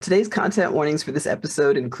Today's content warnings for this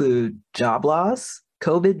episode include job loss,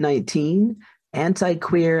 COVID-19,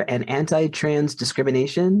 anti-queer and anti-trans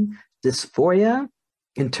discrimination, dysphoria,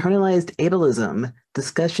 internalized ableism,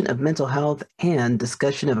 discussion of mental health, and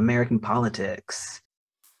discussion of American politics.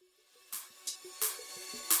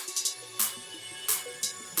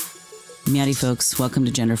 Miati folks, welcome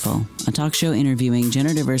to Genderful, a talk show interviewing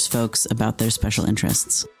gender-diverse folks about their special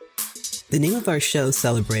interests. The name of our show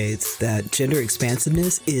celebrates that gender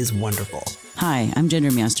expansiveness is wonderful. Hi, I'm Gender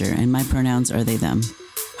Master, and my pronouns are they, them.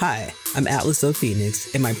 Hi, I'm Atlas O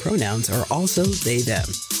Phoenix, and my pronouns are also they, them.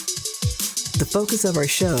 The focus of our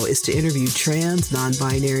show is to interview trans,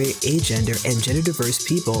 non-binary, agender, and gender-diverse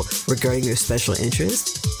people regarding their special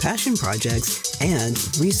interests, passion projects, and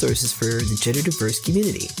resources for the gender-diverse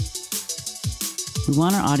community. We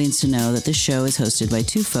want our audience to know that this show is hosted by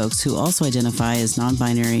two folks who also identify as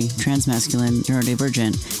non-binary, transmasculine,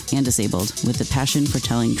 neurodivergent, and disabled, with a passion for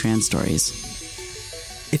telling trans stories.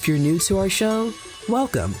 If you're new to our show,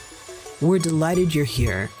 welcome. We're delighted you're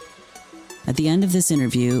here. At the end of this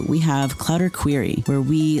interview, we have Clowder Query, where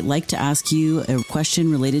we like to ask you a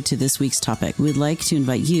question related to this week's topic. We'd like to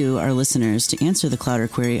invite you, our listeners, to answer the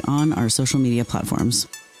Clowder Query on our social media platforms.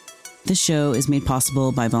 This show is made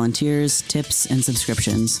possible by volunteers, tips, and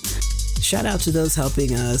subscriptions. Shout out to those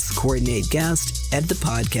helping us coordinate guests, edit the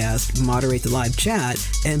podcast, moderate the live chat,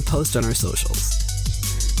 and post on our socials.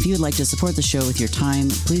 If you would like to support the show with your time,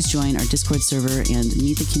 please join our Discord server and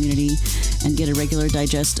meet the community and get a regular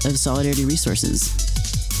digest of Solidarity resources.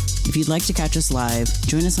 If you'd like to catch us live,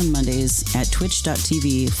 join us on Mondays at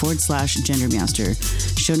twitch.tv/gendermaster.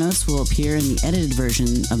 Show notes will appear in the edited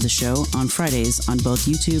version of the show on Fridays on both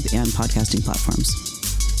YouTube and podcasting platforms.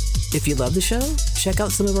 If you love the show, check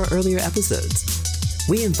out some of our earlier episodes.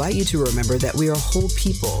 We invite you to remember that we are whole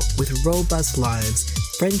people with robust lives,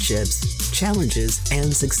 friendships, challenges,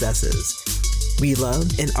 and successes. We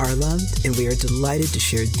love and are loved, and we are delighted to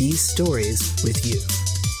share these stories with you.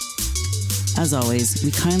 As always,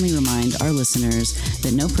 we kindly remind our listeners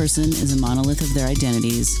that no person is a monolith of their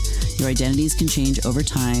identities. Your identities can change over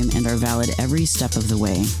time and are valid every step of the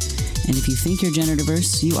way. And if you think you're gender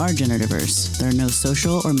diverse, you are gender diverse. There are no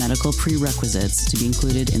social or medical prerequisites to be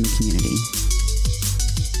included in the community.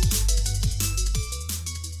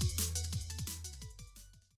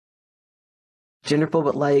 Genderful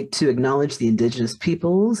would like to acknowledge the indigenous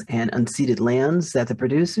peoples and unceded lands that the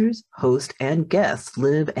producers, hosts, and guests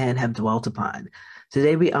live and have dwelt upon.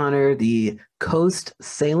 Today we honor the Coast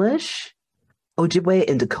Salish, Ojibwe,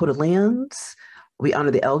 and Dakota lands. We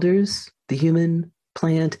honor the elders, the human,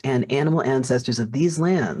 plant, and animal ancestors of these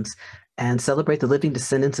lands, and celebrate the living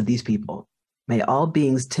descendants of these people. May all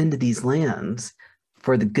beings tend to these lands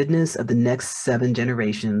for the goodness of the next 7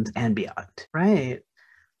 generations and beyond. Right.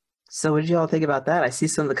 So what did you all think about that? I see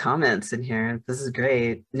some of the comments in here. This is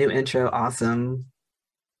great. New intro, awesome.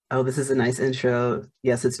 Oh, this is a nice intro.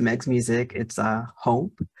 Yes, it's Meg's music. It's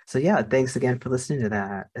Hope. So yeah, thanks again for listening to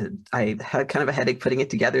that. I had kind of a headache putting it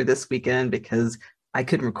together this weekend because I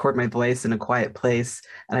couldn't record my voice in a quiet place.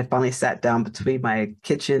 And I finally sat down between my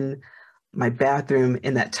kitchen, my bathroom,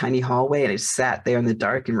 in that tiny hallway, and I sat there in the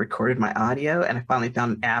dark and recorded my audio. And I finally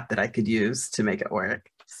found an app that I could use to make it work.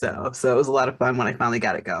 So it was a lot of fun when I finally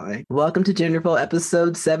got it going. Welcome to Genderful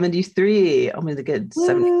episode 73. Oh my god,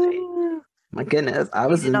 73. My goodness. I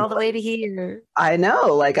was all the way to here. I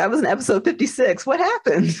know, like I was in episode 56. What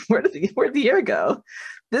happened? Where'd the year go?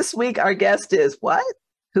 This week our guest is what?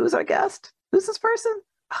 Who's our guest? Who's this person?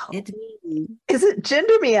 Oh. It's me. Is it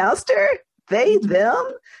Gender Meowster? They,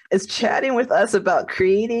 them is chatting with us about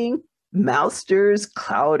creating Mouster's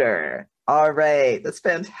Clowder. All right, that's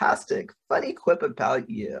fantastic. Funny quip about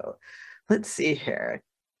you. Let's see here.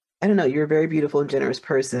 I don't know, you're a very beautiful and generous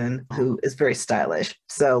person who is very stylish.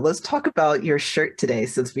 So let's talk about your shirt today,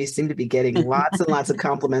 since we seem to be getting lots and lots of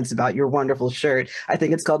compliments about your wonderful shirt. I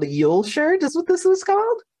think it's called a Yule shirt, is what this was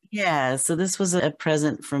called? Yeah, so this was a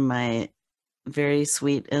present from my very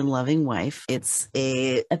sweet and loving wife. It's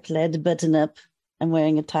a plaid button-up. I'm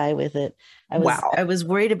wearing a tie with it. I was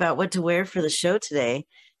worried about what to wear for the show today.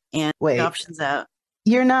 And wait, options out.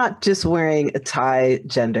 You're not just wearing a tie,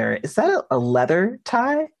 Gender. Is that a leather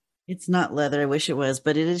tie? It's not leather. I wish it was,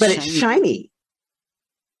 but it is. But shiny. It's shiny.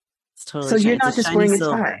 It's totally. So shiny. you're not just wearing a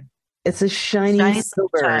tie. It's a shiny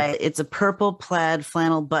silver tie. It's a purple plaid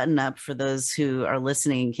flannel button-up. For those who are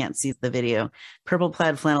listening and can't see the video, purple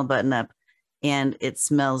plaid flannel button-up, and it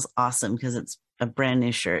smells awesome because it's a brand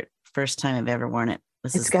new shirt. First time I've ever worn it.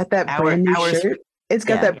 It's got that brand new shirt. It's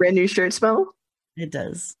got that brand new shirt smell. It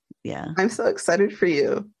does. Yeah. I'm so excited for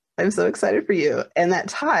you. And that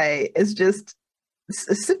tie is just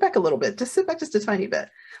Sit back a little bit. Just sit back just a tiny bit.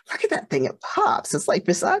 Look at that thing. It pops. It's like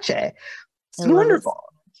Versace. It's I love it. wonderful.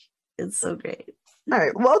 It's so great. All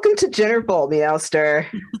right. Welcome to Genderful, Meowster.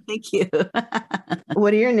 Thank you.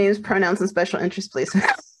 What are your names, pronouns, and special interests, please?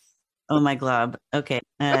 Oh my glob. Okay.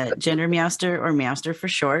 Gender Meowster, or Meowster for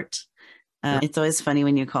short. It's always funny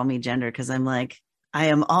when you call me gender because I'm like, I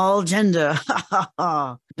am all gender.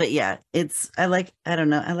 But yeah, I like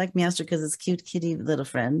Meowster because it's cute kitty little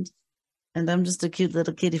friend. And I'm just a cute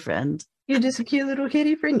little kitty friend. You're just a cute little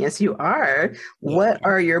kitty friend. Yes, you are. Yeah. What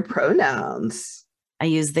are your pronouns? I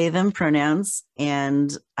use they, them pronouns,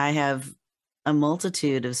 and I have a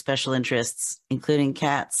multitude of special interests, including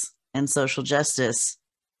cats and social justice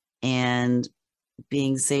and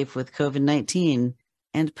being safe with COVID-19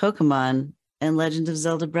 and Pokemon and Legend of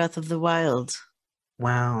Zelda Breath of the Wild.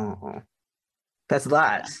 Wow. That's a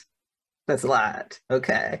lot. That's a lot.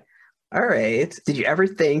 Okay. All right. Did you ever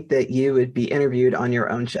think that you would be interviewed on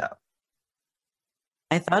your own show?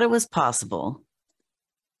 I thought it was possible.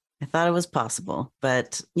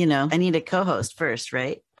 But, I need a co-host first,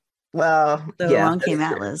 right? Well, So yeah. along came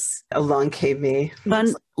Atlas. Along came me.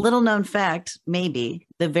 Fun little known fact, maybe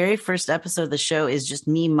the very first episode of the show is just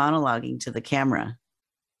me monologuing to the camera.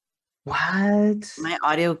 What? My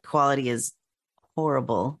audio quality is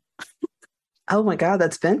horrible. Oh my God,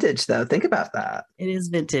 that's vintage though. Think about that. It is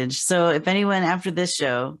vintage. So if anyone after this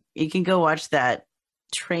show, you can go watch that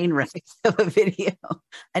train wreck of a video.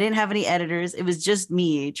 I didn't have any editors. It was just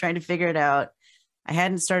me trying to figure it out. I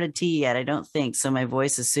hadn't started tea yet, I don't think. So my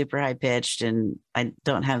voice is super high pitched and I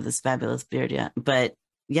don't have this fabulous beard yet. But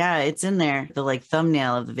yeah, it's in there. The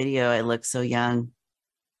thumbnail of the video, I look so young.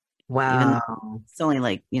 Wow. It's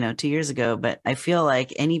only 2 years ago, but I feel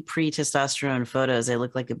like any pre-testosterone photos, I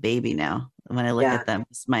look like a baby now when I look at them.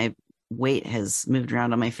 My weight has moved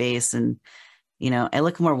around on my face and, I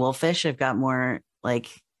look more wolfish. I've got more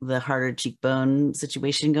the harder cheekbone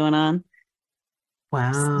situation going on.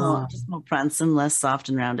 Wow. Just more prancing, less soft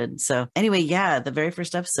and rounded. So anyway, yeah, the very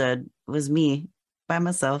first episode was me by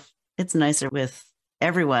myself. It's nicer with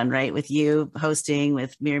everyone, right? With you hosting,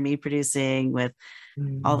 with me producing, with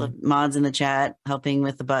all the mods in the chat, helping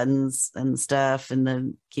with the buttons and stuff and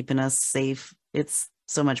the keeping us safe. It's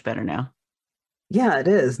so much better now. Yeah, it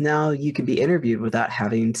is. Now you can be interviewed without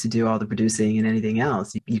having to do all the producing and anything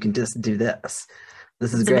else. You can just do this.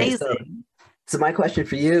 This is great. So my question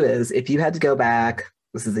for you is, if you had to go back,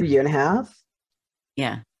 this is a year and a half?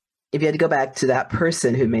 Yeah. If you had to go back to that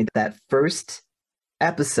person who made that first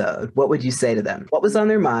episode, what would you say to them? What was on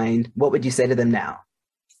their mind? What would you say to them now?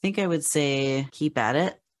 I think I would say, keep at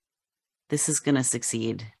it. This is going to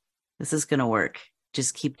succeed. This is going to work.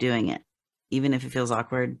 Just keep doing it. Even if it feels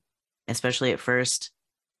awkward, especially at first,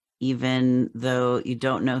 even though you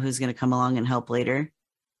don't know who's going to come along and help later,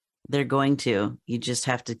 they're going to. You just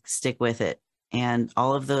have to stick with it. And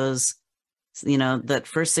all of those, that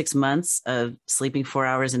first 6 months of sleeping 4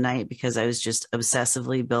 hours a night because I was just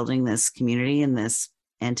obsessively building this community and this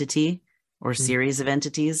entity or series of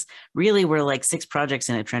entities, really were like 6 projects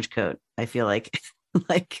in a trench coat. I feel like,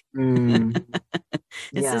 this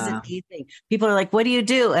isn't easy. People are like, what do you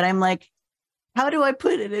do? And I'm like, how do I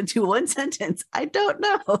put it into one sentence? I don't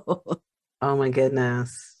know. Oh my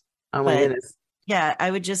goodness. Goodness. Yeah, I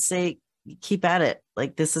would just say, keep at it.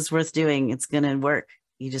 This is worth doing. It's going to work.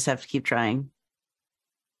 You just have to keep trying.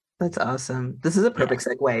 That's awesome. This is a perfect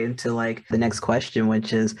segue into the next question,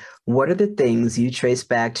 which is, what are the things you trace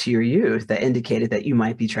back to your youth that indicated that you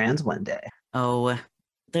might be trans one day? Oh,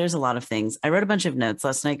 there's a lot of things. I wrote a bunch of notes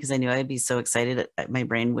last night because I knew I'd be so excited. My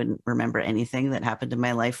brain wouldn't remember anything that happened in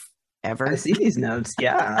my life ever. I see these notes.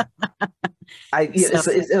 Yeah.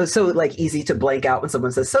 It was so easy to blank out when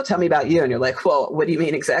someone says, so tell me about you. And you're like, well, what do you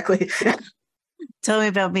mean exactly? Tell me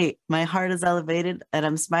about me. My heart is elevated and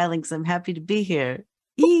I'm smiling because I'm happy to be here.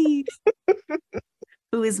 Who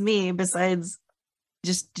is me besides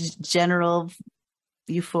just general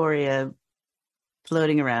euphoria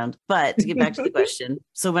floating around? But to get back to the question.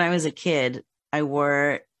 So when I was a kid,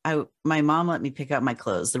 my mom let me pick out my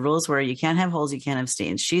clothes. The rules were you can't have holes, you can't have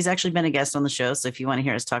stains. She's actually been a guest on the show. So if you want to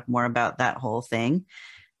hear us talk more about that whole thing,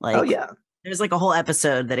 oh yeah. There's a whole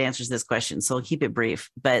episode that answers this question. So I'll keep it brief.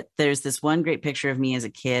 But there's this one great picture of me as a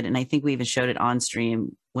kid. And I think we even showed it on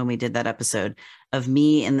stream when we did that episode of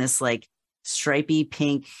me in this stripy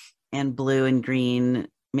pink and blue and green,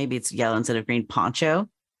 maybe it's yellow instead of green poncho,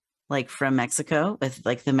 from Mexico with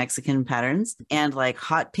the Mexican patterns and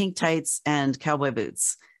hot pink tights and cowboy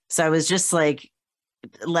boots. So I was just I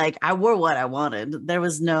wore what I wanted. There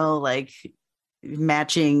was no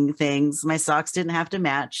matching things. My socks didn't have to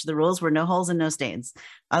match. The rules were no holes and no stains.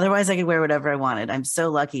 Otherwise, I could wear whatever I wanted. I'm so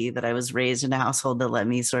lucky that I was raised in a household that let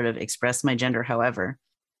me sort of express my gender however.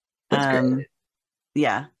 That's great.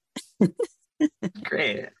 Yeah.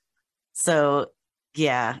 Great. So,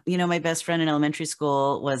 yeah, my best friend in elementary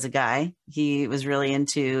school was a guy. He was really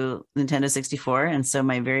into Nintendo 64. And so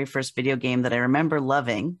my very first video game that I remember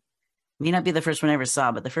loving, may not be the first one I ever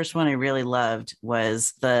saw, but the first one I really loved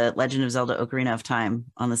was The Legend of Zelda Ocarina of Time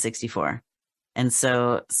on the 64. And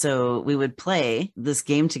so we would play this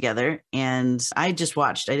game together, and I just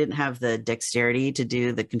watched. I didn't have the dexterity to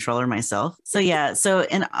do the controller myself. So yeah.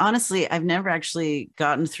 And honestly, I've never actually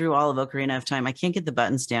gotten through all of Ocarina of Time. I can't get the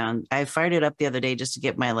buttons down. I fired it up the other day just to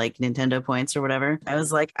get my like Nintendo points or whatever. I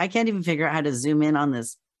was like, I can't even figure out how to zoom in on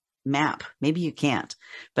this map. Maybe you can't,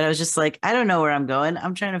 but I was just like, I don't know where I'm going.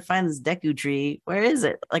 I'm trying to find this Deku tree. Where is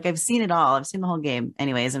it? Like, I've seen it all. I've seen the whole game.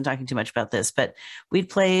 Anyways, I'm talking too much about this, but we'd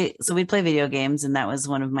play video games, and that was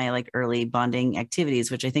one of my like early bonding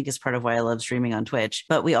activities, which I think is part of why I love streaming on Twitch.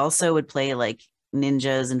 But we also would play like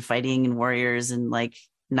ninjas and fighting and warriors and like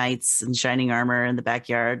knights and shining armor in the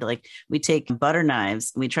backyard. Like, we take butter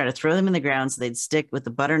knives and we try to throw them in the ground so they'd stick with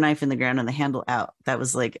the butter knife in the ground and the handle out. That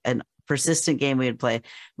was like an persistent game we would play.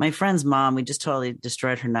 My friend's mom, we just totally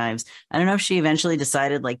destroyed her knives. I don't know if she eventually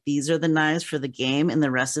decided like these are the knives for the game and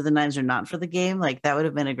the rest of the knives are not for the game. Like, that would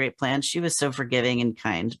have been a great plan. She was so forgiving and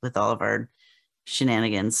kind with all of our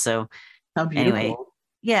shenanigans. So anyway,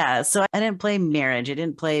 yeah. So I didn't play marriage. I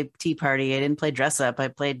didn't play tea party. I didn't play dress up. I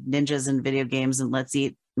played ninjas and video games and let's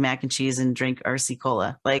eat mac and cheese and drink RC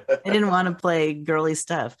cola. Like, I didn't want to play girly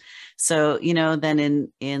stuff. So, then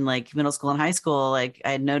in like middle school and high school, like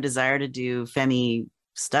I had no desire to do femi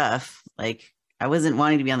stuff. Like, I wasn't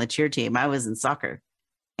wanting to be on the cheer team. I was in soccer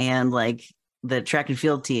and like the track and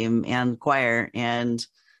field team and choir and,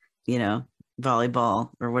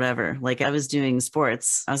 volleyball or whatever. Like, I was doing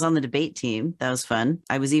sports. I was on the debate team. That was fun.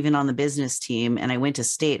 I was even on the business team, and I went to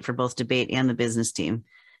state for both debate and the business team.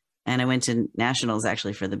 And I went to nationals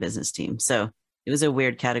actually for the business team. So it was a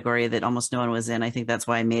weird category that almost no one was in. I think that's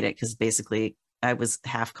why I made it, because basically I was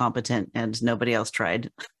half competent and nobody else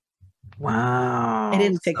tried. Wow. I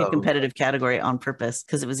didn't pick a competitive category on purpose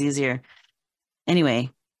because it was easier.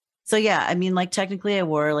 Anyway, so yeah, I mean, like technically I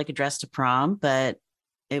wore like a dress to prom, but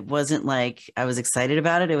it wasn't like I was excited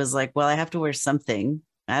about it. It was like, well, I have to wear something.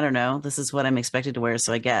 I don't know. This is what I'm expected to wear.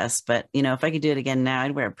 So I guess, but if I could do it again now,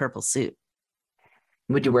 I'd wear a purple suit.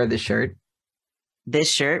 Would you wear this shirt?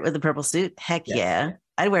 This shirt with the purple suit? Heck yes. Yeah.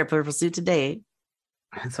 I'd wear a purple suit today.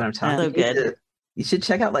 That's what I'm talking about. So good. You should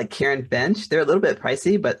check out like Karen Bench. They're a little bit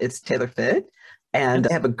pricey, but it's tailor fit. And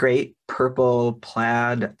they have a great purple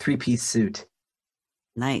plaid 3-piece suit.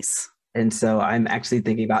 Nice. And so I'm actually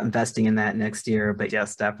thinking about investing in that next year. But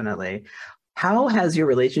yes, definitely. How has your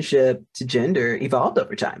relationship to gender evolved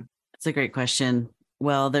over time? That's a great question.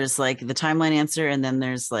 Well, there's like the timeline answer, and then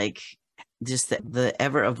there's like just the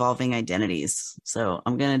ever evolving identities. So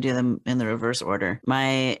I'm going to do them in the reverse order.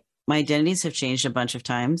 My identities have changed a bunch of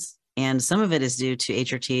times, and some of it is due to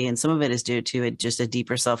HRT, and some of it is due to just a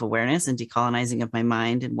deeper self-awareness and decolonizing of my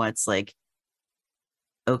mind and what's like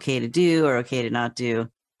okay to do or okay to not do.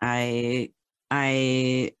 I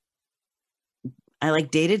like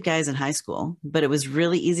dated guys in high school, but it was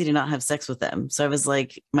really easy to not have sex with them. So I was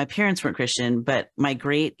like, my parents weren't Christian, but my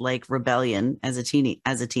great like rebellion as a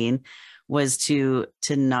teen was to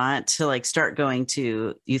like start going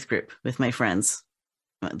to youth group with my friends,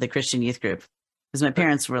 the Christian youth group, because my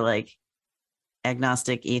parents were like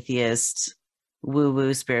agnostic, atheist,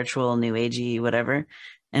 woo-woo, spiritual, new agey, whatever.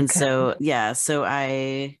 And okay.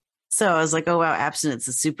 So I was like, oh wow, abstinence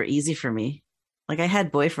is super easy for me. Like, I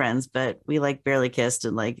had boyfriends, but we like barely kissed,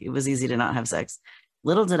 and like it was easy to not have sex.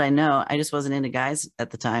 Little did I know, I just wasn't into guys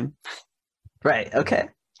at the time. Right. Okay.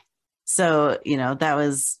 So, that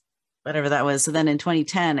was whatever that was. So then in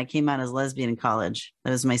 2010, I came out as lesbian in college.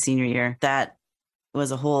 That was my senior year. That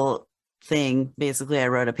was a whole thing. Basically, I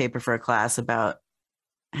wrote a paper for a class about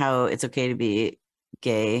how it's okay to be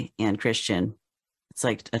gay and Christian. It's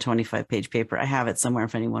like a 25-page paper. I have it somewhere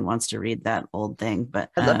if anyone wants to read that old thing. But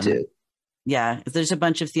I'd love to. Yeah, there's a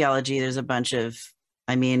bunch of theology. There's a bunch of,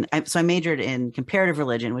 I majored in comparative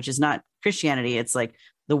religion, which is not Christianity. It's like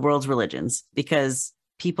the world's religions, because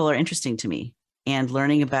people are interesting to me, and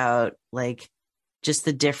learning about like just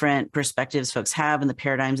the different perspectives folks have and the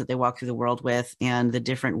paradigms that they walk through the world with and the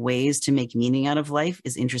different ways to make meaning out of life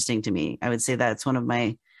is interesting to me. I would say that's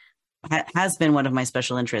has been one of my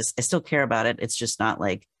special interests. I still care about it. It's just not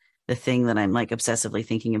like the thing that I'm like obsessively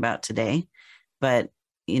thinking about today. But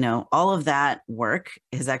all of that work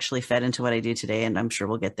has actually fed into what I do today, and I'm sure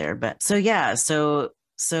we'll get there. But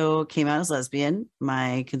so came out as lesbian.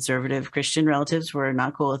 My conservative Christian relatives were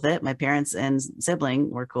not cool with it. My parents and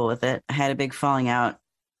sibling were cool with it. I had a big falling out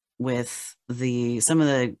with some of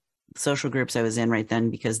the social groups I was in right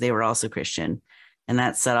then because they were also Christian. And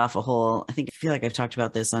that set off I feel like I've talked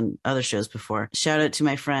about this on other shows before. Shout out to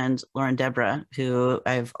my friend, Lauren Deborah, who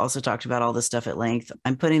I've also talked about all this stuff at length.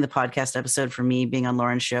 I'm putting the podcast episode for me being on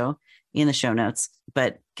Lauren's show in the show notes,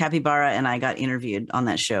 but Capybara and I got interviewed on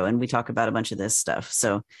that show and we talk about a bunch of this stuff.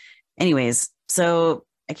 So anyways,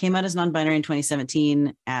 I came out as non-binary in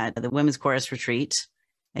 2017 at the Women's Chorus Retreat.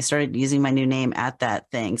 I started using my new name at that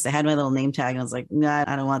thing. So I had my little name tag and I was like, no,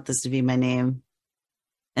 I don't want this to be my name.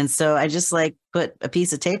 And so I just put a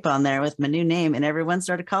piece of tape on there with my new name and everyone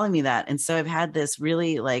started calling me that. And so I've had this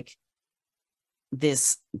really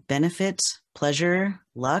this benefit, pleasure,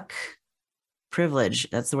 luck, privilege.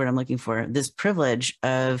 That's the word I'm looking for. This privilege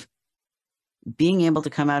of being able to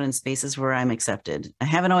come out in spaces where I'm accepted. I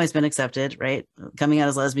haven't always been accepted, right? Coming out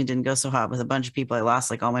as lesbian didn't go so hot with a bunch of people. I lost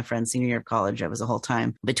all my friends senior year of college. That was a whole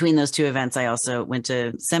time. Between those two events, I also went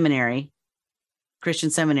to seminary,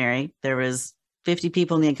 Christian seminary. There was 50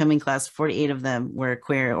 people in the incoming class, 48 of them were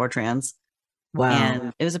queer or trans. Wow.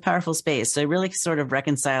 And it was a powerful space. So I really sort of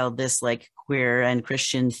reconciled this queer and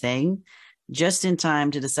Christian thing just in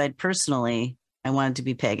time to decide personally I wanted to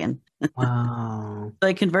be pagan. Wow. So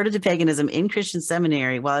I converted to paganism in Christian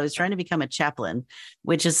seminary while I was trying to become a chaplain,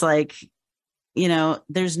 which is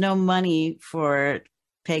there's no money for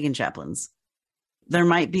pagan chaplains. There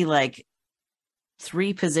might be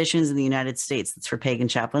 3 positions in the United States that's for pagan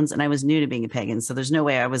chaplains. And I was new to being a pagan. So there's no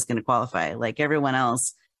way I was going to qualify. Like everyone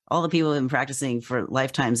else, all the people who've been practicing for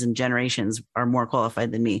lifetimes and generations are more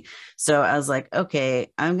qualified than me. So I was like,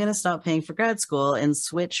 okay, I'm going to stop paying for grad school and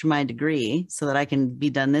switch my degree so that I can be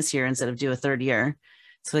done this year instead of do a 3rd year.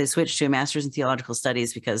 So I switched to a master's in theological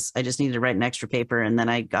studies because I just needed to write an extra paper. And then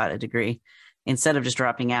I got a degree instead of just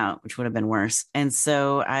dropping out, which would have been worse. And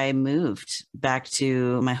so I moved back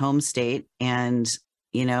to my home state and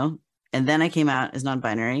then I came out as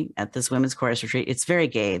non-binary at this women's chorus retreat. It's very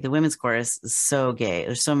gay. The women's chorus is so gay.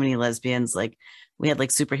 There's so many lesbians. We had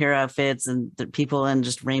superhero outfits and the people and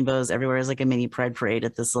just rainbows everywhere. It was like a mini pride parade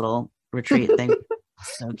at this little retreat thing.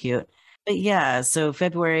 So cute. But yeah, so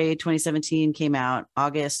February 2017 came out.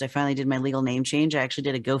 August, I finally did my legal name change. I actually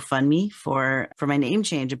did a GoFundMe for my name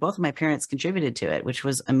change, and both of my parents contributed to it, which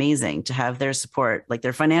was amazing to have their support,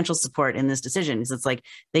 their financial support in this decision. Because it's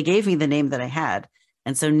they gave me the name that I had.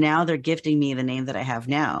 And so now they're gifting me the name that I have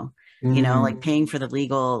now, paying for the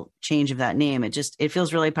legal change of that name. It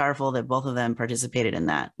feels really powerful that both of them participated in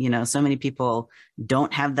that. So many people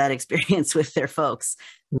don't have that experience with their folks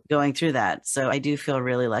going through that. So I do feel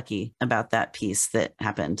really lucky about that piece that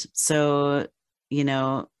happened. So,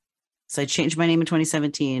 so I changed my name in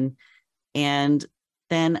 2017 and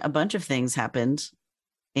then a bunch of things happened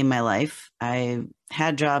in my life. I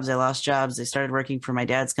had jobs, I lost jobs. I started working for my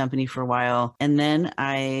dad's company for a while. And then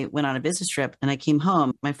I went on a business trip and I came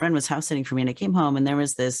home. My friend was house sitting for me and I came home and there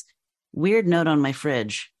was this weird note on my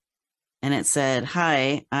fridge. And it said,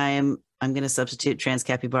 "Hi, I'm going to substitute trans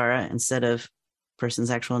capybara instead of person's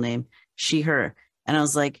actual name, she, her." And I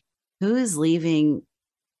was like, who is leaving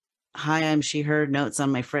 "Hi, I'm she, her" notes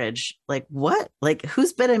on my fridge? What?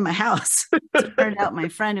 Who's been in my house? It turned out my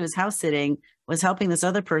friend who was house sitting was helping this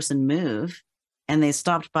other person move. And they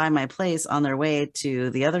stopped by my place on their way to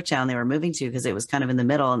the other town they were moving to because it was kind of in the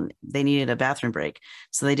middle and they needed a bathroom break.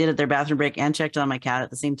 So they did their bathroom break and checked on my cat at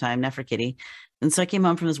the same time, Neferkitty. And so I came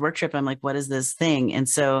home from this work trip. I'm like, what is this thing? And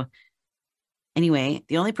so anyway,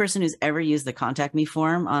 the only person who's ever used the contact me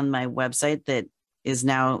form on my website that is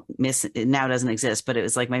now it now doesn't exist, but it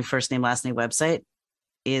was my first name, last name website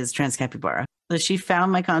is Trans Capybara. So she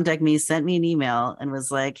found my contact me, sent me an email and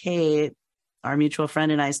was like, "Hey, our mutual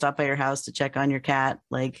friend and I stopped by your house to check on your cat.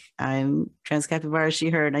 I'm Trans Capybara,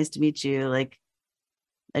 she, her. Nice to meet you.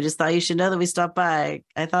 I just thought you should know that we stopped by.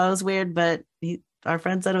 I thought it was weird, but our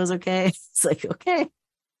friend said it was okay." It's okay.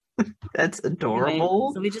 That's adorable.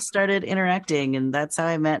 Anyway, so we just started interacting and that's how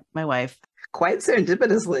I met my wife. Quite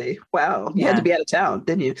serendipitously. Wow. You had to be out of town,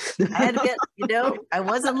 didn't you? I had to get, I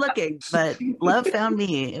wasn't looking, but love found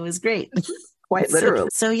me. It was great. Quite literally.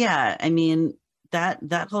 So yeah, I mean,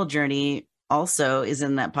 that whole journey also is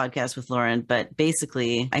in that podcast with Lauren, but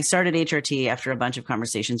basically I started HRT after a bunch of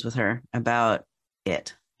conversations with her about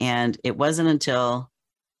it. And it wasn't until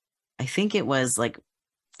I think it was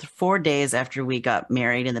 4 days after we got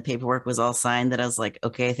married and the paperwork was all signed that I was like,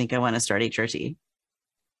 okay, I think I want to start HRT.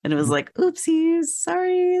 And it was like, oopsies,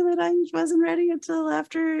 sorry that I wasn't ready until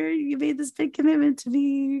after you made this big commitment to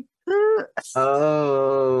me.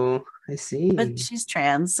 Oh, I see. But she's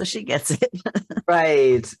trans, so she gets it.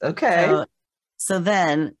 Right. Okay. So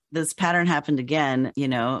then this pattern happened again,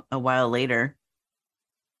 a while later.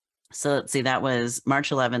 So let's see, that was March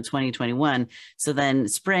 11th, 2021. So then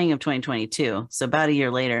spring of 2022. So about a year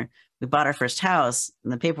later, we bought our first house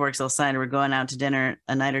and the paperwork's all signed. We're going out to dinner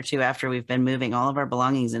a night or two after we've been moving all of our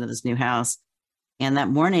belongings into this new house. And that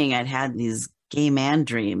morning I'd had these gay man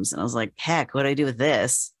dreams. And I was like, heck, what do I do with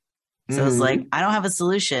this? So I was like, I don't have a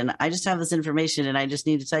solution. I just have this information and I just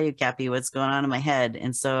need to tell you, Cappy, what's going on in my head.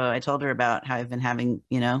 And so I told her about how I've been having,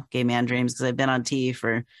 gay man dreams because I've been on T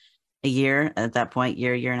for a year at that point,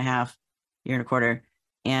 year and a half, year and a quarter.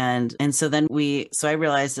 And so then so I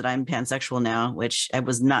realized that I'm pansexual now, which I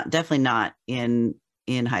was definitely not in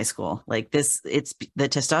high school. Like the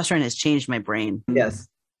testosterone has changed my brain. Yes.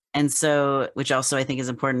 And so, which also I think is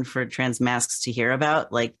important for trans masks to hear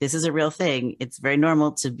about. Like, this is a real thing. It's very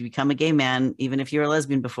normal to become a gay man, even if you were a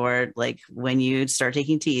lesbian before. Like, when you start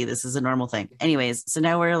taking T, this is a normal thing. Anyways, so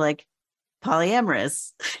now we're like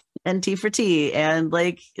polyamorous and T for T, and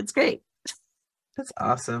like, it's great. That's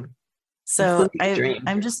awesome. So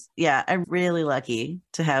I'm really lucky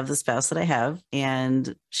to have the spouse that I have.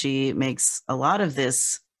 And she makes a lot of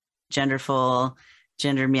this genderful,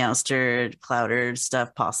 gender meowster, clouder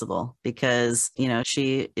stuff possible because,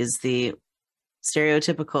 she is the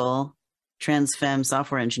stereotypical trans femme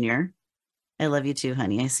software engineer. I love you too,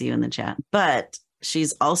 honey. I see you in the chat. But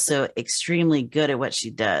she's also extremely good at what she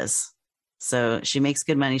does. So she makes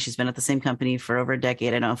good money. She's been at the same company for over a decade.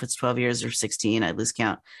 I don't know if it's 12 years or 16. I lose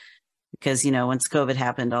count. Because, once COVID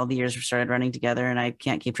happened, all the years started running together and I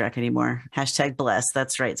can't keep track anymore. #blessed.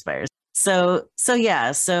 That's right, Spires. So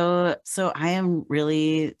I am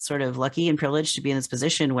really sort of lucky and privileged to be in this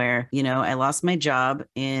position where, I lost my job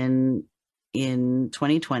in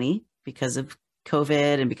 2020 because of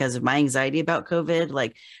COVID and because of my anxiety about COVID.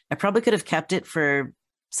 Like, I probably could have kept it for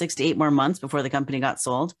 6 to 8 more months before the company got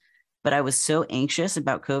sold. But I was so anxious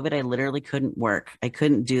about COVID, I literally couldn't work. I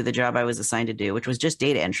couldn't do the job I was assigned to do, which was just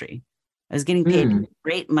data entry. I was getting paid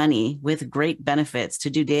great money with great benefits to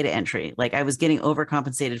do data entry. Like, I was getting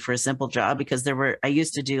overcompensated for a simple job because I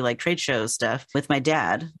used to do like trade show stuff with my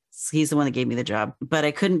dad. He's the one that gave me the job, but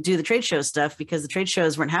I couldn't do the trade show stuff because the trade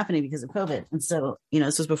shows weren't happening because of COVID. And so,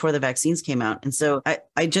 this was before the vaccines came out. And so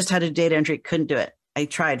I just had a data entry, couldn't do it. I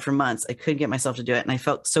tried for months. I couldn't get myself to do it. And I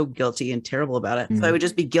felt so guilty and terrible about it. So I would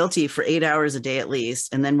just be guilty for 8 hours a day at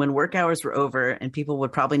least. And then when work hours were over and people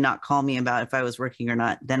would probably not call me about if I was working or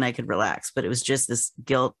not, then I could relax. But it was just this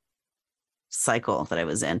guilt cycle that I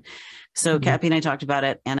was in. So Cappy and I talked about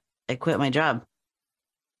it and I quit my job.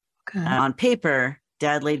 Okay. On paper,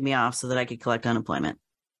 Dad laid me off so that I could collect unemployment,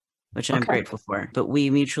 which I'm grateful for. But we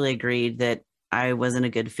mutually agreed that I wasn't a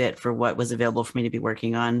good fit for what was available for me to be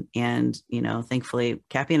working on. And, thankfully,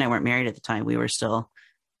 Cappy and I weren't married at the time. We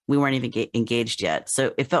weren't even engaged yet.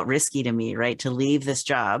 So it felt risky to me, right? To leave this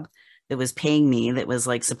job that was paying me, that was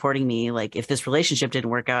like supporting me. Like, if this relationship didn't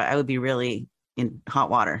work out, I would be really in hot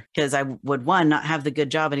water because I would, 1, not have the good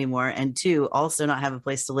job anymore. And 2, also not have a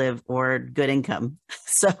place to live or good income.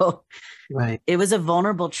 So It was a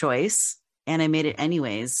vulnerable choice. And I made it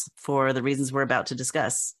anyways for the reasons we're about to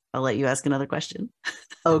discuss. I'll let you ask another question.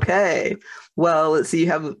 Okay. Well, let's see. You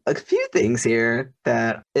have a few things here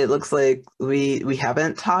that it looks like we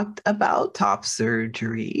haven't talked about. Top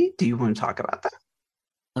surgery. Do you want to talk about that?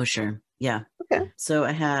 Oh, sure. Yeah. Okay. So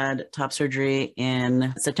I had top surgery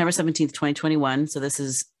in September 17th, 2021. So this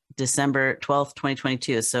is December 12th,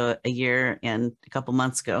 2022. So a year and a couple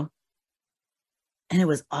months ago. And it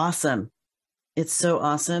was awesome. It's so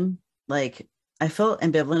awesome. Like, I felt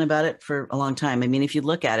ambivalent about it for a long time. I mean, if you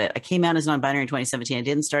look at it, I came out as non-binary in 2017. I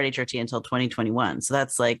didn't start HRT until 2021. So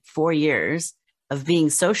that's like 4 years of being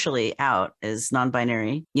socially out as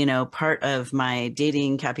non-binary. Part of my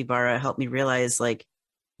dating capybara helped me realize, like,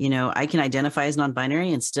 I can identify as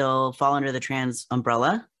non-binary and still fall under the trans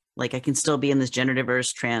umbrella. Like, I can still be in this gender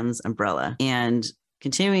diverse trans umbrella. And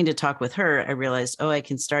continuing to talk with her, I realized, I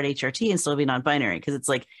can start HRT and still be non-binary. Because it's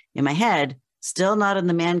like, in my head, still not in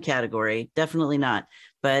the man category, definitely not.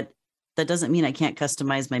 But that doesn't mean I can't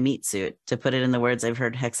customize my meat suit, to put it in the words I've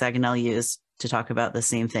heard Hexagonal use to talk about the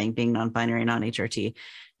same thing, being non-binary, non-HRT.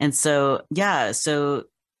 And so, so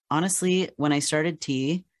honestly, when I started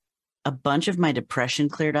T, a bunch of my depression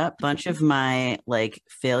cleared up, a bunch of my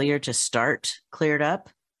failure to start cleared up.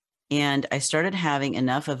 And I started having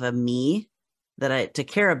enough of a me to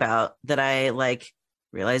care about that I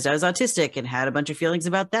realized I was autistic and had a bunch of feelings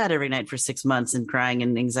about that every night for 6 months and crying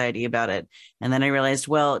and anxiety about it. And then I realized,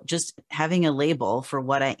 well, just having a label for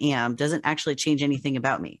what I am doesn't actually change anything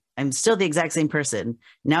about me. I'm still the exact same person.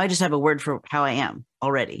 Now I just have a word for how I am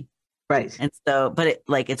already. Right. And so, but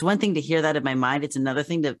it's one thing to hear that in my mind. It's another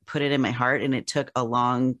thing to put it in my heart. And it took a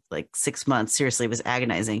long, 6 months. Seriously, it was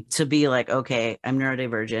agonizing to be like, okay, I'm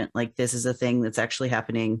neurodivergent. Like this is a thing that's actually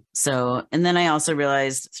happening. So, and then I also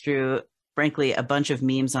realized through, frankly, a bunch of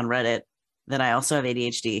memes on Reddit that I also have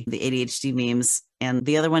ADHD, the ADHD memes. And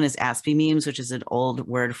the other one is Aspie memes, which is an old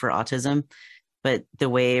word for autism. But the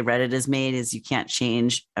way Reddit is made is you can't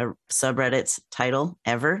change a subreddit's title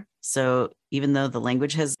ever. So even though the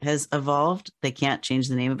language has evolved, they can't change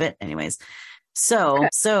the name of it. Anyways,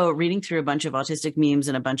 so reading through a bunch of autistic memes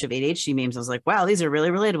and a bunch of ADHD memes, I was like, wow, these are really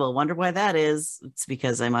relatable. Wonder why that is. It's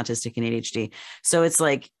because I'm autistic and ADHD. So it's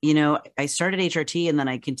like, I started HRT and then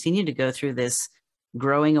I continued to go through this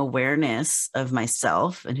growing awareness of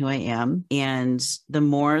myself and who I am. And the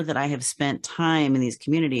more that I have spent time in these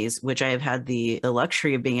communities, which I have had the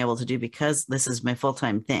luxury of being able to do because this is my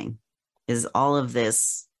full-time thing, is all of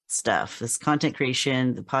this stuff, this content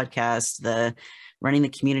creation, the podcast, the running the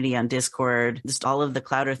community on Discord, just all of the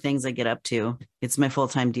Clowder things I get up to. It's my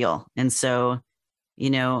full-time deal. And so,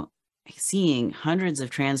 seeing hundreds of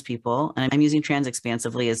trans people, and I'm using trans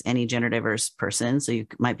expansively as any gender diverse person. So you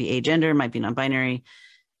might be agender, might be non-binary.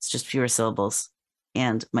 It's just fewer syllables.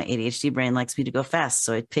 And my ADHD brain likes me to go fast.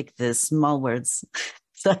 So I pick the small words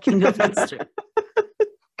so I can go faster.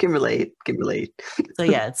 Can relate. So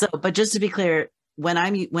yeah. But just to be clear, when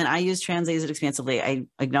I use trans expansively, I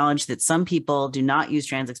acknowledge that some people do not use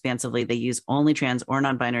trans expansively. They use only trans or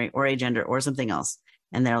non-binary or agender or something else.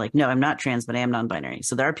 And they're like, no, I'm not trans, but I am non-binary.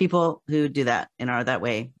 So there are people who do that and are that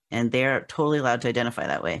way, and they're totally allowed to identify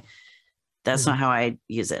that way. That's not how I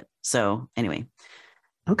use it. So anyway.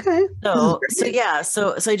 Okay. So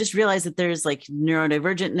I just realized that there's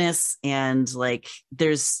neurodivergentness and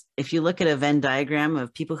if you look at a Venn diagram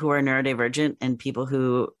of people who are neurodivergent and people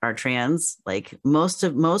who are trans,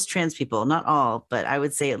 most trans people, not all, but I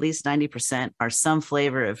would say at least 90% are some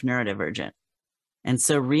flavor of neurodivergent. And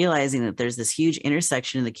so realizing that there's this huge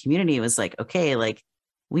intersection in the community was like, okay,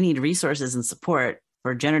 we need resources and support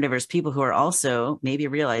for gender diverse people who are also maybe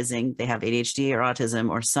realizing they have ADHD or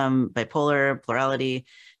autism or some bipolar, plurality,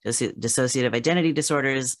 dissociative identity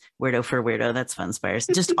disorders, weirdo for weirdo. That's fun, Spires.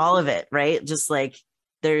 Just all of it, right? Just I'll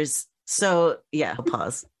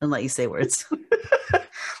pause and let you say words.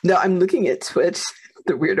 No, I'm looking at Twitch,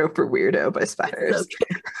 the Weirdo for Weirdo by Spires.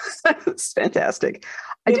 It's fantastic.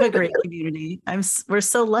 We have a great community. We're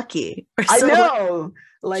so lucky. I know.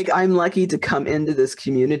 I'm lucky to come into this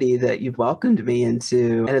community that you've welcomed me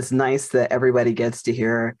into. And it's nice that everybody gets to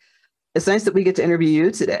hear. It's nice that we get to interview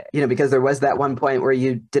you today, because there was that one point where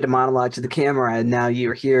you did a monologue to the camera and now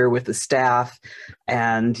you're here with the staff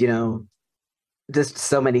and, just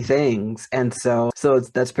so many things. And so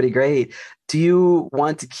that's pretty great. Do you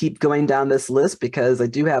want to keep going down this list? Because I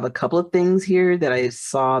do have a couple of things here that I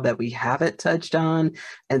saw that we haven't touched on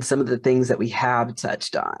and some of the things that we have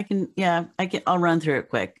touched on. I'll run through it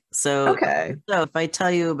quick. So if I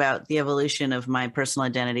tell you about the evolution of my personal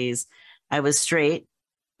identities, I was straight.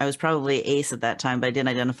 I was probably ace at that time, but I didn't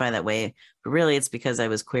identify that way. But really it's because I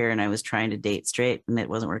was queer and I was trying to date straight and it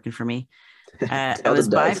wasn't working for me. I was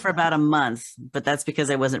bi for about a month, but that's because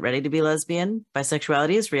I wasn't ready to be lesbian.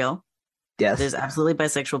 Bisexuality is real. Yes. There's absolutely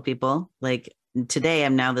bisexual people. Today,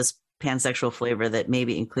 I'm now this pansexual flavor that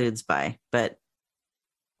maybe includes bi. But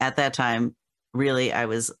at that time, really, I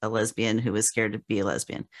was a lesbian who was scared to be a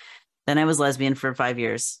lesbian. Then I was lesbian for 5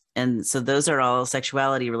 years. And so those are all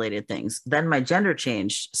sexuality related things. Then my gender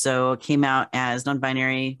changed. So came out as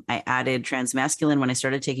non-binary. I added transmasculine when I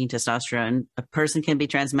started taking testosterone. A person can be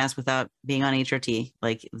transmasc without being on HRT.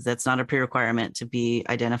 That's not a pre-requirement to be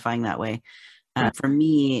identifying that way. For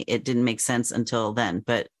me, it didn't make sense until then,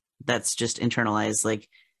 but that's just internalized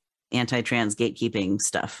anti-trans gatekeeping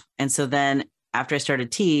stuff. And so then after I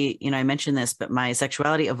started T, I mentioned this, but my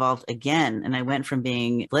sexuality evolved again. And I went from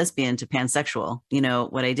being lesbian to pansexual.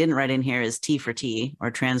 What I didn't write in here is T for T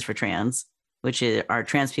or trans for trans, which are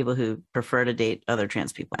trans people who prefer to date other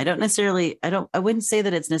trans people. I wouldn't say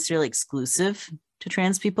that it's necessarily exclusive to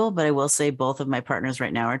trans people, but I will say both of my partners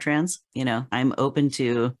right now are trans. I'm open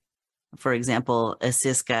to, for example, a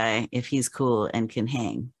cis guy if he's cool and can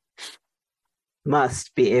hang.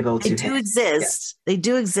 Must be able to. They do exist. Yeah. They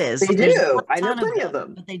do exist. They do. I know plenty of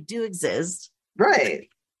them. But they do exist. Right.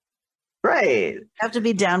 You have to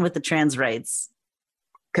be down with the trans rights.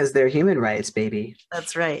 Because they're human rights, baby.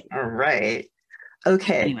 That's right. All right.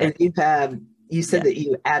 Okay. Anyway. And you said that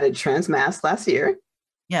you added transmasc last year.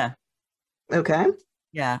 Yeah. Okay.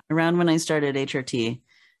 Yeah. Around when I started HRT.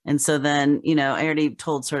 And so then, I already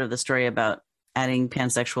told sort of the story about adding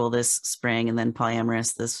pansexual this spring and then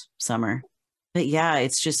polyamorous this summer. But yeah,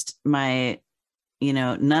 it's just none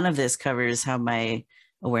of this covers how my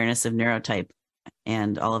awareness of neurotype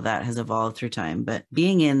and all of that has evolved through time. But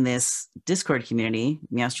being in this Discord community,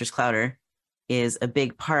 Meowster's Clowder, is a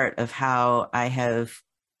big part of how I have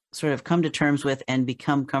sort of come to terms with and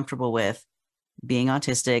become comfortable with being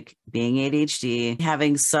autistic, being ADHD,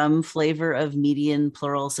 having some flavor of median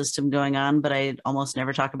plural system going on, but I almost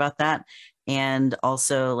never talk about that. And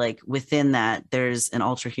also, like, within that, there's an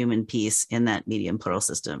ultra human piece in that median plural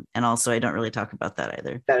system. And also, I don't really talk about that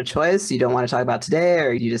either. Is that a choice you don't want to talk about today,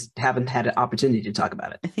 or you just haven't had an opportunity to talk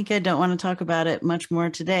about it? I think I don't want to talk about it much more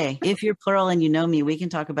today. If you're plural and you know me, we can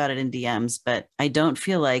talk about it in DMs, but I don't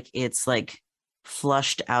feel like it's like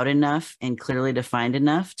flushed out enough and clearly defined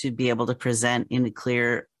enough to be able to present in a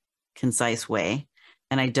clear, concise way.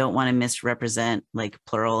 And I don't want to misrepresent like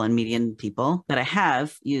plural and median people. But I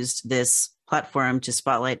have used this platform to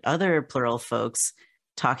spotlight other plural folks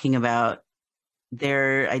talking about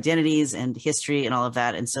their identities and history and all of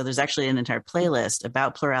that. And so there's actually an entire playlist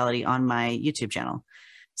about plurality on my YouTube channel.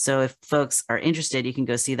 So if folks are interested, you can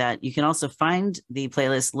go see that. You can also find the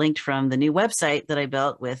playlist linked from the new website that I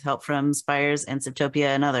built with help from Spires and Subtopia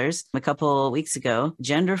and others a couple of weeks ago,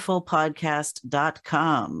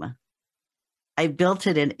 genderfulpodcast.com. I built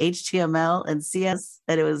it in HTML and CS,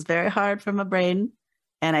 and it was very hard for my brain.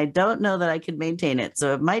 And I don't know that I could maintain it.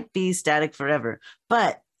 So it might be static forever,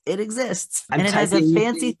 but it exists. And it has a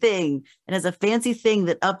fancy thing. It has a fancy thing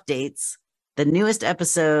that updates. The newest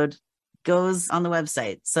episode goes on the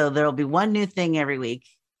website. So there'll be one new thing every week.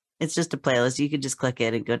 It's just a playlist. You could just click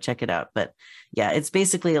it and go check it out. But yeah, it's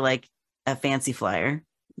basically like a fancy flyer.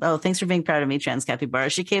 Oh, thanks for being proud of me, Trans Capybara.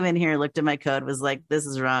 She came in here, looked at my code, was like, this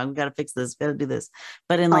is wrong. We got to fix this. Got to do this.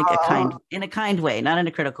 But in like a kind way, not in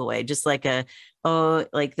a critical way. Just like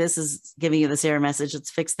like this is giving you this error message. Let's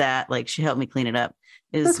fix that. Like she helped me clean it up.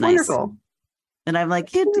 It was nice. Wonderful. And I'm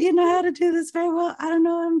like, you know how to do this very well. I don't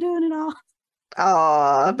know what I'm doing at all.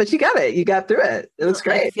 Oh, but you got it. You got through it. It was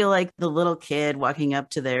great. I feel like the little kid walking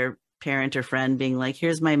up to their parent or friend being like,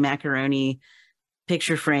 here's my macaroni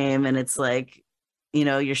picture frame. And it's like,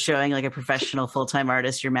 you're showing like a professional full-time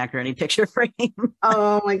artist your macaroni picture frame.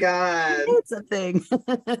 Oh my God. It's a thing.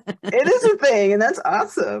 It is a thing. And that's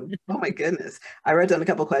awesome. Oh my goodness. I wrote down a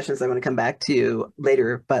couple questions I'm going to come back to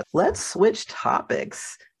later, but let's switch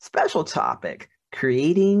topics. Special topic.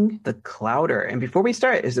 Creating the Clowder. And before we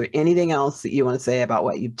start, is there anything else that you want to say about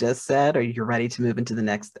what you've just said, or you're ready to move into the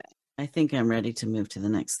next thing? I think I'm ready to move to the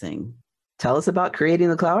next thing. Tell us about Creating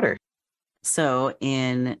the Clowder. So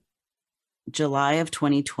in July of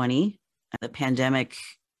 2020, the pandemic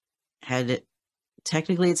it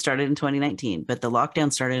started in 2019, but the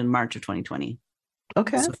lockdown started in March of 2020.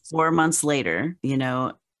 Okay. So 4 months later,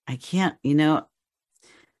 I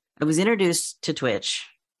was introduced to Twitch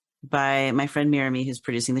by my friend Mirami, who's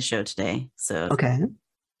producing the show today. So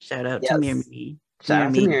shout out to Mirami. Shout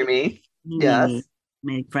out to Mirami. Yes.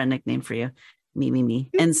 My friend nickname for you. Me.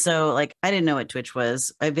 And so like, I didn't know what Twitch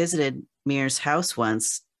was. I visited Mir's house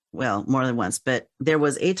once. Well, more than once, but there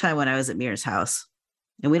was a time when I was at Mir's house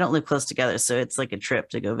and we don't live close together. So it's like a trip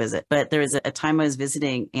to go visit. But there was a time I was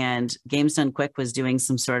visiting and Games Done Quick was doing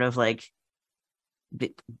some sort of like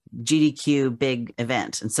GDQ big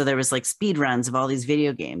event. And so there was like speed runs of all these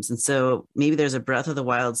video games. And so maybe there's a Breath of the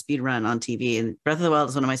Wild speed run on TV, and Breath of the Wild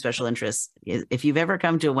is one of my special interests. If you've ever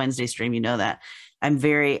come to a Wednesday stream, you know that I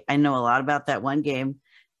know a lot about that one game.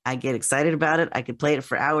 I get excited about it. I could play it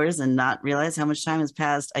for hours and not realize how much time has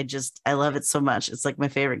passed. I love it so much. It's like my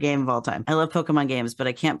favorite game of all time. I love Pokemon games, but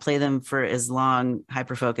I can't play them for as long,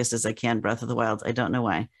 hyper-focused as I can Breath of the Wild. I don't know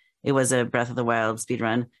why. It was a Breath of the Wild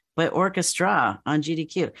speedrun by Orchestra on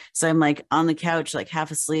GDQ. So I'm like on the couch, like half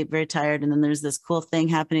asleep, very tired. And then there's this cool thing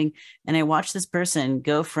happening. And I watch this person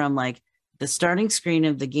go from like the starting screen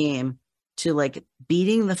of the game to like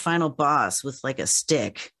beating the final boss with like a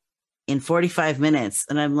stick in 45 minutes.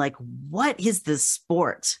 And I'm like, what is this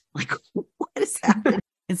sport? Like, what is happening?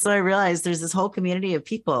 And so I realized there's this whole community of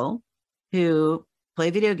people who play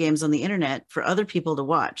video games on the internet for other people to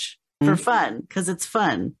watch for fun, because it's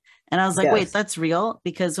fun. And I was like, wait, that's real?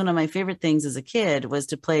 Because one of my favorite things as a kid was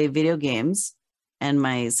to play video games, and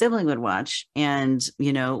my sibling would watch. And,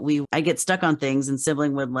 I get stuck on things and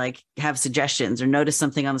sibling would like have suggestions or notice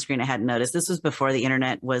something on the screen I hadn't noticed. This was before the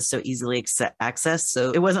internet was so easily accessed.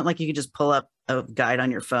 So it wasn't like you could just pull up a guide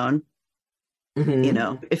on your phone.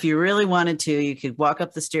 Mm-hmm. If you really wanted to, you could walk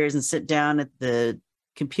up the stairs and sit down at the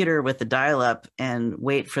computer with the dial up and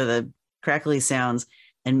wait for the crackly sounds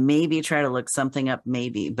and maybe try to look something up,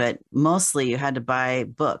 maybe, but mostly you had to buy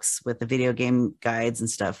books with the video game guides and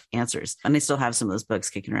stuff, answers. And I still have some of those books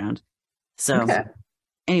kicking around. So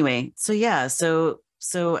anyway,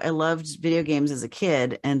 so I loved video games as a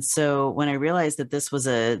kid. And so when I realized that this was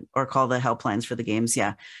or call the helplines for the games.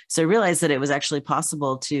 Yeah. So I realized that it was actually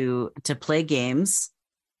possible to play games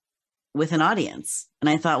with an audience. And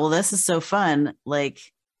I thought, well, this is so fun. Like,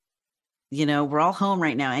 we're all home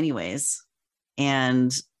right now anyways.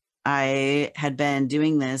 And I had been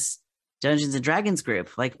doing this Dungeons and Dragons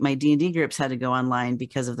group, like my D&D groups had to go online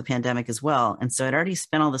because of the pandemic as well. And so I'd already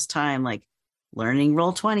spent all this time like learning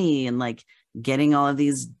Roll20 and like getting all of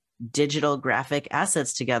these digital graphic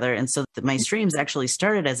assets together. And so my streams actually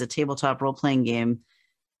started as a tabletop role-playing game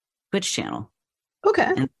Twitch channel.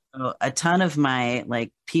 Okay. And so a ton of my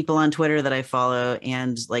like people on Twitter that I follow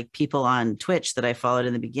and like people on Twitch that I followed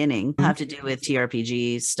in the beginning have to do with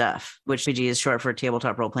TRPG stuff, which TRPG is short for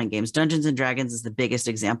tabletop role-playing games. Dungeons and Dragons is the biggest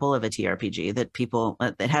example of a TRPG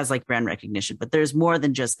that has like brand recognition, but there's more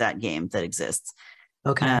than just that game that exists.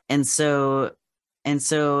 Okay. And so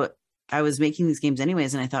I was making these games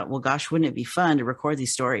anyways. And I thought, well, gosh, wouldn't it be fun to record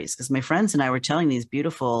these stories? Because my friends and I were telling these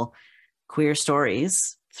beautiful queer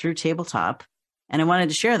stories through tabletop, and I wanted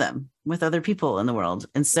to share them with other people in the world.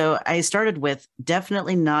 And so I started with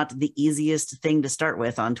definitely not the easiest thing to start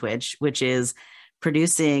with on Twitch, which is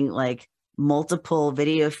producing like multiple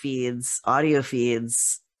video feeds, audio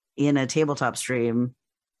feeds in a tabletop stream.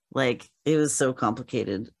 Like it was so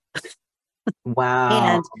complicated. Wow.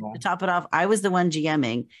 And to top it off, I was the one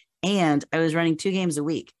GMing and I was running 2 games a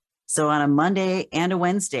week. So on a Monday and a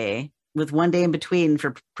Wednesday with one day in between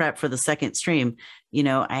for prep for the second stream,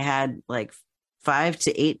 I had like 5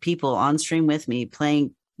 to 8 people on stream with me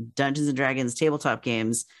playing Dungeons and Dragons tabletop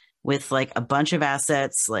games with like a bunch of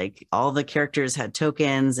assets. Like all the characters had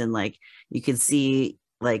tokens and like you could see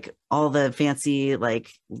like all the fancy,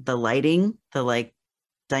 like the lighting, the like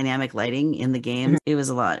dynamic lighting in the game. It was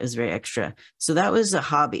a lot. It was very extra. So that was a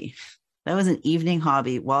hobby. That was an evening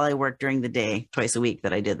hobby while I worked during the day twice a week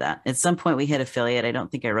that I did that. At some point we hit affiliate. I don't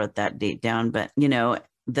think I wrote that date down, but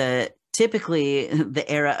typically the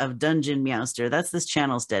era of Dungeon Meowster, that's this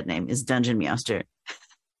channel's dead name, is Dungeon Meowster.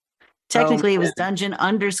 Technically, it was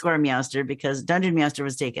Dungeon_Meowster because Dungeon Meowster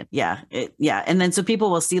was taken. Yeah. And then so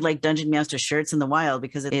people will see like Dungeon Meowster shirts in the wild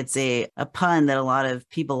because it's a pun that a lot of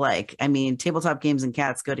people like. I mean, tabletop games and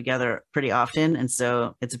cats go together pretty often. And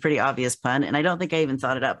so it's a pretty obvious pun. And I don't think I even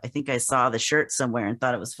thought it up. I think I saw the shirt somewhere and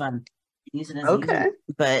thought it was fun. Use it as okay.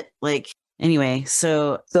 But like, anyway,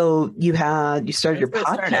 so you started your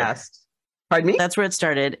podcast. Pardon me? That's where it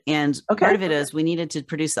started. And part of it is we needed to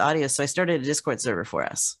produce the audio. So I started a Discord server for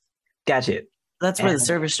us. Gotcha. That's where the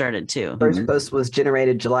server started too. First post was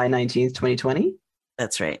generated July 19th, 2020.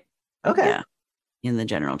 That's right. Okay. Yeah. In the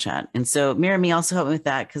general chat. And so Mira Me also helped me with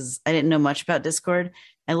that because I didn't know much about Discord.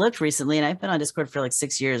 I looked recently and I've been on Discord for like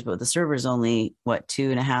 6 years, but the server's only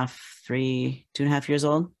 2.5 years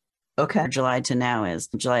old. Okay. July to now is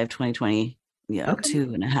July of 2020. Yeah. Okay.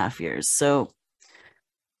 2.5 years. So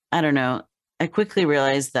I don't know. I quickly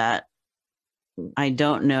realized that I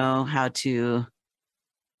don't know how to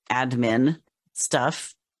admin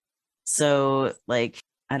stuff. So like,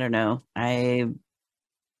 I don't know. When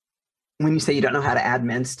you say you don't know how to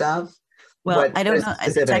admin stuff, well, I don't know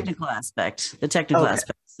the technical aspect.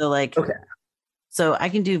 So like, so I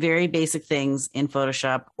can do very basic things in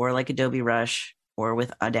Photoshop or like Adobe Rush or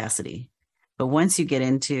with Audacity. But once you get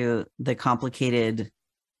into the complicated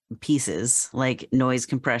pieces like noise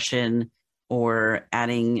compression or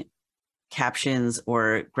adding captions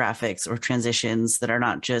or graphics or transitions that are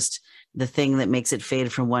not just the thing that makes it fade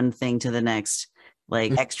from one thing to the next,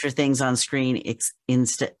 like extra things on screen in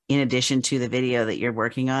addition to the video that you're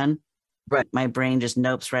working on. Right. My brain just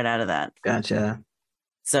nopes right out of that. Gotcha.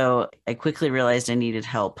 So I quickly realized I needed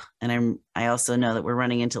help. And I also know that we're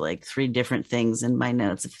running into like 3 different things in my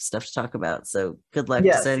notes of stuff to talk about. So good luck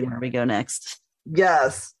deciding where we go next.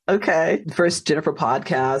 Yes. Okay. First Jennifer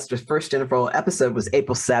episode was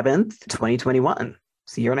April 7th, 2021.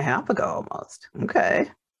 It's a year and a half ago almost. Okay.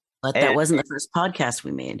 But that wasn't the first podcast we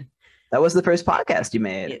made. That was the first podcast you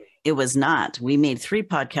made. It was not. We made 3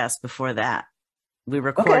 podcasts before that. We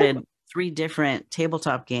recorded 3 different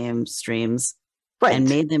tabletop game streams and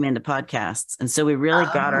made them into podcasts. And so we really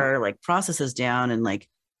got our like processes down and like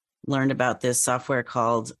learned about this software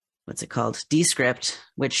called Descript,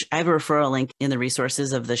 which I have a referral link in the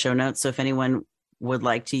resources of the show notes. So if anyone would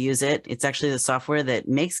like to use it, it's actually the software that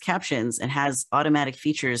makes captions and has automatic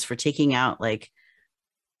features for taking out like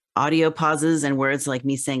audio pauses and words like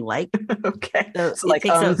me saying like. Okay. So So like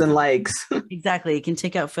ums and likes. Exactly. It can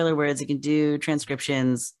take out filler words. It can do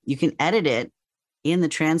transcriptions. You can edit it in the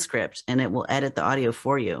transcript and it will edit the audio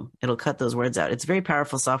for you. It'll cut those words out. It's very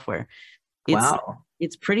powerful software. Wow.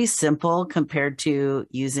 It's pretty simple compared to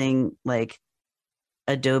using like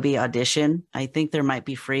Adobe Audition. I think there might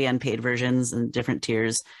be free and paid versions and different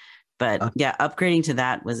tiers. But yeah, upgrading to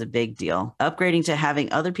that was a big deal. Upgrading to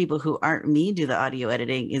having other people who aren't me do the audio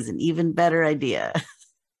editing is an even better idea.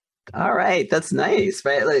 All right. That's nice,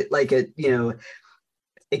 right? Like it,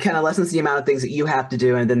 it kind of lessens the amount of things that you have to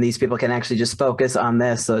do. And then these people can actually just focus on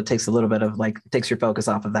this. So it takes a little bit of takes your focus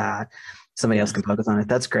off of that. Somebody else can focus on it.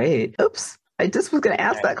 That's great. Oops. I just was going to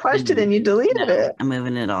ask that question and you deleted it. I'm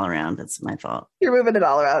moving it all around. That's my fault. You're moving it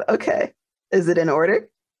all around. Okay. Is it in order?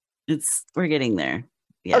 We're getting there.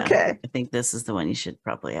 Yeah. Okay. I think this is the one you should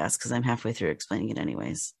probably ask because I'm halfway through explaining it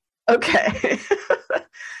anyways. Okay.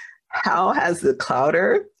 How has the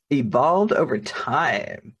Clowder evolved over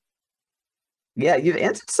time? Yeah, you've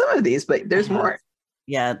answered some of these, but there's more.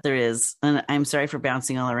 Yeah, there is. And I'm sorry for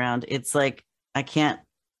bouncing all around. It's like I can't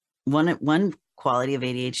one quality of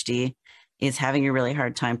ADHD is having a really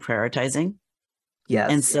hard time prioritizing.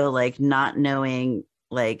 Yes. And so like not knowing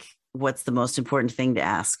like what's the most important thing to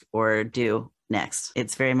ask or do next.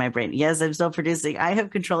 It's very my brain. Yes, I'm still producing. I have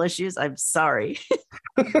control issues. I'm sorry.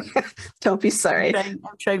 Don't be sorry. I'm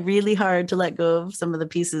trying really hard to let go of some of the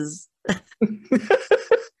pieces.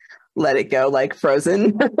 Let it go like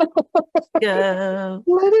Frozen. Go.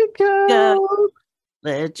 Let it go. Go.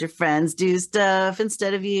 Let your friends do stuff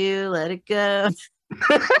instead of you. Let it go.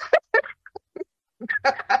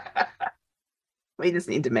 We just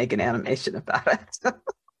need to make an animation about it.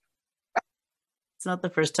 It's not the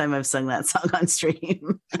first time I've sung that song on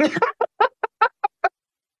stream.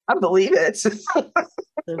 I believe it. So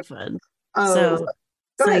fun. Oh,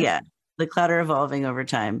 so yeah, the Clowder evolving over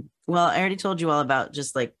time. Well, I already told you all about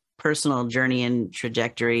just like personal journey and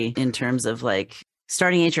trajectory in terms of like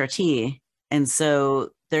starting HRT. And so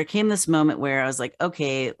there came this moment where I was like,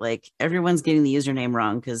 okay, like everyone's getting the username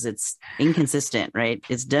wrong because it's inconsistent, right?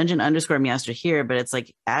 It's dungeon_Meowster here, but it's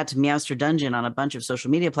like @Meowster Dungeon on a bunch of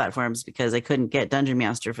social media platforms because I couldn't get Dungeon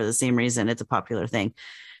Meowster for the same reason. It's a popular thing.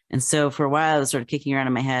 And so for a while I was sort of kicking around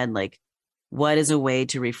in my head, like, what is a way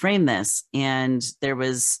to reframe this? And there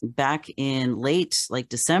was back in late, like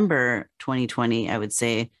December 2020, I would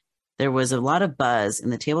say, there was a lot of buzz in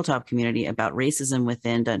the tabletop community about racism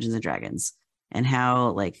within Dungeons and Dragons and how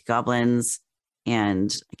like goblins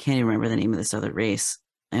and I can't even remember the name of this other race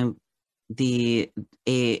and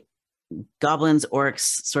goblins,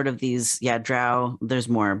 orcs, sort of these, drow, there's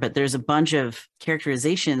more, but there's a bunch of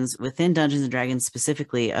characterizations within Dungeons and Dragons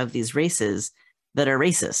specifically of these races that are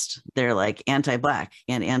racist. They're like anti-Black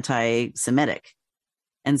and anti-Semitic.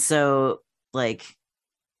 And so like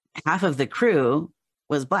half of the crew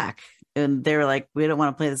was Black and they were like, we don't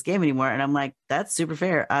want to play this game anymore. And I'm like, that's super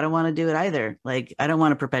fair. I don't want to do it either. Like, I don't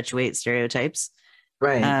want to perpetuate stereotypes.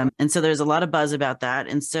 Right. And so there's a lot of buzz about that.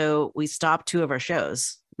 And so we stopped 2 of our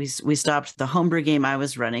shows. We stopped the homebrew game I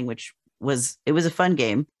was running, which was a fun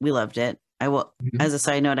game. We loved it. I will, as a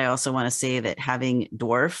side note, I also want to say that having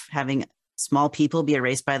small people be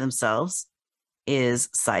erased by themselves is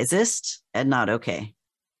sizist and not okay.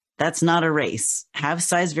 That's not a race. Have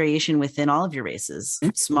size variation within all of your races,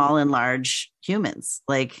 small and large humans.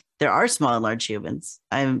 Like there are small and large humans.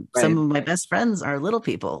 Some of my best friends are little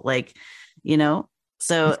people, like,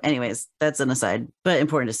 so anyways, that's an aside, but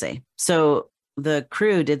important to say. So the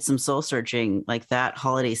crew did some soul searching like that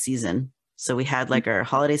holiday season. So we had like our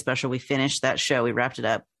holiday special. We finished that show. We wrapped it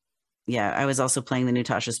up. Yeah. I was also playing the new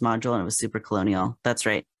Tasha's module and it was super colonial. That's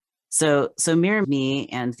right. So Mirror, me,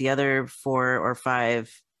 and the other 4 or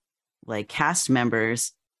 5 like cast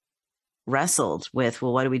members wrestled with,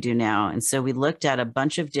 well, what do we do now? And so we looked at a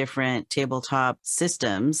bunch of different tabletop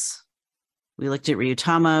systems. We looked at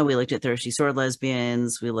Ryutama, we looked at Thirsty Sword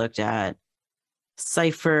Lesbians, we looked at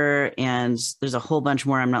Cypher, and there's a whole bunch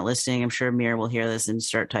more I'm not listing. I'm sure Mir will hear this and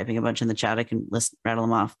start typing a bunch in the chat. I can rattle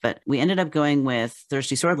them off. But we ended up going with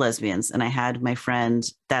Thirsty Sword Lesbians, and I had my friend,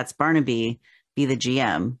 That's Barnaby, be the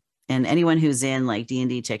GM. And anyone who's in like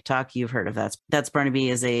D&D TikTok, you've heard of that. That's Barnaby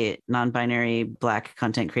is a non-binary Black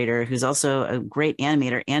content creator who's also a great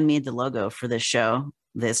animator and made the logo for this show,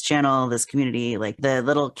 this channel, this community, like the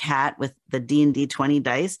little cat with the D&D 20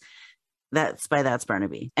 dice. That's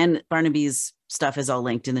Barnaby. And Barnaby's stuff is all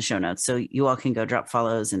linked in the show notes. So you all can go drop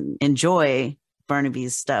follows and enjoy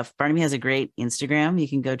Barnaby's stuff. Barnaby has a great Instagram. You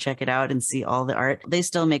can go check it out and see all the art. They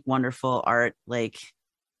still make wonderful art, like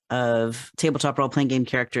of tabletop role playing game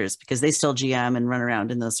characters because they still GM and run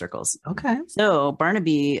around in those circles. Okay. So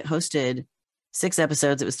Barnaby hosted 6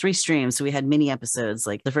 episodes. It was 3 streams. So we had mini episodes.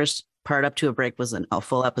 Like the first part up to a break was a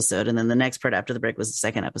full episode. And then the next part after the break was the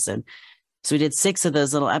second episode. So we did 6 of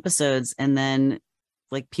those little episodes. And then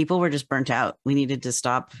like people were just burnt out. We needed to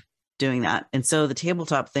stop doing that. And so the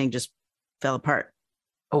tabletop thing just fell apart.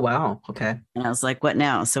 Oh, wow. Okay. And I was like, what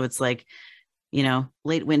now? So it's like,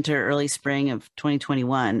 late winter, early spring of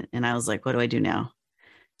 2021. And I was like, what do I do now?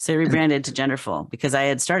 So I rebranded to Genderful because I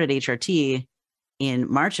had started HRT in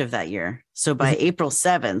March of that year. So by April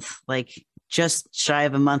 7th, like just shy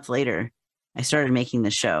of a month later, I started making the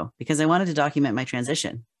show because I wanted to document my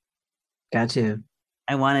transition. Got you.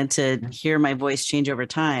 I wanted to hear my voice change over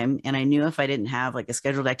time. And I knew if I didn't have like a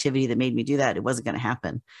scheduled activity that made me do that, it wasn't going to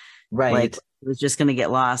happen. Right. Like it was just going to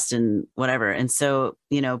get lost and whatever. And so,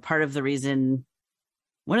 one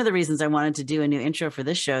of the reasons I wanted to do a new intro for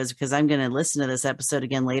this show is because I'm going to listen to this episode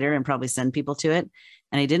again later and probably send people to it.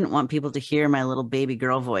 And I didn't want people to hear my little baby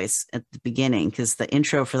girl voice at the beginning because the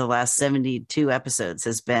intro for the last 72 episodes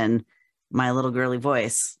has been my little girly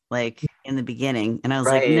voice, like in the beginning. And I was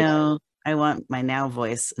like, no, I want my now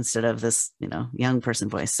voice instead of this, young person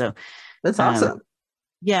voice. So that's awesome.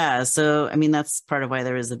 Yeah. So, I mean, that's part of why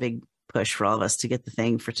there is a big push for all of us to get the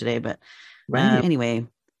thing for today. But anyway,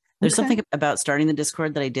 there's something about starting the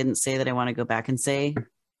Discord that I didn't say that I want to go back and say.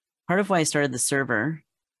 Part of why I started the server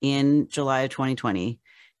in July of 2020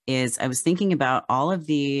 is I was thinking about all of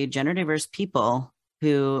the gender diverse people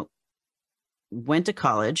who went to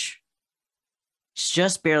college,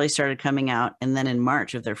 just barely started coming out, and then in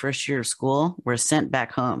March of their first year of school were sent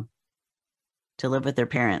back home to live with their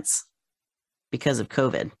parents because of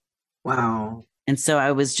COVID. Wow. And so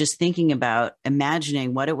I was just thinking about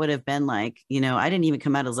imagining what it would have been like. I didn't even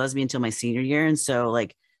come out as lesbian until my senior year. And so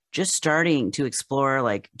like just starting to explore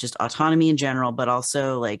like just autonomy in general, but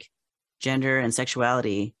also like gender and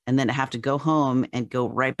sexuality, and then to have to go home and go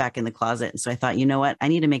right back in the closet. And so I thought, you know what, I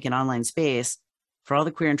need to make an online space for all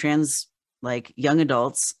the queer and trans like young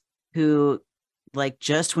adults who like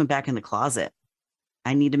just went back in the closet.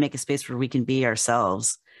 I need to make a space where we can be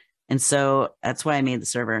ourselves. And so that's why I made the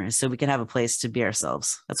server, so we can have a place to be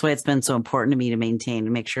ourselves. That's why it's been so important to me to maintain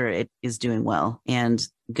and make sure it is doing well. And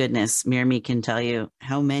goodness, Mirami can tell you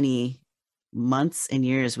how many months and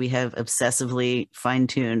years we have obsessively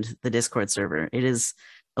fine-tuned the Discord server. It is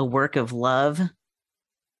a work of love.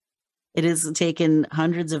 It has taken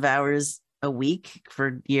hundreds of hours a week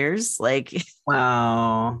for years. Like,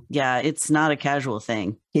 wow. Yeah, it's not a casual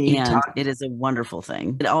thing. And it is a wonderful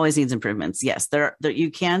thing. It always needs improvements. Yes, there you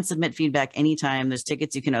can submit feedback anytime. There's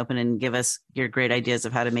tickets you can open and give us your great ideas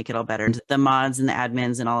of how to make it all better. The mods and the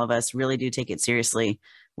admins and all of us really do take it seriously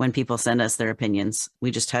when people send us their opinions. We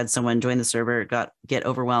just had someone join the server, get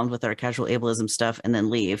overwhelmed with our casual ableism stuff and then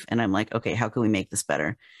leave. And I'm like, okay, how can we make this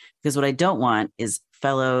better? Because what I don't want is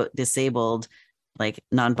fellow disabled, like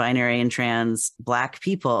non-binary and trans Black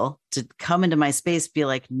people to come into my space, be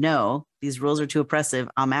like, no, these rules are too oppressive.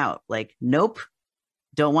 I'm out. Like, nope,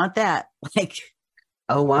 don't want that. Like,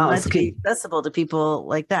 oh, wow. It's accessible to people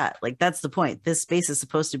like that. Like, that's the point. This space is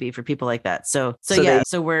supposed to be for people like that. So the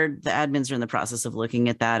admins are in the process of looking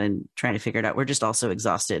at that and trying to figure it out. We're just also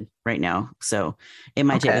exhausted right now. So it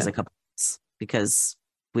might take us a couple months because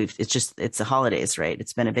it's the holidays, right?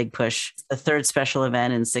 It's been a big push. It's the 3rd special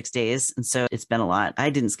event in 6 days. And so it's been a lot. I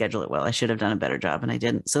didn't schedule it well. I should have done a better job and I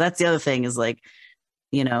didn't. So that's the other thing is like,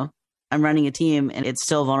 I'm running a team and it's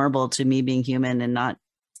still vulnerable to me being human and not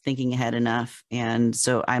thinking ahead enough. And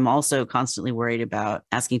so I'm also constantly worried about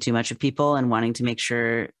asking too much of people and wanting to make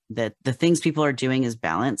sure that the things people are doing is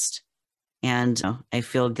balanced. And I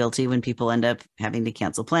feel guilty when people end up having to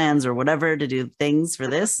cancel plans or whatever to do things for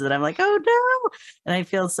this that I'm like, oh no. And I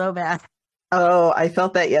feel so bad. Oh, I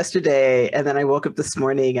felt that yesterday. And then I woke up this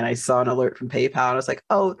morning and I saw an alert from PayPal. And I was like,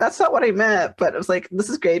 oh, that's not what I meant. But I was like, this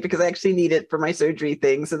is great because I actually need it for my surgery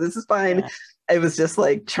thing. So this is fine. Yeah. I was just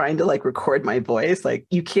like trying to like record my voice. Like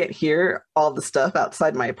you can't hear all the stuff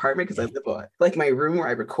outside my apartment because I live like my room where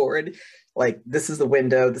I record. Like this is the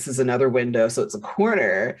window, this is another window. So it's a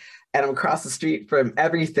corner and I'm across the street from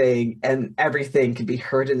everything and everything can be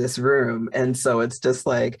heard in this room. And so it's just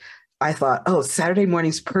like, I thought, oh, Saturday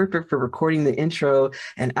morning's perfect for recording the intro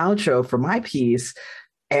and outro for my piece.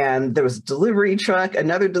 And there was a delivery truck,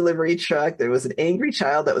 another delivery truck. There was an angry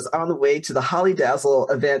child that was on the way to the Holly Dazzle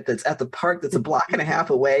event that's at the park that's a block and a half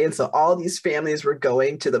away. And so all these families were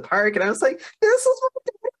going to the park. And I was like, this is what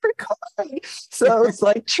I'm recording. So it's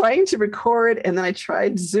like trying to record. And then I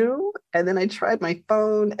tried Zoom. And then I tried my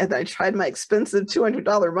phone. And then I tried my expensive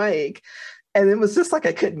 $200 mic. And it was just like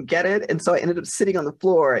I couldn't get it. And so I ended up sitting on the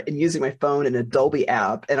floor and using my phone in Adobe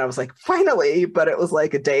app. And I was like, finally, but it was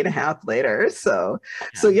like a day and a half later. So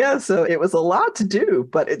it was a lot to do,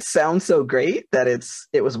 but it sounds so great that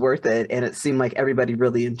it was worth it. And it seemed like everybody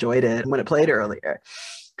really enjoyed it when it played earlier.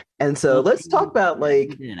 And so let's talk about you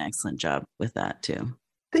did an excellent job with that too.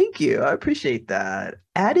 Thank you. I appreciate that.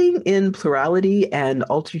 Adding in plurality and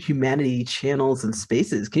alter humanity channels and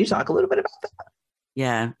spaces. Can you talk a little bit about that?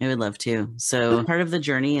 Yeah, I would love to. So part of the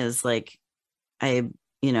journey is like, I,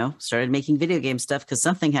 started making video game stuff because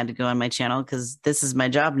something had to go on my channel because this is my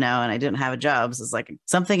job now and I didn't have a job. So it's like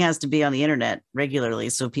something has to be on the internet regularly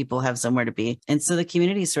so people have somewhere to be. And so the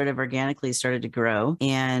community sort of organically started to grow.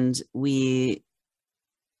 And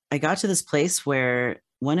I got to this place where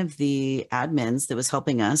one of the admins that was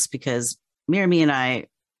helping us, because Mirami and I,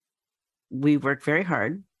 we work very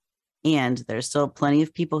hard. And there's still plenty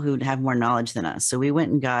of people who have more knowledge than us. So we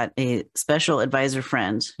went and got a special advisor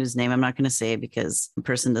friend whose name I'm not going to say because the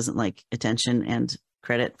person doesn't like attention and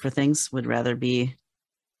credit for things, would rather be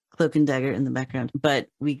cloak and dagger in the background. But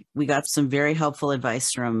we got some very helpful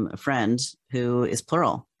advice from a friend who is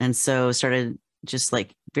plural. And so started just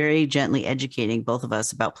like very gently educating both of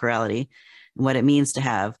us about plurality and what it means to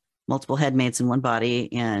have multiple headmates in one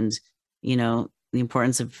body and, the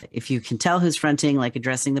importance of, if you can tell who's fronting, like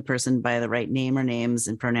addressing the person by the right name or names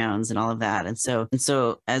and pronouns and all of that. And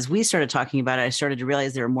so as we started talking about it, I started to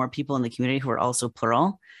realize there were more people in the community who were also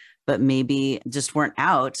plural, but maybe just weren't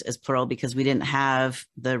out as plural because we didn't have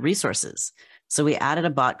the resources. So we added a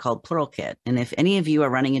bot called PluralKit. And if any of you are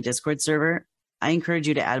running a Discord server, I encourage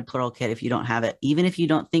you to add PluralKit if you don't have it, even if you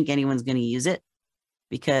don't think anyone's going to use it,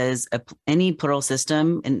 because any plural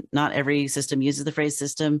system, and not every system uses the phrase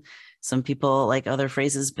system. Some people like other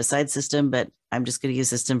phrases besides system, but I'm just going to use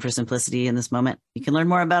system for simplicity in this moment. You can learn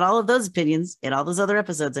more about all of those opinions in all those other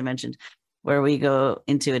episodes I mentioned where we go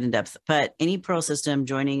into it in depth. But any plural system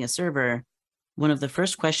joining a server, one of the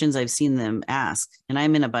first questions I've seen them ask, and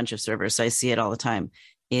I'm in a bunch of servers, so I see it all the time,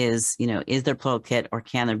 is, is there PluralKit or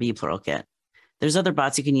can there be PluralKit? There's other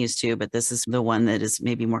bots you can use too, but this is the one that is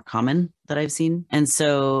maybe more common that I've seen. And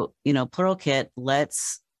so, PluralKit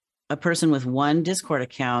lets a person with one Discord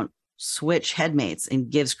account switch headmates and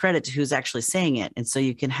gives credit to who's actually saying it. And so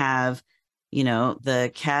you can have,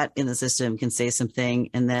 the cat in the system can say something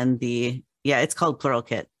and then it's called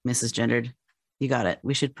PluralKit, Mrs. Gendered. You got it.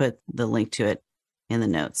 We should put the link to it in the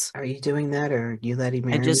notes. Are you doing that or you letting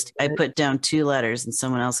me? I put down 2 letters and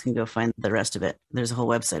someone else can go find the rest of it. There's a whole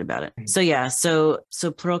website about it. So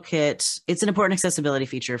PluralKit, it's an important accessibility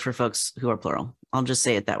feature for folks who are plural. I'll just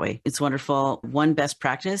say it that way. It's wonderful. One best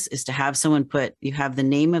practice is to have someone you have the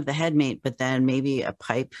name of the headmate, but then maybe a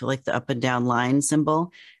pipe, like the up and down line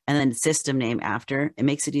symbol, and then system name after. It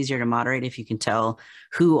makes it easier to moderate if you can tell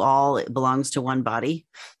who all belongs to one body.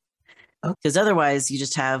 Because otherwise you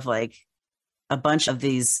just have like a bunch of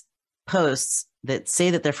these posts that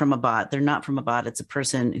say that they're from a bot. They're not from a bot. It's a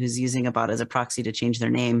person who's using a bot as a proxy to change their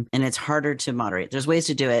name. And it's harder to moderate. There's ways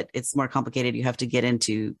to do it. It's more complicated. You have to get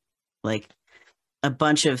into like a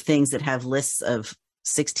bunch of things that have lists of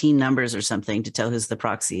 16 numbers or something to tell who's the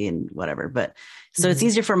proxy and whatever. But so it's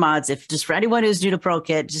easier for mods. If just for anyone who's new to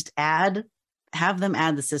PluralKit, just have them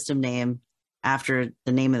add the system name after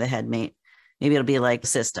the name of the headmate. Maybe it'll be like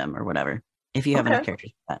system or whatever, if you have enough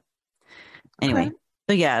characters for that. Anyway,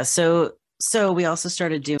 so we also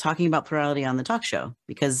started talking about plurality on the talk show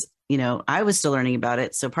because, I was still learning about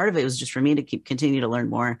it. So part of it was just for me to continue to learn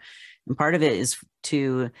more. And part of it is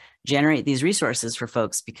to generate these resources for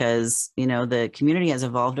folks because, the community has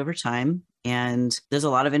evolved over time and there's a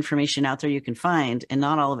lot of information out there you can find and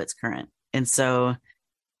not all of it's current. And so,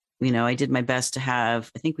 I did my best to I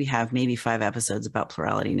think we have maybe 5 episodes about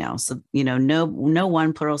plurality now. So, no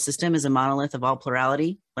one plural system is a monolith of all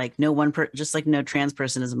plurality. Like just like no trans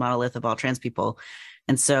person is a monolith of all trans people.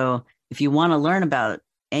 And so if you want to learn about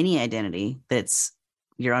any identity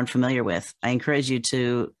you're unfamiliar with, I encourage you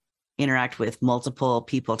to interact with multiple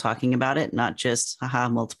people talking about it, not just,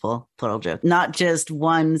 multiple plural joke, not just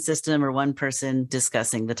one system or one person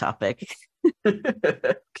discussing the topic.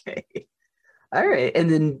 Okay. All right. And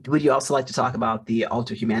then would you also like to talk about the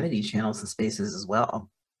Alter Humanity channels and spaces as well?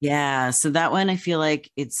 Yeah. So that one, I feel like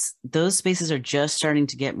those spaces are just starting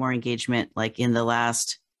to get more engagement like in the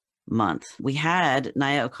last month. We had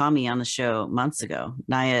Naya Okami on the show months ago.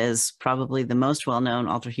 Naya is probably the most well-known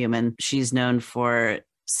Alter Human. She's known for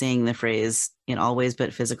saying the phrase in all ways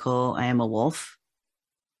but physical, I am a wolf.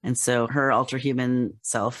 And so her Alter Human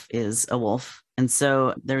self is a wolf. And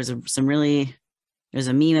so there's a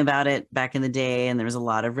meme about it back in the day, and there was a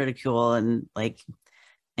lot of ridicule and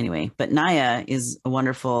anyway, but Naya is a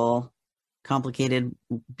wonderful complicated,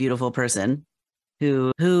 beautiful person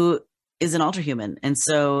who is an ultrahuman. And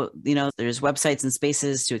so, there's websites and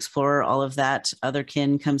spaces to explore all of that.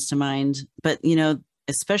 Otherkin comes to mind. But,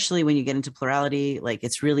 especially when you get into plurality, like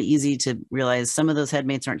it's really easy to realize some of those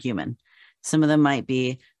headmates aren't human. Some of them might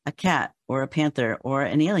be a cat or a panther or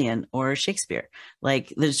an alien or Shakespeare.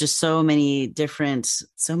 Like there's just so many different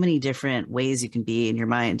ways you can be in your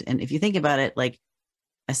mind. And if you think about it, like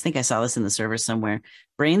I think I saw this in the server somewhere,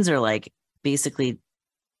 brains are like basically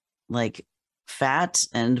like fat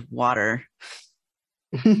and water,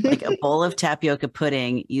 like a bowl of tapioca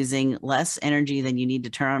pudding using less energy than you need to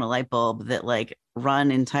turn on a light bulb that like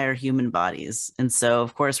run entire human bodies. And so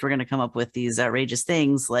of course we're going to come up with these outrageous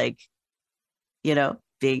things like,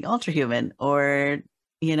 being ultrahuman or,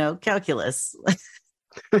 calculus.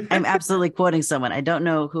 I'm absolutely quoting someone. I don't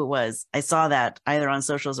know who it was. I saw that either on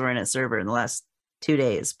socials or in a server in the last 2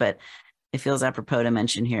 days, but it feels apropos to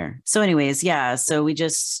mention here. So anyways, yeah. So we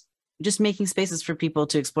just making spaces for people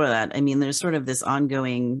to explore that. I mean, there's sort of this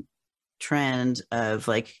ongoing trend of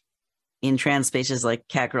like in trans spaces, like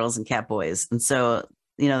cat girls and cat boys. And so,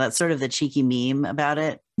 that's sort of the cheeky meme about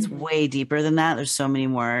it. It's way deeper than that. There's so many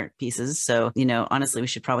more pieces. So, honestly, we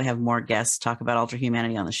should probably have more guests talk about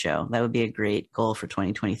ultrahumanity on the show. That would be a great goal for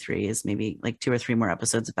 2023 is maybe like 2 or 3 more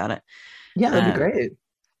episodes about it. Yeah, that'd be great.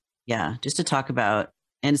 Yeah, just to talk about.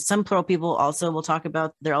 And some plural people also will talk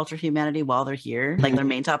about their ultrahumanity while they're here. Like their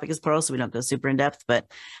main topic is plural, so we don't go super in depth. But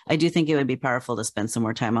I do think it would be powerful to spend some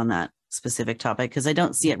more time on that specific topic because I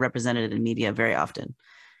don't see it represented in media very often.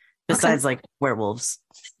 Besides like werewolves.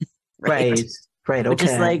 Right. Okay. Which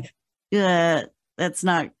is like, that's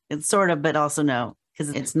not, it's sort of, but also no,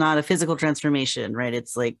 because it's not a physical transformation, right?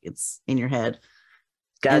 It's like, it's in your head.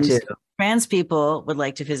 Gotcha. And trans people would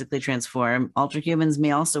like to physically transform. Ultrahumans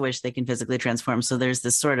may also wish they can physically transform. So there's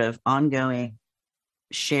this sort of ongoing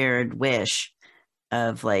shared wish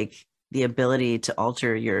of like the ability to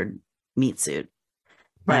alter your meat suit.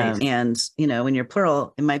 Right. And, when you're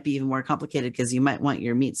plural, it might be even more complicated because you might want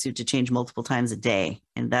your meat suit to change multiple times a day.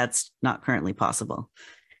 And that's not currently possible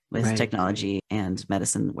with technology and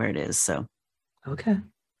medicine where it is. So, okay.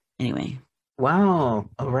 Anyway. Wow.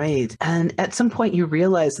 All right. And at some point you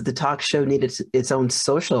realized that the talk show needed its own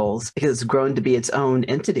socials because it's grown to be its own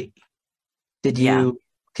entity. Can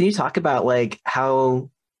you talk about like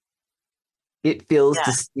how it feels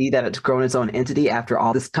to see that it's grown its own entity after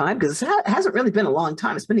all this time? Because it hasn't really been a long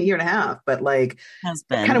time. It's been 1.5 years, but like it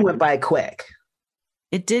kind of went by quick.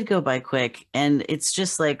 It did go by quick. And it's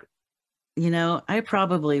just like, I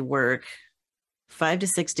probably work 5 to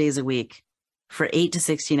 6 days a week for 8 to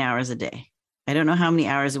 16 hours a day. I don't know how many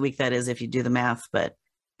hours a week that is if you do the math, but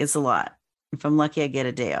it's a lot. If I'm lucky, I get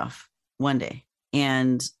a day off, 1 day.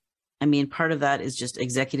 And I mean, part of that is just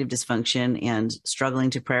executive dysfunction and struggling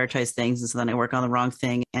to prioritize things. And so then I work on the wrong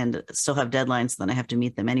thing and still have deadlines. So then I have to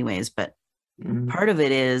meet them anyways. But part of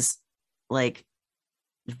it is like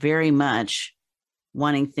very much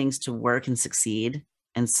wanting things to work and succeed.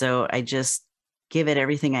 And so I just give it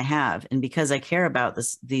everything I have. And because I care about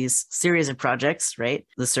these series of projects, right?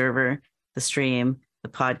 The server, the stream, the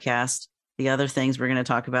podcast, the other things we're going to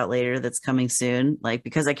talk about later that's coming soon. Like,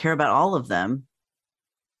 because I care about all of them,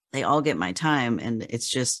 they all get my time. And it's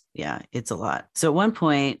just, it's a lot. So at one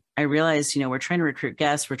point I realized, we're trying to recruit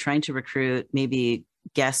guests. We're trying to recruit maybe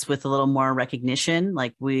guests with a little more recognition.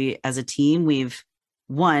 Like we, as a team,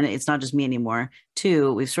 one, it's not just me anymore.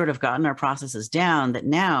 2, we've sort of gotten our processes down that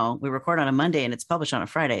now we record on a Monday and it's published on a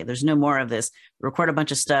Friday. There's no more of this. We record a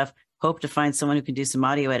bunch of stuff, hope to find someone who can do some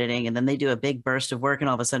audio editing. And then they do a big burst of work. And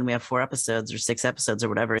all of a sudden we have 4 episodes or 6 episodes or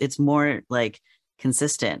whatever. It's more like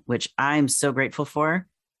consistent, which I'm so grateful for.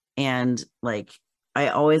 And like, I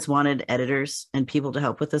always wanted editors and people to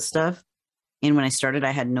help with this stuff. And when I started,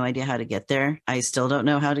 I had no idea how to get there. I still don't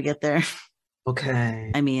know how to get there.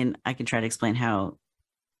 Okay. I mean, I can try to explain how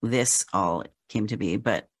this all came to be,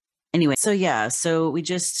 but anyway, so you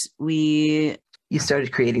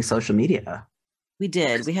started creating social media. We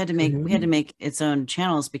did. We had to make its own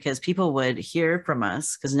channels because people would hear from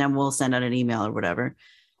us because now we'll send out an email or whatever.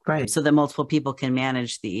 Right. So that multiple people can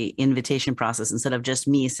manage the invitation process instead of just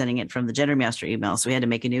me sending it from the Gender Master email. So we had to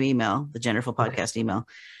make a new email, the Genderful Podcast email.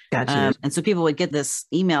 Gotcha. And so people would get this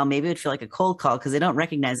email. Maybe it would feel like a cold call because they don't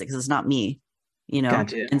recognize it because it's not me,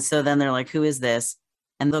 Gotcha. And so then they're like, who is this?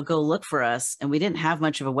 And they'll go look for us. And we didn't have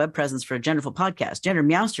much of a web presence for a Genderful Podcast. Gender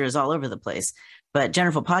Meowster is all over the place. But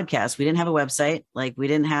Genderful Podcast, we didn't have a website. Like we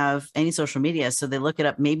didn't have any social media. So they look it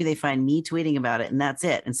up. Maybe they find me tweeting about it and that's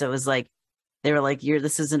it. And so it was like, they were like,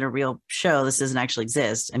 this isn't a real show. This doesn't actually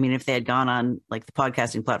exist. I mean, if they had gone on like the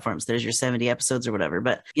podcasting platforms, there's your 70 episodes or whatever.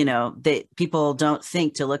 But, people don't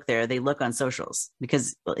think to look there. They look on socials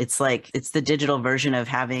because it's the digital version of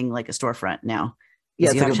having like a storefront now.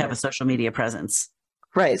 Yeah, you have to have a social media presence.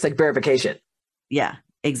 Right. It's like verification. Yeah,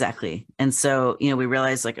 exactly. And so, we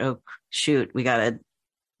realized like, oh, shoot, we got to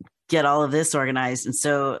get all of this organized. And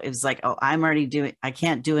so it was like, oh, I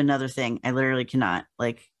can't do another thing. I literally cannot.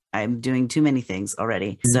 Like, I'm doing too many things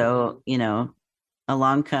already. Mm-hmm. So,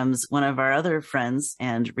 along comes one of our other friends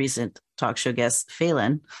and recent talk show guest,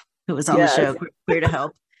 Phelan, who was on the show, Queer to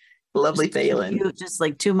Help. Lovely Phelan. Just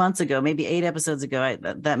like 2 months ago, maybe 8 episodes ago,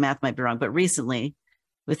 that math might be wrong, but recently,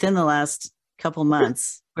 within the last couple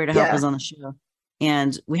months, Queer to Help was on the show.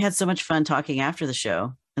 And we had so much fun talking after the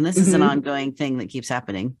show. And this is an ongoing thing that keeps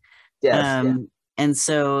happening. Yes. And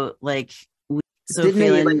so like, didn't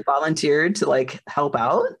Phelan, they like volunteered to like help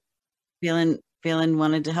out? Phelan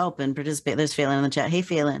wanted to help and participate. There's Phelan in the chat. Hey,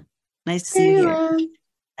 Phelan. Nice to see you here.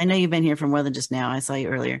 I know you've been here for more than just now. I saw you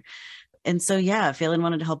earlier. And so, Phelan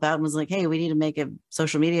wanted to help out and was like, hey, we need to make a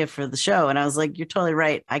social media for the show. And I was like, you're totally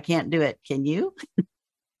right. I can't do it. Can you?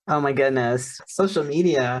 Oh my goodness. Social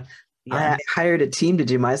media. Yeah. I hired a team to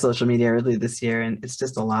do my social media early this year, and it's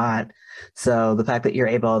just a lot. So the fact that you're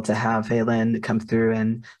able to have Phelan come through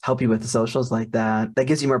and help you with the socials like that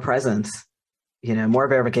gives you more presence, more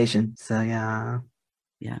verification. So yeah.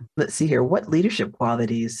 Let's see here. What leadership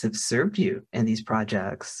qualities have served you in these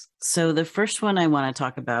projects? So the first one I want to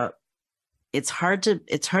talk about, it's hard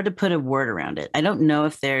to put a word around it. I don't know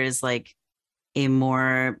if there is like a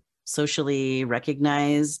more socially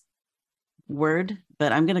recognized word,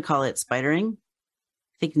 but I'm going to call it spidering.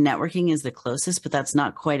 I think networking is the closest, but that's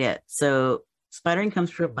not quite it. So spidering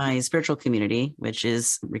comes from my spiritual community, which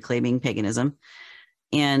is reclaiming paganism.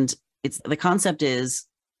 And the concept is,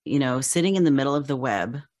 sitting in the middle of the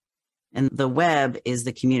web, and the web is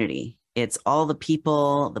the community. It's all the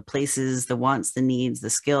people, the places, the wants, the needs, the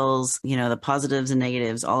skills, the positives and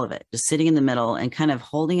negatives, all of it, just sitting in the middle and kind of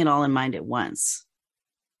holding it all in mind at once.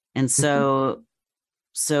 And so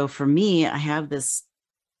for me,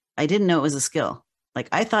 I didn't know it was a skill. Like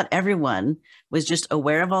I thought everyone was just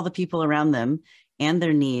aware of all the people around them and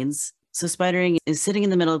their needs. So spidering is sitting in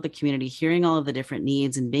the middle of the community, hearing all of the different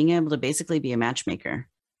needs and being able to basically be a matchmaker.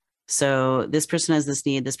 So this person has this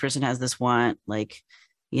need, this person has this want. Like,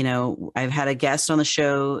 I've had a guest on the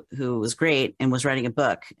show who was great and was writing a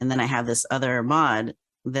book. And then I have this other mod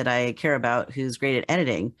that I care about who's great at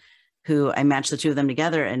editing, who I matched the two of them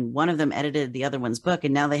together, and one of them edited the other one's book,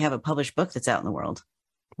 and now they have a published book that's out in the world.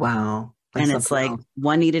 Wow. And it's like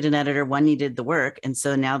one needed an editor, one needed the work. And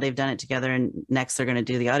so now they've done it together, and next they're going to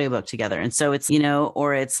do the audiobook together. And so it's,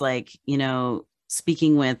 or it's like,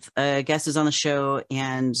 speaking with a guest who's on the show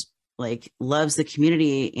and like loves the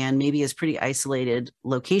community and maybe is pretty isolated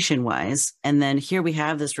location wise. And then here we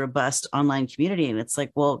have this robust online community, and it's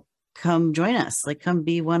like, well, come join us, like come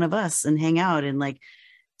be one of us and hang out and like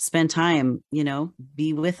spend time,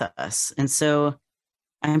 be with us. And so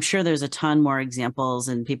I'm sure there's a ton more examples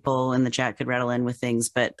and people in the chat could rattle in with things,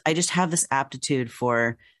 but I just have this aptitude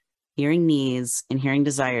for hearing needs and hearing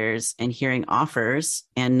desires and hearing offers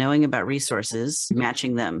and knowing about resources,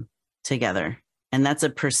 matching them together. And that's a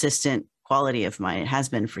persistent quality of mine. It has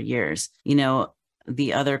been for years.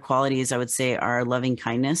 The other qualities I would say are loving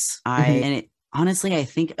kindness. Honestly, I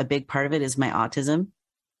think a big part of it is my autism.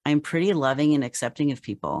 I'm pretty loving and accepting of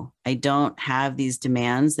people. I don't have these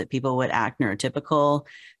demands that people would act neurotypical,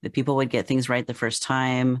 that people would get things right the first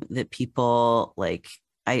time, that people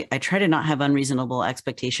I try to not have unreasonable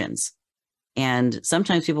expectations. And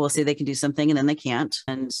sometimes people will say they can do something and then they can't.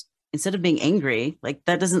 And instead of being angry,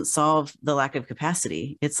 that doesn't solve the lack of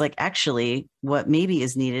capacity. It's like, actually, what maybe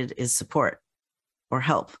is needed is support or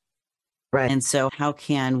help. Right. And so how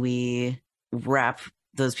can we wrap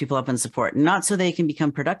those people up in support, not so they can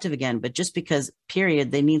become productive again, but just because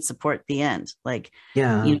period, they need support at the end.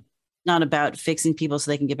 Not about fixing people so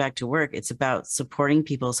they can get back to work. It's about supporting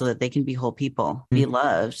people so that they can be whole people, be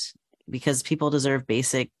loved, because people deserve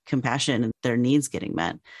basic compassion and their needs getting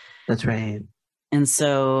met. That's right. And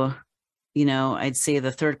so, I'd say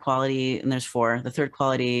the third quality, and there's 4, the third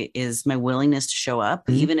quality is my willingness to show up,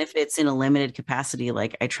 even if it's in a limited capacity.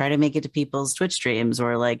 Like I try to make it to people's Twitch streams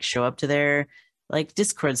or show up to their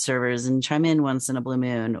Discord servers and chime in once in a blue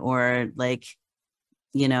moon, or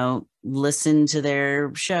listen to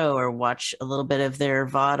their show or watch a little bit of their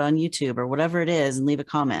VOD on YouTube or whatever it is and leave a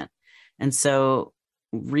comment. And so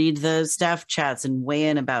read the staff chats and weigh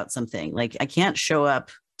in about something. I can't show up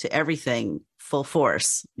to everything full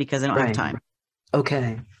force because I don't have time.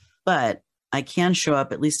 Okay. But I can show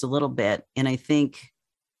up at least a little bit. And I think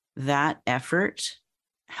that effort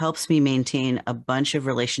helps me maintain a bunch of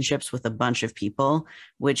relationships with a bunch of people,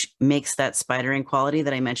 which makes that spidering quality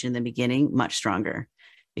that I mentioned in the beginning much stronger.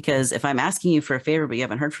 Because if I'm asking you for a favor, but you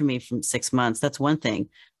haven't heard from me from 6 months, that's one thing.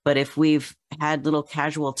 But if we've had little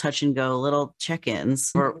casual touch and go, little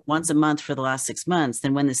check-ins or once a month for the last 6 months,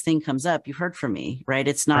 then when this thing comes up, you've heard from me, right?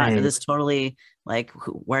 It's not this totally like,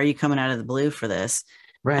 why are you coming out of the blue for this?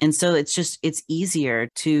 Right. And so it's easier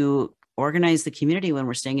to organize the community when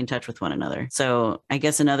we're staying in touch with one another. So I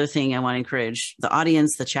guess another thing I want to encourage the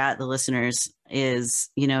audience, the chat, the listeners is,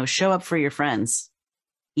 show up for your friends.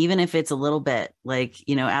 Even if it's a little bit like,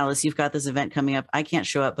 Alice, you've got this event coming up. I can't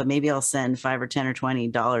show up, but maybe I'll send $5 or $10 or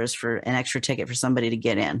 $20 for an extra ticket for somebody to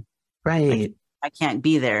get in. Right. I can't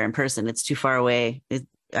be there in person. It's too far away.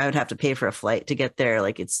 I would have to pay for a flight to get there.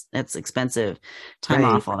 Like that's expensive, time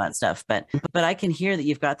off, all that stuff. But I can hear that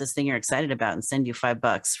you've got this thing you're excited about and send you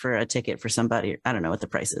 $5 for a ticket for somebody. I don't know what the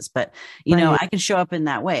price is, but I can show up in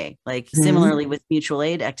that way. Like similarly with mutual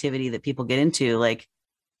aid activity that people get into, like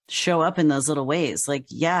show up in those little ways. Like,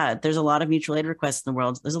 yeah, there's a lot of mutual aid requests in the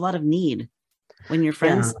world. There's a lot of need when your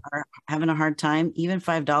friends are having a hard time. Even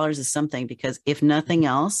 $5 is something, because if nothing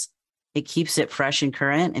else, it keeps it fresh and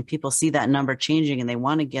current, and people see that number changing and they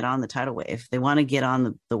want to get on the tidal wave. They want to get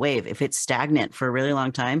on the wave. If it's stagnant for a really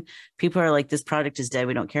long time, people are like, this product is dead.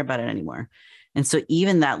 We don't care about it anymore. And so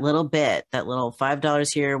even that little bit, that little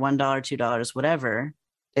 $5 here, $1, $2, whatever,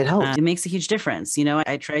 it helps. It makes a huge difference.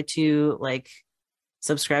 I try to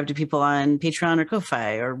subscribe to people on Patreon or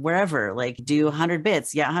Ko-Fi or wherever, do 100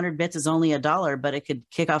 bits. Yeah, 100 bits is only $1, but it could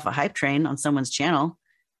kick off a hype train on someone's channel.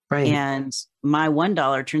 Right. And my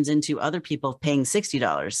 $1 turns into other people paying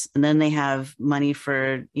 $60. And then they have money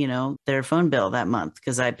for, their phone bill that month,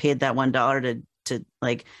 because I paid that $1 to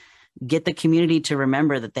get the community to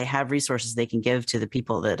remember that they have resources they can give to the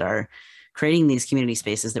people that are creating these community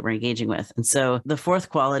spaces that we're engaging with. And so the fourth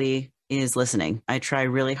quality is listening. I try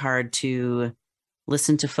really hard to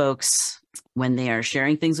listen to folks when they are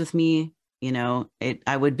sharing things with me.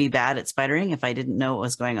 I would be bad at spidering if I didn't know what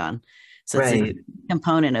was going on. So it's a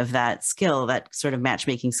component of that skill, that sort of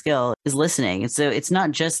matchmaking skill, is listening. And so it's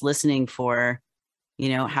not just listening for,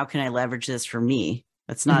 how can I leverage this for me?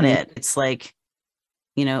 That's not it. It's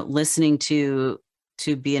listening to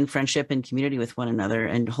be in friendship and community with one another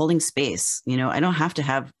and holding space. I don't have to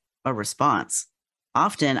have a response.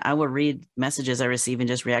 Often I will read messages I receive and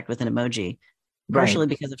just react with an emoji. Partially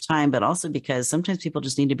because of time, but also because sometimes people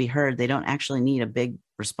just need to be heard. They don't actually need a big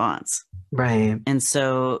response. Right. And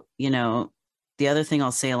so, the other thing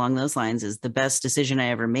I'll say along those lines is the best decision I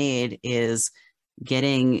ever made is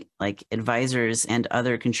getting advisors and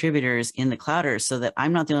other contributors in the Clouders so that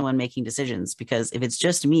I'm not the only one making decisions. Because if it's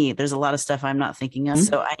just me, there's a lot of stuff I'm not thinking of.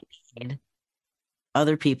 So I need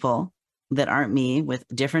other people that aren't me, with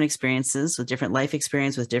different experiences, with different life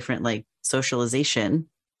experience, with different socialization,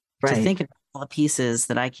 to think about all the pieces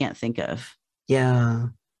that I can't think of. Yeah.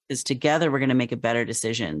 Because together we're going to make a better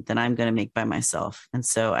decision than I'm going to make by myself. And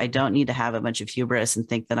so I don't need to have a bunch of hubris and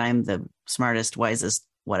think that I'm the smartest, wisest,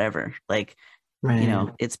 whatever.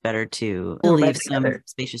 It's better to leave some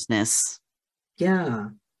spaciousness. Yeah.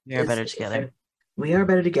 We are better together. We are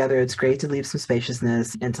better together. It's great to leave some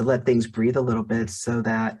spaciousness and to let things breathe a little bit so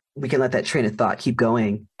that we can let that train of thought keep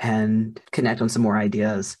going and connect on some more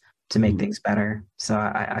ideas to make things better. So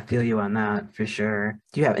I feel you on that for sure.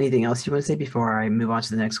 Do you have anything else you want to say before I move on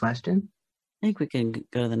to the next question? I think we can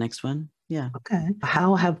go to the next one. Yeah. Okay.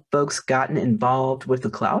 How have folks gotten involved with the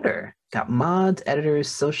Clowder? Got mods, editors,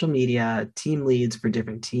 social media, team leads for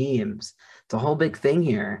different teams. It's a whole big thing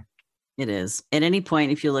here. It is. At any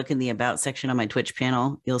point, if you look in the About section on my Twitch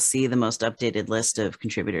panel, you'll see the most updated list of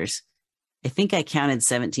contributors. I think I counted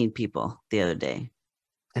 17 people the other day.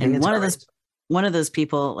 And one of those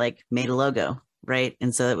people made a logo, right?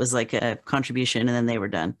 And so it was a contribution and then they were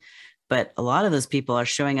done. But a lot of those people are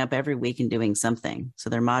showing up every week and doing something. So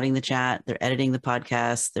they're modding the chat, they're editing the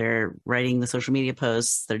podcast, they're writing the social media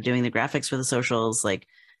posts, they're doing the graphics for the socials,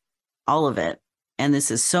 all of it. And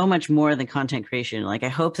this is so much more than content creation. I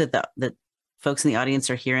hope that that folks in the audience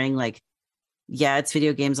are hearing yeah, it's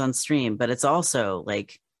video games on stream, but it's also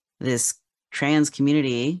this trans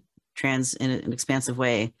community, trans in an expansive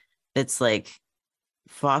way, that's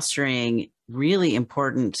fostering really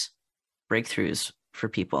important breakthroughs for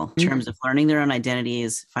people in terms of learning their own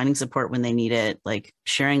identities, finding support when they need it,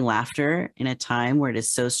 sharing laughter in a time where it is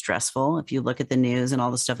so stressful. If you look at the news and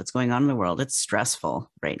all the stuff that's going on in the world, it's stressful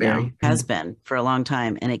right now. It has been for a long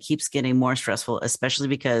time, and it keeps getting more stressful, especially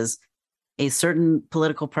because a certain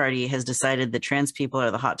political party has decided that trans people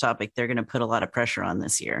are the hot topic they're going to put a lot of pressure on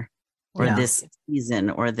this year. or Yeah. this season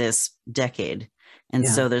or this decade. And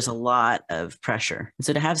Yeah. so there's a lot of pressure. And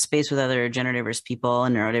so to have space with other gender diverse people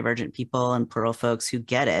and neurodivergent people and plural folks who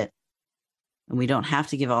get it, and we don't have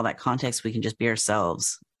to give all that context, we can just be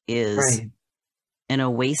ourselves, is Right. an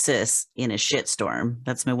oasis in a shitstorm.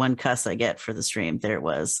 That's my one cuss I get for the stream. There it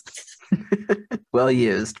was. Well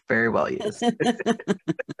used. Very well used.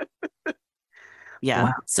 Yeah.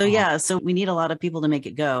 Wow. So we need a lot of people to make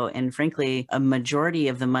it go. And frankly, a majority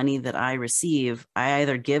of the money that I receive, I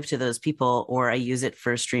either give to those people or I use it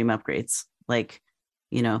for stream upgrades, like,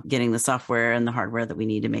 getting the software and the hardware that we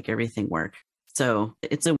need to make everything work. So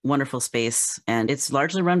it's a wonderful space and it's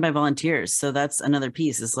largely run by volunteers. So that's another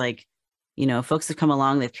piece is like, folks have come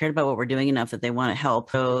along, they've cared about what we're doing enough that they want to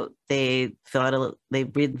help. So they they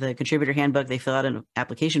read the contributor handbook, they fill out an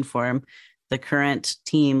application form. The current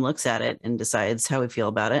team looks at it and decides how we feel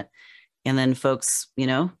about it. And then folks,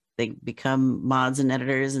 they become mods and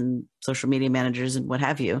editors and social media managers and what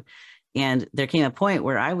have you. And there came a point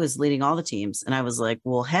where I was leading all the teams and I was like,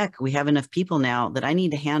 well, heck, we have enough people now that I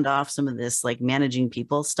need to hand off some of this like managing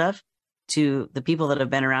people stuff to the people that have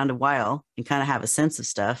been around a while and kind of have a sense of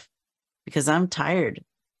stuff because I'm tired.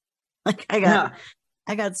 Like I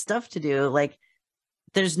got stuff to do. Like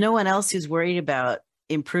there's no one else who's worried about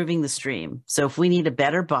improving the stream. So if we need a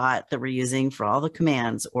better bot that we're using for all the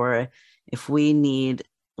commands, or if we need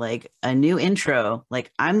like a new intro,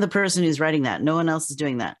 like I'm the person who's writing that. No one else is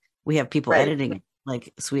doing that. We have people editing it,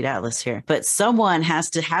 like Sweet Atlas here. But someone has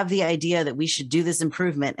to have the idea that we should do this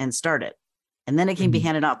improvement and start it. And then it can be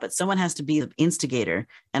handed off, but someone has to be the instigator.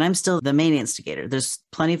 And I'm still the main instigator. There's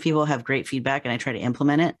plenty of people who have great feedback and I try to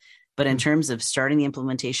implement it. But in terms of starting the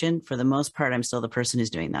implementation, for the most part, I'm still the person who's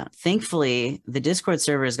doing that. Thankfully, the Discord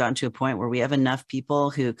server has gotten to a point where we have enough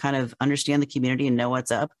people who kind of understand the community and know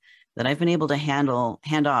what's up that I've been able to hand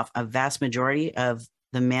off a vast majority of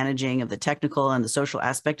the managing of the technical and the social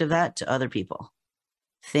aspect of that to other people.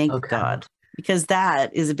 Thank God, because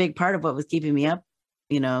that is a big part of what was keeping me up,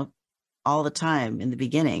 all the time in the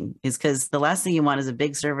beginning, is because the last thing you want is a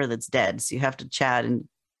big server that's dead. So you have to chat and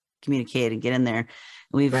communicate and get in there.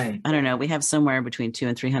 I don't know, we have somewhere between 200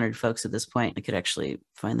 and 300 folks at this point. I could actually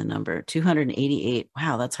find the number. 288.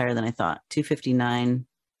 Wow, that's higher than I thought. 259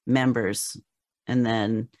 members, and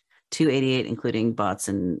then 288, including bots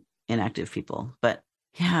and inactive people. But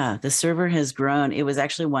yeah, the server has grown. It was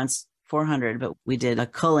actually once 400, but we did a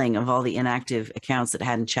culling of all the inactive accounts that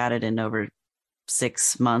hadn't chatted in over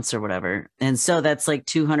 6 months or whatever. And so that's like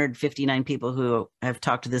 259 people who have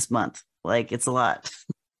talked this month. Like it's a lot.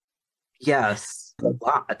 Yes, a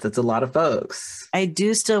lot. That's a lot of folks. I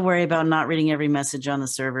do still worry about not reading every message on the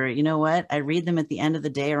server. You know what? I read them at the end of the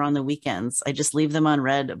day or on the weekends. I just leave them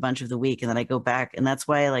unread a bunch of the week and then I go back. And that's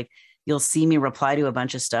why you'll see me reply to a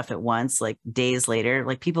bunch of stuff at once, like days later.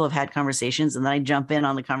 Like people have had conversations and then I jump in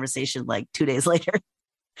on the conversation like 2 days later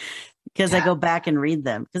because I go back and read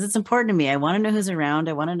them because it's important to me. I want to know who's around.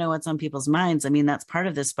 I want to know what's on people's minds. I mean, that's part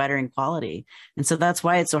of this spidering quality. And so that's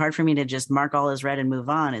why it's so hard for me to just mark all as read and move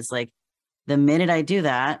on. It's like, the minute I do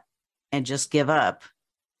that and just give up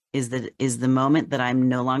is the moment that I'm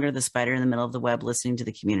no longer the spider in the middle of the web listening to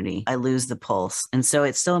the community. I lose the pulse. And so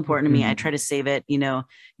it's still important to me. I try to save it, and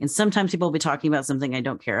sometimes people will be talking about something I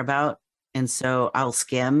don't care about. And so I'll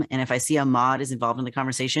skim. And if I see a mod is involved in the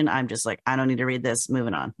conversation, I'm just like, I don't need to read this,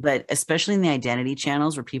 moving on. But especially in the identity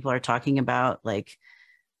channels where people are talking about like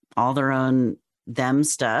all their own them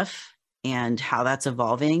stuff, and how that's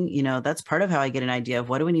evolving, that's part of how I get an idea of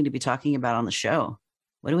what do we need to be talking about on the show?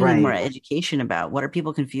 What do we need more education about? What are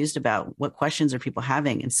people confused about? What questions are people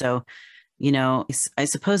having? And so, I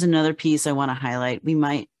suppose another piece I want to highlight,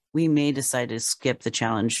 we may decide to skip the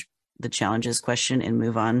challenges question and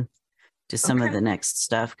move on to some of the next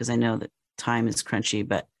stuff, because I know that time is crunchy,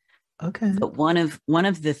 but one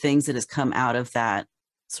of the things that has come out of that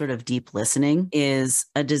sort of deep listening is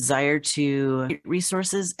a desire to get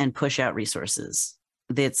resources and push out resources.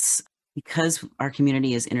 That's because our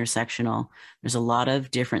community is intersectional. There's a lot of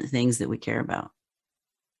different things that we care about,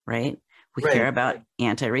 right? We care about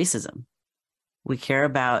anti-racism. We care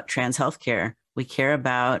about trans healthcare. We care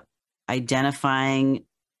about identifying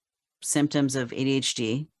symptoms of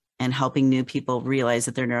ADHD and helping new people realize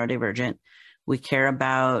that they're neurodivergent. We care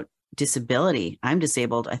about disability. I'm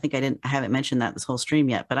disabled. I think I haven't mentioned that this whole stream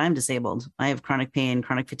yet, but I'm disabled. I have chronic pain,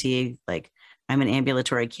 chronic fatigue. Like I'm an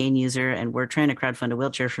ambulatory cane user and we're trying to crowdfund a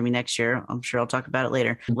wheelchair for me next year. I'm sure I'll talk about it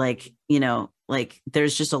later. Like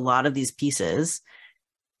there's just a lot of these pieces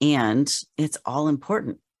and it's all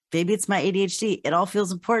important. Maybe it's my ADHD. It all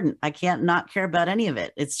feels important. I can't not care about any of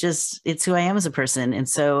it. It's who I am as a person. And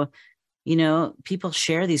so people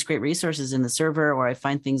share these great resources in the server, or I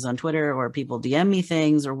find things on Twitter, or people DM me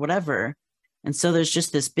things or whatever. And so there's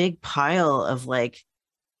just this big pile of like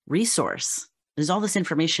resource. There's all this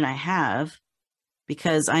information I have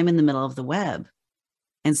because I'm in the middle of the web.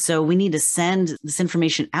 And so we need to send this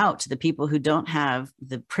information out to the people who don't have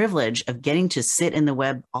the privilege of getting to sit in the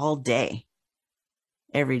web all day,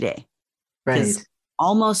 every day. Right.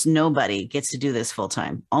 Almost nobody gets to do this full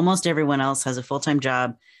time. Almost everyone else has a full-time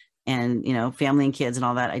job and, family and kids and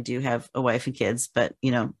all that. I do have a wife and kids, but,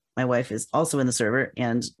 my wife is also in the server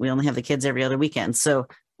and we only have the kids every other weekend. So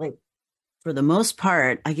like for the most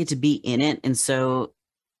part, I get to be in it. And so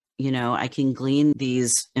I can glean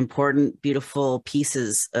these important, beautiful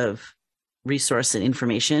pieces of resource and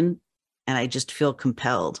information. And I just feel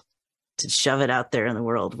compelled to shove it out there in the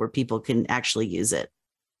world where people can actually use it.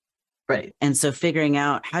 Right. And so figuring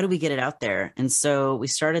out how do we get it out there? And so we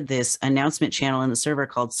started this announcement channel in the server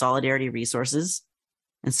called Solidarity Resources.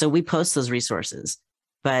 And so we post those resources.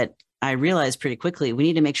 But I realized pretty quickly we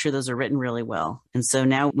need to make sure those are written really well. And so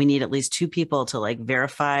now we need at least 2 people to like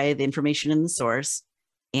verify the information in the source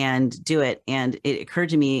and do it. And it occurred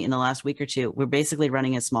to me in the last week or two, we're basically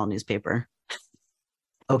running a small newspaper.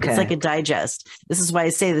 Okay. It's like a digest. This is why I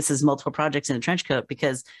say this is multiple projects in a trench coat,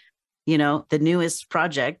 because, the newest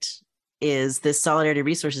project is this Solidarity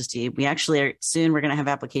Resources team. We actually are soon, we're going to have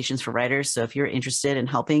applications for writers. So if you're interested in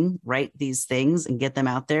helping write these things and get them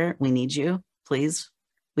out there, we need you, please.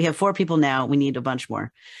 We have 4 people now. We need a bunch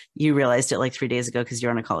more. You realized it like 3 days ago because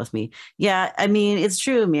you're on a call with me. Yeah, I mean, it's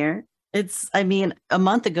true, Amir. A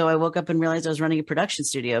month ago, I woke up and realized I was running a production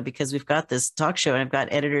studio because we've got this talk show and I've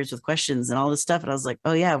got editors with questions and all this stuff. And I was like,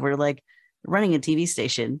 oh yeah, we're like running a TV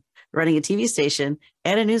station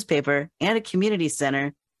and a newspaper and a community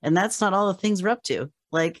center. And that's not all the things we're up to.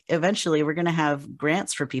 Like eventually we're going to have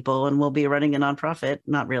grants for people and we'll be running a nonprofit,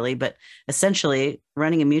 not really, but essentially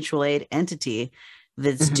running a mutual aid entity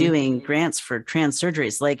that's doing grants for trans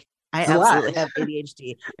surgeries. Like I absolutely have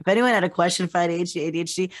ADHD. If anyone had a question for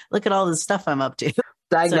ADHD, look at all the stuff I'm up to.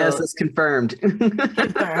 Diagnosis confirmed.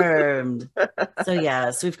 Confirmed.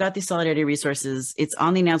 So we've got these Solidarity Resources. It's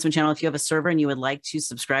on the announcement channel. If you have a server and you would like to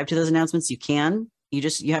subscribe to those announcements, you can.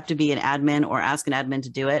 You have to be an admin or ask an admin to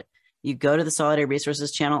do it. You go to the Solidarity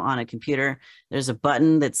Resources channel on a computer. There's a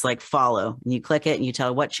button that's like follow, and you click it and you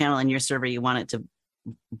tell what channel in your server you want it to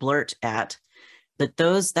blurt at. But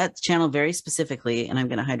that channel very specifically, and I'm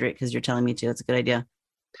going to hydrate because you're telling me to, it's a good idea.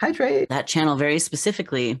 Hydrate. That channel very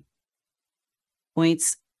specifically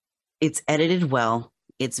points, it's edited well,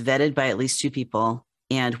 it's vetted by at least 2 people,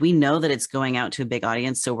 and we know that it's going out to a big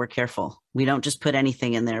audience, so we're careful. We don't just put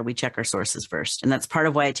anything in there. We check our sources first. And that's part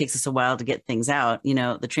of why it takes us a while to get things out.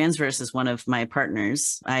 The Transverse is one of my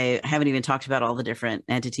partners. I haven't even talked about all the different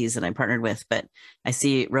entities that I partnered with, but I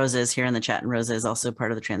see Rosa is here in the chat, and Rosa is also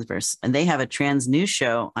part of the Transverse. And they have a trans news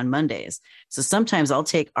show on Mondays. So sometimes I'll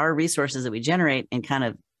take our resources that we generate and kind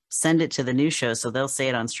of send it to the news show so they'll say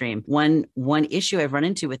it on stream. One issue I've run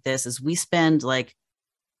into with this is we spend like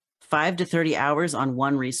 5 to 30 hours on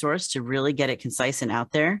one resource to really get it concise and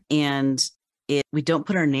out there. And we don't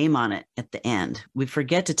put our name on it at the end. We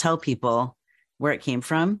forget to tell people where it came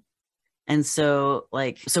from. And so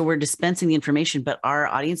we're dispensing the information, but our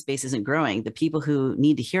audience base isn't growing. The people who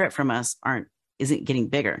need to hear it from us isn't getting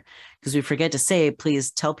bigger because we forget to say, please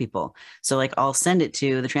tell people. So I'll send it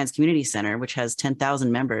to the Trans Community Center, which has 10,000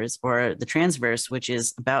 members, or the Transverse, which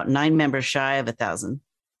is about 9 members shy of 1,000.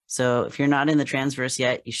 So if you're not in the Transverse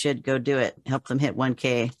yet, you should go do it. Help them hit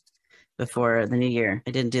 1K before the new year.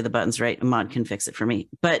 I didn't do the buttons right. A mod can fix it for me.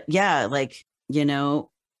 But yeah,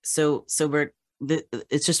 so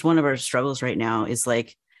it's just one of our struggles right now is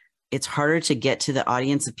it's harder to get to the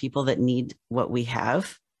audience of people that need what we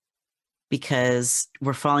have because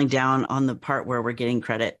we're falling down on the part where we're getting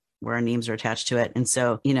credit, where our names are attached to it. And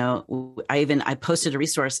so, I posted a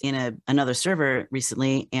resource in another server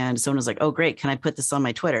recently and someone was like, oh, great. Can I put this on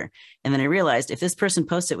my Twitter? And then I realized if this person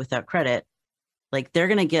posts it without credit, they're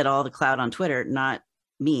going to get all the clout on Twitter, not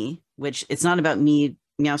me, which it's not about me,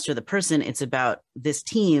 Meowster the person. It's about this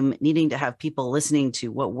team needing to have people listening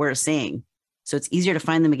to what we're saying. So it's easier to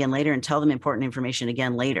find them again later and tell them important information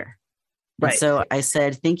again later. Right. And so I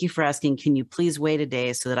said, thank you for asking. Can you please wait a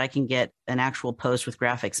day so that I can get an actual post with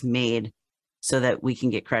graphics made so that we can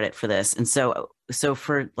get credit for this? And so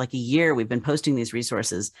for a year, we've been posting these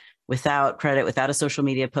resources without credit, without a social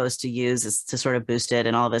media post to use to sort of boost it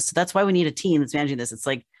and all this. So that's why we need a team that's managing this. It's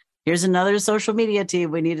here's another social media team.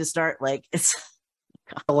 We need to start it's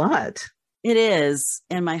a lot. It is.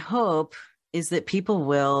 And my hope is that people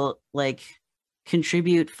will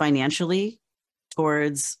contribute financially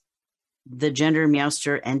towards the Gender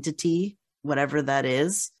Meowster entity, whatever that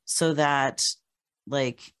is, so that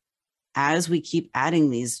like as we keep adding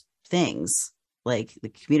these things, like the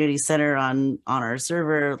community center on our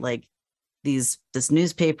server, like this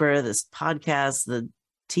newspaper, this podcast, the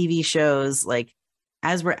TV shows, like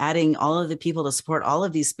as we're adding all of the people to support all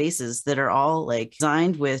of these spaces that are all like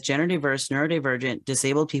designed with gender diverse, neurodivergent,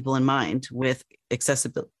 disabled people in mind, with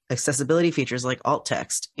accessibility features like alt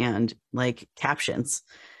text and like captions,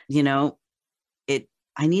 you know,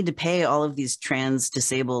 I need to pay all of these trans,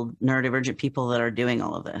 disabled, neurodivergent people that are doing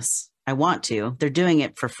all of this. I want to. They're doing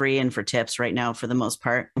it for free and for tips right now for the most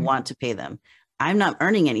part. I want to pay them. I'm not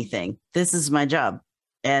earning anything. This is my job.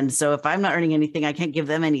 And so if I'm not earning anything, I can't give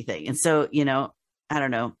them anything. And so, you know, I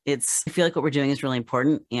don't know. I feel like what we're doing is really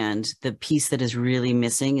important. And the piece that is really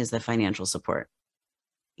missing is the financial support.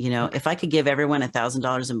 You know, if I could give everyone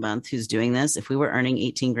 $1,000 a month who's doing this, if we were earning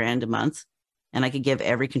 18 grand a month and I could give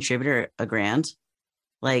every contributor $1,000,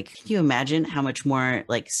 like, can you imagine how much more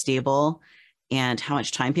like stable and how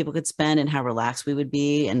much time people could spend and how relaxed we would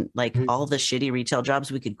be, and like all the shitty retail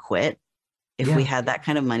jobs we could quit if we had that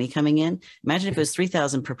kind of money coming in. Imagine if it was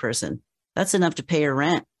 $3,000 per person. That's enough to pay your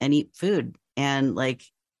rent and eat food and like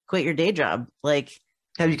quit your day job. Like,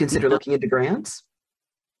 have you considered looking into grants?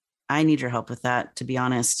 I need your help with that, to be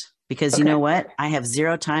honest, because you know what? I have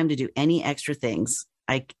zero time to do any extra things.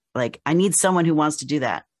 I need someone who wants to do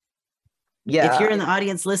that. Yeah. If you're in the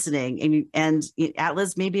audience listening and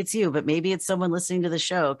Atlas, maybe it's you, but maybe it's someone listening to the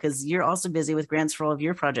show, because you're also busy with grants for all of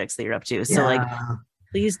your projects that you're up to. So like,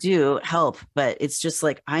 please do help. But it's just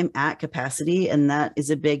like, I'm at capacity and that is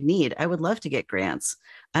a big need. I would love to get grants.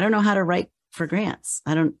 I don't know how to write for grants.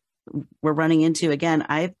 We're running into, again,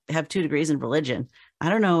 I have 2 degrees in religion. I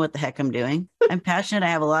don't know what the heck I'm doing. I'm passionate. I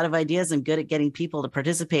have a lot of ideas. I'm good at getting people to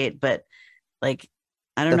participate, but like,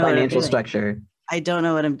 I don't know the financial structure. I don't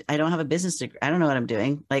know I don't have a business degree. I don't know what I'm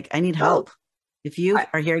doing. Like, I need help. If you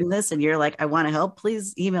are hearing this and you're like, I want to help,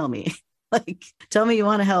 please email me. Like, tell me you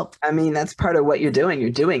want to help. I mean, that's part of what you're doing. You're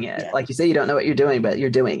doing it. Yeah. Like you say, you don't know what you're doing, but you're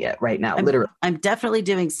doing it right now, literally. I'm definitely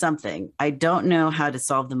doing something. I don't know how to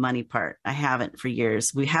solve the money part. I haven't for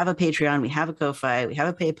years. We have a Patreon, we have a Ko-Fi, we have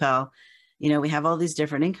a PayPal. You know, we have all these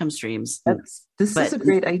different income streams. This is a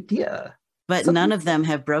great idea. But none of them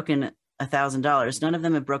have broken $1,000. None of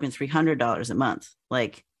them have broken $300 a month.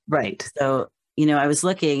 Like, right. So, you know, I was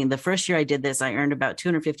looking, the first year I did this, I earned about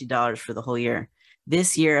 $250 for the whole year.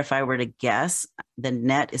 This year, if I were to guess, the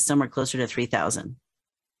net is somewhere closer to $3,000.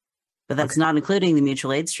 But that's not including the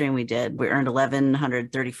mutual aid stream we did. We earned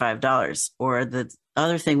 $1,135, or the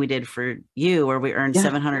other thing we did for you, where we earned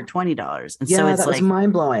 $720. And so it's like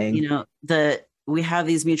mind blowing. You know, we have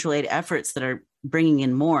these mutual aid efforts that are bringing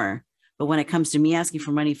in more. But when it comes to me asking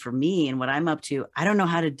for money for me and what I'm up to, I don't know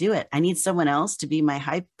how to do it. I need someone else to be my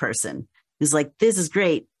hype person who's like, this is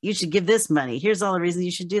great. You should give this money. Here's all the reasons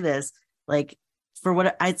you should do this. Like,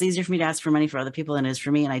 it's easier for me to ask for money for other people than it is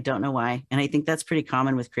for me. And I don't know why. And I think that's pretty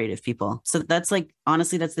common with creative people. So that's like,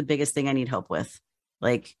 honestly, that's the biggest thing I need help with.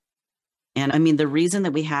 Like, and I mean, the reason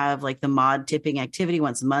that we have like the mod tipping activity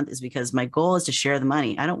once a month is because my goal is to share the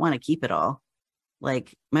money. I don't want to keep it all.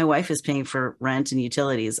 Like, my wife is paying for rent and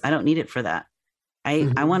utilities. I don't need it for that.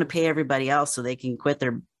 I want to pay everybody else so they can quit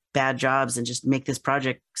their bad jobs and just make this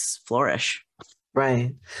project flourish.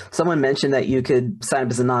 Right. Someone mentioned that you could sign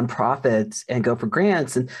up as a nonprofit and go for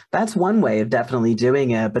grants. And that's one way of definitely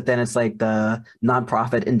doing it. But then it's like the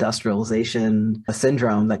nonprofit industrialization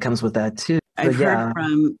syndrome that comes with that too. I've heard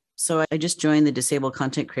from, so I just joined the Disabled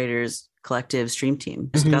Content Creators Collective Stream Team.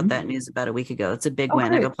 Just got that news about a week ago. It's a big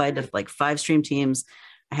win. I've applied to like 5 stream teams.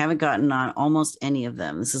 I haven't gotten on almost any of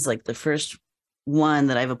them. This is like the first one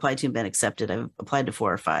that I've applied to and been accepted. I've applied to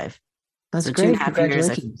 4 or 5. That's so great. 2.5 years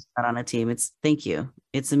I got on a team. Thank you.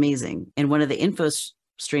 It's amazing. And one of the info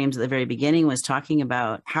streams at the very beginning was talking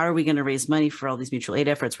about how are we going to raise money for all these mutual aid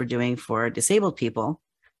efforts we're doing for disabled people.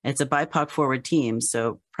 And it's a BIPOC forward team.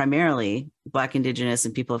 So primarily Black, Indigenous,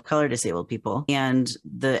 and people of color disabled people. And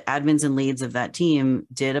the admins and leads of that team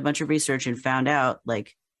did a bunch of research and found out,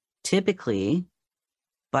 like, typically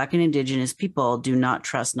Black and Indigenous people do not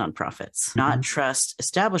trust nonprofits, not trust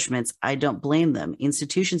establishments. I don't blame them.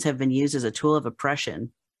 Institutions have been used as a tool of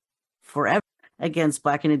oppression forever against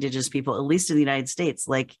Black and Indigenous people, at least in the United States,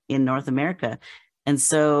 like in North America. And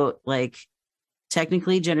so, like,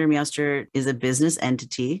 technically, Gender Meowster is a business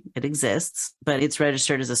entity. It exists, but it's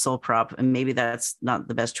registered as a sole prop. And maybe that's not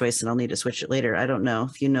the best choice and I'll need to switch it later. I don't know.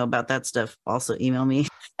 If you know about that stuff, also email me.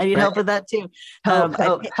 I need help with that too. Help.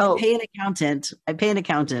 I pay an accountant. I pay an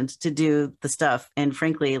accountant to do the stuff. And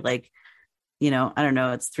frankly, like, I don't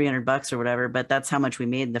know, it's $300 or whatever, but that's how much we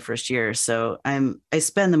made in the first year. So I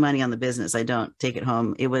spend the money on the business. I don't take it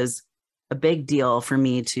home. It was a big deal for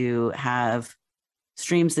me to have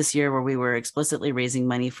streams this year where we were explicitly raising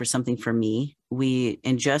money for something for me.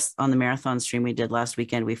 And just on the marathon stream we did last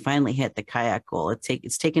weekend, we finally hit the kayak goal.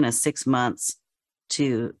 It's taken us 6 months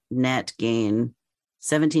to net gain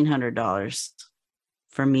 $1,700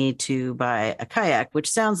 for me to buy a kayak, which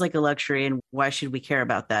sounds like a luxury. And why should we care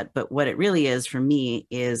about that? But what it really is for me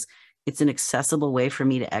is it's an accessible way for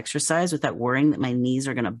me to exercise without worrying that my knees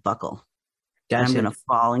are going to buckle. Gotcha. And I'm going to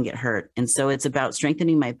fall and get hurt. And so it's about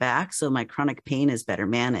strengthening my back so my chronic pain is better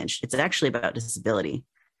managed. It's actually about disability.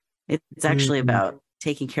 It's actually about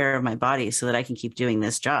taking care of my body so that I can keep doing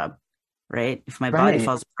this job, right? If my body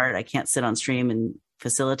falls apart, I can't sit on stream and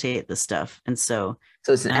facilitate this stuff. And so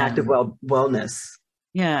it's an act of wellness.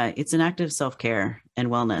 Yeah, it's an act of self-care and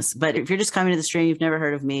wellness. But if you're just coming to the stream, you've never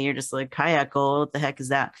heard of me, you're just like, kayak goal, what the heck is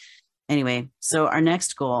that? Anyway, so our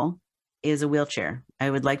next goal is a wheelchair. I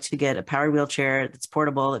would like to get a powered wheelchair that's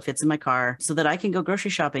portable, that fits in my car so that I can go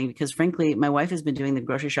grocery shopping, because frankly, my wife has been doing the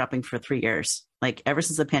grocery shopping for 3 years. Like ever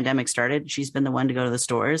since the pandemic started, she's been the one to go to the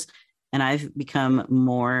stores, and I've become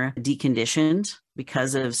more deconditioned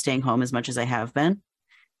because of staying home as much as I have been.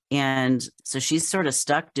 And so she's sort of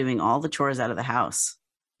stuck doing all the chores out of the house,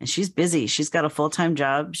 and she's busy. She's got a full-time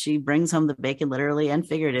job. She brings home the bacon literally and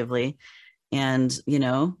figuratively. And,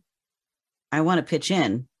 I want to pitch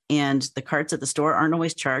in. And the carts at the store aren't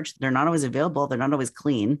always charged. They're not always available. They're not always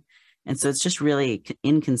clean. And so it's just really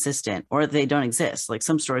inconsistent, or they don't exist. Like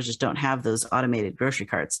some stores just don't have those automated grocery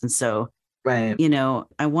carts. And so, I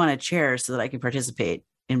want a chair so that I can participate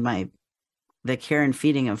in the care and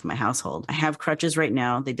feeding of my household. I have crutches right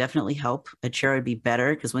now. They definitely help. A chair would be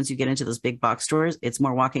better because once you get into those big box stores, it's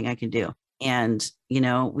more walking I can do. And,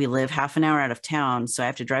 we live half an hour out of town, so I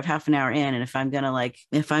have to drive half an hour in. And if I'm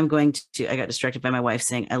going to, I got distracted by my wife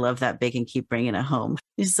saying, I love that bacon, keep bringing it home.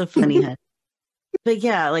 It's so funny. But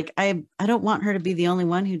yeah, like I don't want her to be the only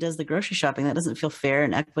one who does the grocery shopping. That doesn't feel fair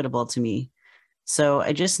and equitable to me. So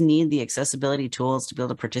I just need the accessibility tools to be able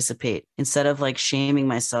to participate instead of like shaming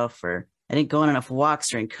myself for, I didn't go on enough walks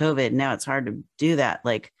during COVID. Now it's hard to do that.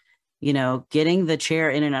 Like, getting the chair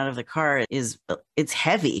in and out of the car it's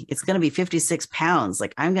heavy. It's going to be 56 pounds.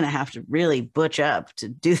 Like I'm going to have to really butch up to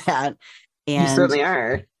do that. And you certainly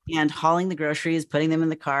are. And hauling the groceries, putting them in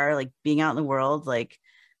the car, like being out in the world, like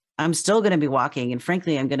I'm still going to be walking. And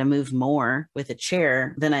frankly, I'm going to move more with a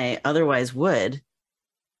chair than I otherwise would.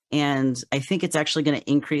 And I think it's actually going to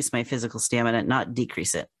increase my physical stamina, not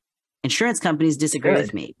decrease it. Insurance companies disagree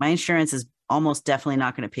with me. My insurance is almost definitely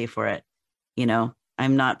not going to pay for it.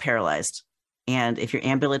 I'm not paralyzed. And if you're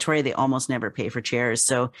ambulatory, they almost never pay for chairs.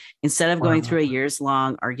 So instead of going through a years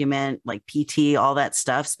long argument, like PT, all that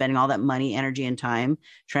stuff, spending all that money, energy, and time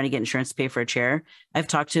trying to get insurance to pay for a chair, I've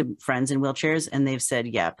talked to friends in wheelchairs and they've said,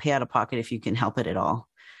 yeah, pay out of pocket if you can help it at all.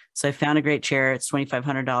 So I found a great chair. It's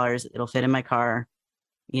 $2,500. It'll fit in my car,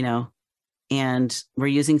 and we're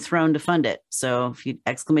using Throne to fund it. So if you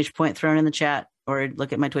 !Throne in the chat, or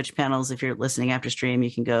look at my Twitch panels. If you're listening after stream,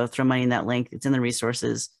 you can go throw money in that link. It's in the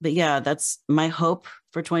resources. But yeah, that's my hope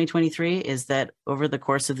for 2023 is that over the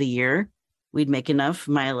course of the year, we'd make enough.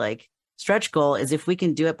 My stretch goal is if we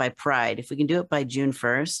can do it by Pride, if we can do it by June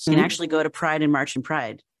 1st, and actually go to Pride and march in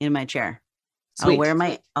Pride in my chair. Sweet.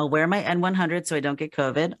 I'll wear my N100 so I don't get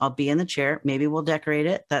COVID. I'll be in the chair. Maybe we'll decorate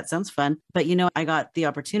it. That sounds fun. But I got the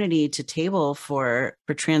opportunity to table for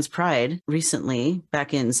Trans Pride recently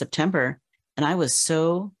back in September. And I was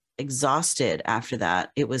so exhausted after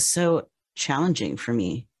that. It was so challenging for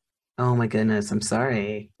me. Oh my goodness. I'm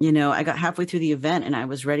sorry. I got halfway through the event and I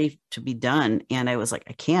was ready to be done. And I was like,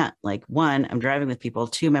 I can't. Like, one, I'm driving with people.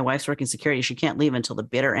 Two, my wife's working security. She can't leave until the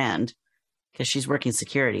bitter end because she's working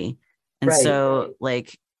security. And so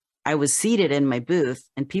I was seated in my booth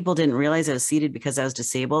and people didn't realize I was seated because I was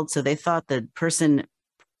disabled. So they thought the person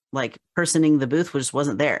personing the booth just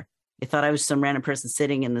wasn't there. They thought I was some random person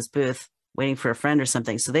sitting in this booth waiting for a friend or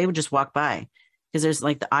something. So they would just walk by because there's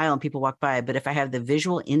the aisle and people walk by. But if I have the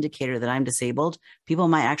visual indicator that I'm disabled, people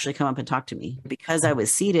might actually come up and talk to me. Because I was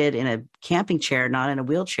seated in a camping chair, not in a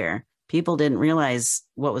wheelchair, people didn't realize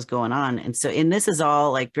what was going on. And this is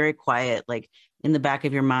all very quiet, in the back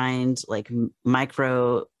of your mind,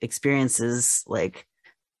 micro experiences,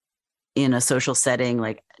 in a social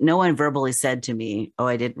setting. No one verbally said to me, oh,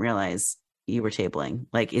 I didn't realize you were tabling.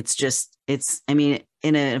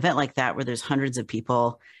 In an event like that where there's hundreds of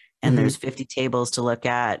people and there's 50 tables to look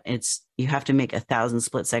at, you have to make 1,000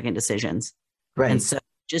 split-second decisions. Right. And so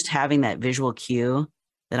just having that visual cue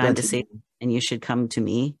that I'm disabled and you should come to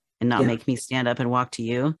me and not make me stand up and walk to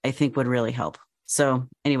you, I think would really help. So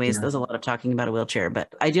anyways, there's a lot of talking about a wheelchair,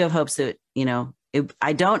 but I do have hopes that,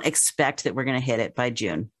 I don't expect that we're going to hit it by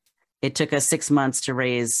June. It took us 6 months to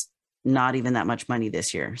raise not even that much money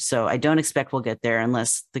this year. So I don't expect we'll get there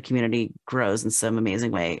unless the community grows in some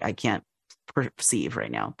amazing way. I can't perceive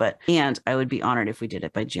right now, and I would be honored if we did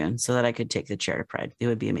it by June so that I could take the chair to Pride. It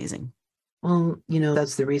would be amazing. Well,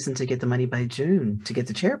 that's the reason to get the money by June, to get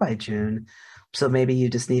the chair by June. So maybe you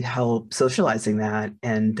just need help socializing that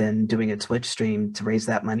and then doing a Twitch stream to raise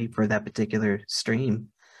that money for that particular stream.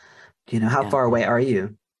 How far away are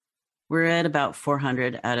you? We're at about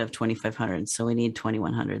 400 out of 2,500. So we need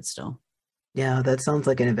 2,100 still. Yeah, that sounds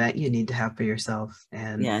like an event you need to have for yourself.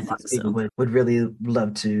 And I think people would really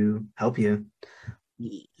love to help you.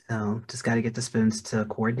 So just got to get the spoons to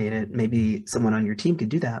coordinate it. Maybe someone on your team could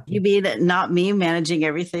do that. You mean not me managing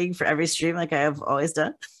everything for every stream like I have always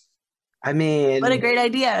done? I mean, what a great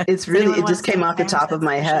idea. It's really, it just came off the top of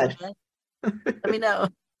my head. Let me know.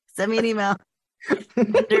 Send me an email.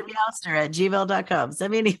 Meowster@gmail.com.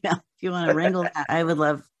 Send me an email if you want to wrangle that. I would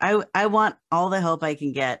love, I want all the help I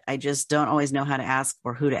can get. I just don't always know how to ask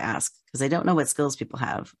or who to ask because I don't know what skills people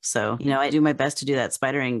have. So, I do my best to do that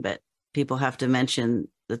spidering, but people have to mention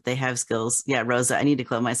that they have skills. Yeah, Rosa, I need to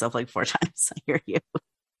clone myself like 4 times. I hear you.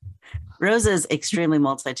 Rosa is extremely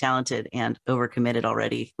multi-talented and overcommitted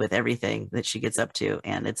already with everything that she gets up to,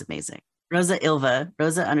 and it's amazing. Rosa Ilva,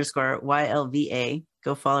 Rosa_YLVA.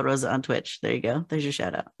 Go follow Rosa on Twitch. There you go. There's your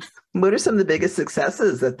shout out. What are some of the biggest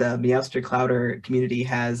successes that the Meowster Clowder community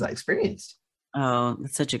has experienced? Oh,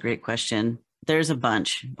 that's such a great question. There's a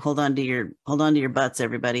bunch. Hold on to your butts,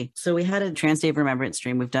 everybody. So we had a Trans Day of Remembrance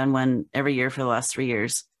stream. We've done one every year for the last 3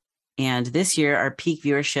 years. And this year, our peak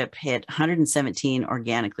viewership hit 117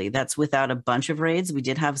 organically. That's without a bunch of raids. We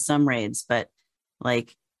did have some raids, but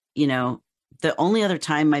the only other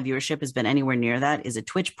time my viewership has been anywhere near that is a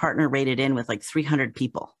Twitch partner rated in with 300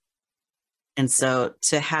 people. And so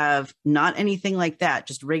to have not anything like that,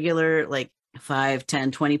 just regular 5,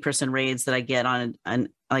 10, 20% raids that I get on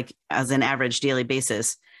as an average daily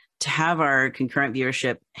basis, to have our concurrent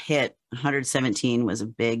viewership hit 117 was a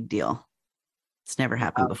big deal. It's never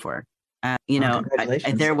happened before.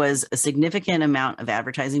 There was a significant amount of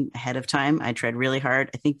advertising ahead of time. I tried really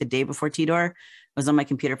hard. I think the day before Tidor, I was on my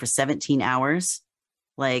computer for 17 hours.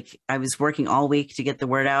 I was working all week to get the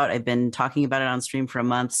word out. I've been talking about it on stream for a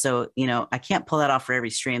month. So, I can't pull that off for every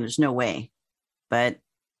stream. There's no way. But,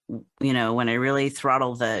 when I really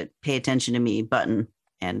throttle the pay attention to me button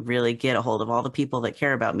and really get a hold of all the people that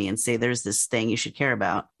care about me and say, there's this thing you should care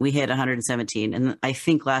about, we hit 117. And I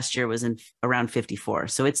think last year was in around 54.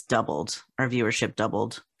 So it's doubled. Our viewership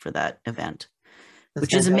doubled for that event,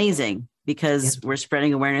 which is amazing because we're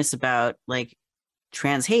spreading awareness about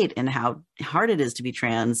trans hate and how hard it is to be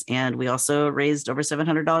trans. And we also raised over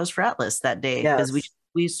 $700 for Atlas that day because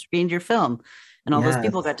we screened your film and all those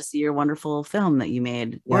people got to see your wonderful film that you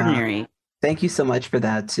made, Ordinary. Thank you so much for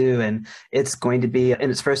that too. And it's going to be in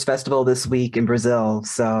its first festival this week in Brazil.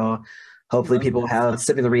 So hopefully people have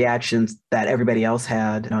similar reactions that everybody else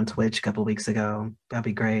had on Twitch a couple of weeks ago. That'd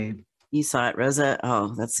be great. You saw it, Rosa.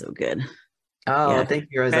 Oh, that's so good. Oh, thank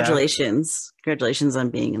you, Rosa. Congratulations on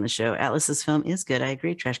being in the show. Atlas's film is good. I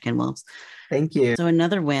agree, Trash Can Wolves. Thank you. So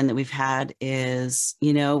another win that we've had is,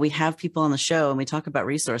 we have people on the show and we talk about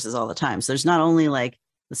resources all the time. So there's not only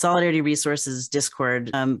the Solidarity Resources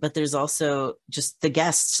Discord, but there's also just the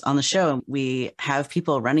guests on the show. We have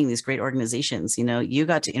people running these great organizations. You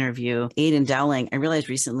got to interview Aiden Dowling. I realized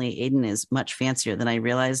recently Aiden is much fancier than I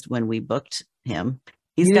realized when we booked him.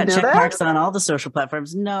 He's got check marks on all the social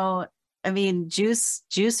platforms. No, I mean, Juice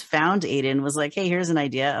found Aiden, was like, hey, here's an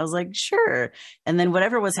idea. I was like, sure. And then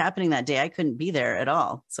whatever was happening that day, I couldn't be there at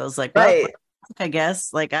all. So I was like, well, I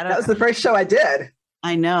guess that was the first show I did.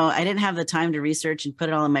 I know. I didn't have the time to research and put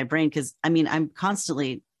it all in my brain because I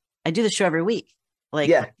do the show every week.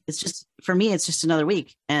 It's just, for me, it's just another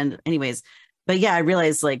week. And anyways, but yeah, I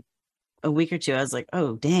realized a week or two, I was like,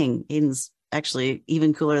 oh, dang, Aiden's actually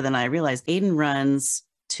even cooler than I realized. Aiden runs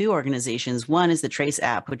 2 organizations. One is the Trace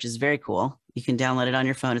app, which is very cool. You can download it on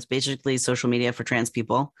your phone. It's basically social media for trans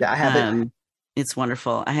people. Yeah, I have it. It's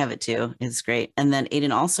wonderful. I have it too. It's great. And then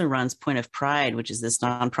Aiden also runs Point of Pride, which is this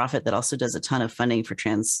nonprofit that also does a ton of funding for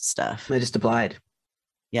trans stuff. I just applied.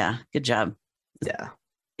 Yeah. Good job. Yeah.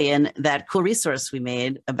 And that cool resource we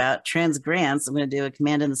made about trans grants, I'm going to do a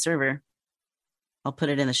command in the server. I'll put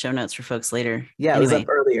it in the show notes for folks later. Yeah, anyway. It was up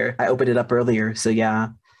earlier. I opened it up earlier. So yeah.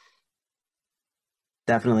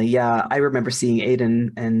 Definitely. Yeah. I remember seeing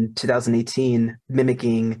Aiden in 2018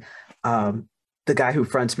 mimicking the guy who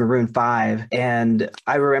fronts Maroon 5. And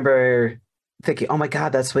I remember thinking, oh my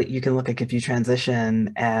God, that's what you can look like if you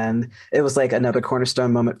transition. And it was like another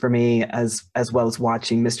cornerstone moment for me as well as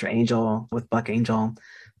watching Mr. Angel with Buck Angel.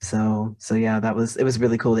 So yeah, it was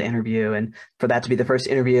really cool to interview and for that to be the first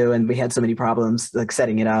interview and we had so many problems like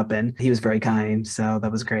setting it up and he was very kind. So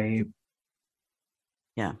that was great.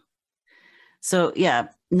 Yeah. So yeah,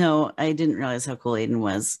 no, I didn't realize how cool Aiden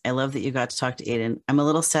was. I love that you got to talk to Aiden. I'm a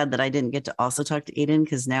little sad that I didn't get to also talk to Aiden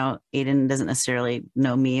because now Aiden doesn't necessarily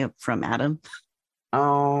know me from Adam.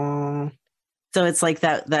 Oh, So it's like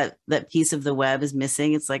that piece of the web is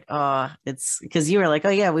missing. It's like, oh, it's because you were like, oh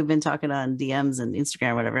yeah, we've been talking on DMs and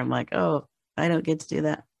Instagram, or whatever. I'm like, oh, I don't get to do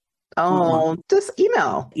that. oh, just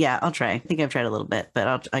email. Yeah, I'll try. I think I've tried a little bit,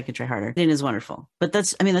 but I could try harder. It is wonderful. But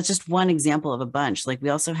that's just one example of a bunch. Like we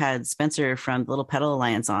also had Spencer from the Little Petal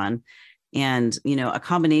Alliance on, and a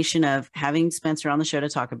combination of having Spencer on the show to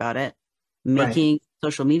talk about it, making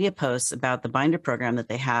social media posts about the binder program that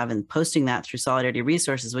they have and posting that through Solidarity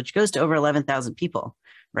Resources, which goes to over 11,000 people,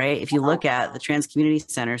 right? If you look at the Trans Community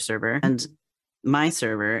Center server and my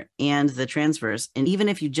server and the Transverse, and even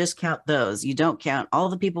if you just count those, you don't count all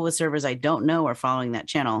the people with servers I don't know are following that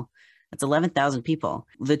channel, that's 11,000 people.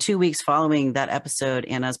 The 2 weeks following that episode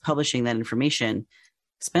and us publishing that information,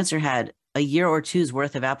 Spencer had a year or two's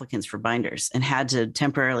worth of applicants for binders and had to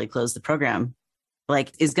temporarily close the program.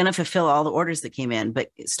 Like is going to fulfill all the orders that came in,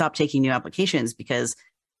 but stop taking new applications because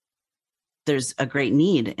there's a great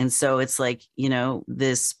need. And so it's like,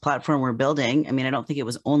 this platform we're building, I mean, I don't think it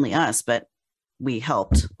was only us, but we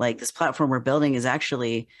helped. Like this platform we're building is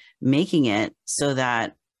actually making it so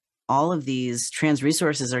that all of these trans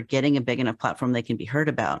resources are getting a big enough platform they can be heard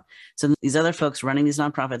about. So these other folks running these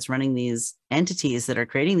nonprofits, running these entities that are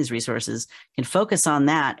creating these resources can focus on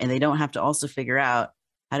that. And they don't have to also figure out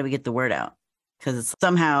how do we get the word out? Because it's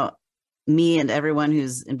somehow me and everyone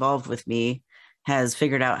who's involved with me has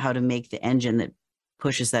figured out how to make the engine that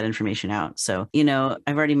pushes that information out. So,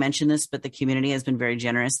 I've already mentioned this, but the community has been very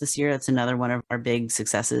generous this year. That's another one of our big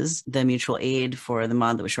successes. The mutual aid for the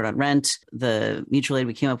mod that was short on rent, the mutual aid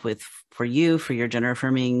we came up with for you, for your gender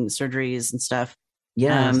affirming surgeries and stuff.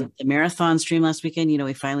 Yeah. The marathon stream last weekend,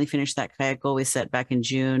 we finally finished that kayak goal we set back in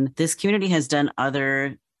June. This community has done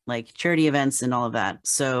other like charity events and all of that.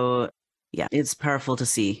 So yeah, it's powerful to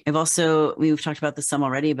see. We've talked about this some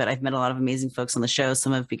already, but I've met a lot of amazing folks on the show.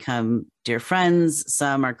 Some have become dear friends.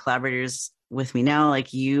 Some are collaborators with me now.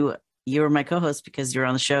 Like you were my co-host because you were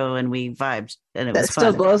on the show and we vibed and it was fun.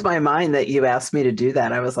 That still blows my mind that you asked me to do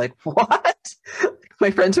that. I was like, what? My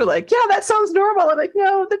friends were like, yeah, that sounds normal. I'm like,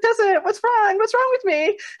 no, that doesn't. What's wrong? What's wrong with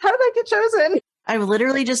me? How did I get chosen? I'm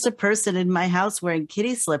literally just a person in my house wearing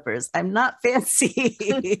kitty slippers. I'm not fancy.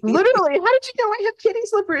 Literally, how did you know I have kitty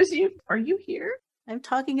slippers? Are you here? I'm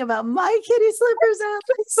talking about my kitty slippers.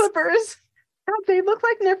 Slippers. God, they look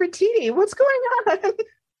like Nefertiti. What's going on?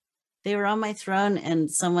 They were on my throne and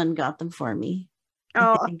someone got them for me.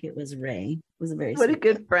 I think it was Ray. It was a very what a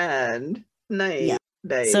good friend. Nice. Yeah.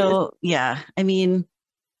 Nice. So yeah, I mean,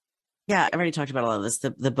 yeah, I've already talked about all of this,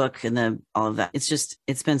 the book and all of that.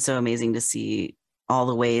 It's been so amazing to see all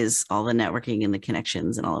the ways, all the networking and the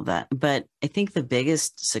connections and all of that. But I think the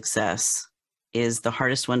biggest success is the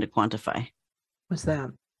hardest one to quantify. What's that?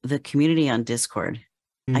 The community on Discord.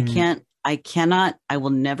 I will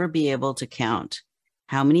never be able to count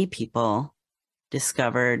how many people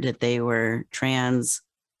discovered that they were trans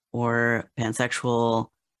or pansexual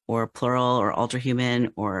or plural or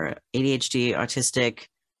alterhuman or ADHD, autistic,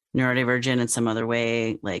 neurodivergent in some other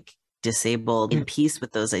way, like disabled, in peace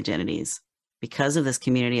with those identities because of this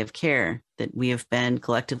community of care that we have been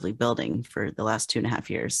collectively building for the last 2.5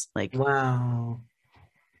 years. Like, wow.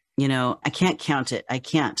 I can't count it. I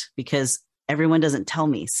can't because everyone doesn't tell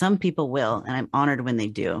me. Some people will, and I'm honored when they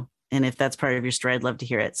do. And if that's part of your story, I'd love to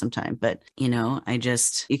hear it sometime. But, you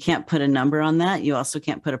can't put a number on that. You also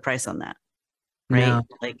can't put a price on that. Right? No.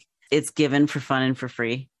 Like it's given for fun and for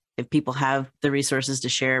free. If people have the resources to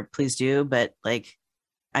share, please do. But like,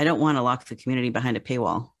 I don't want to lock the community behind a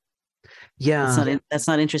paywall. Yeah. That's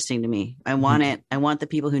not interesting to me. I want it. I want the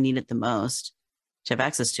people who need it the most to have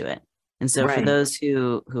access to it. And so for those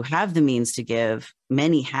who have the means to give,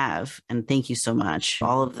 many have, and thank you so much.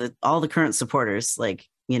 All the current supporters, like,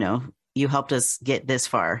 you helped us get this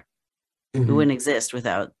far. Mm-hmm. It wouldn't exist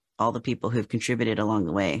without all the people who've contributed along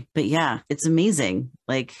the way. But yeah, it's amazing.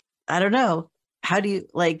 Like, I don't know. How do you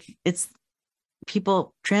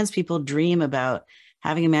trans people dream about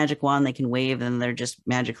having a magic wand they can wave and they're just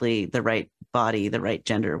magically the right body, the right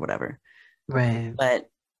gender, whatever. Right. But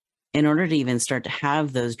in order to even start to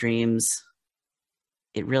have those dreams,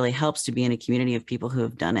 it really helps to be in a community of people who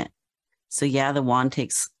have done it. So yeah, the wand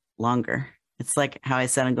takes longer It's like how I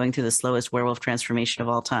said I'm going through the slowest werewolf transformation of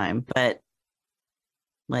all time. But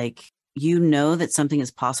like, you know that something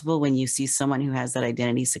is possible when you see someone who has that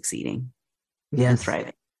identity succeeding and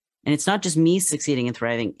thriving. And it's not just me succeeding and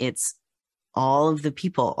thriving. It's all of the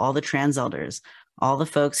people, all the trans elders, all the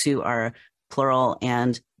folks who are plural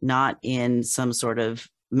and not in some sort of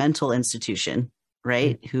mental institution,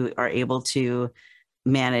 right? Mm-hmm. Who are able to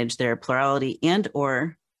manage their plurality and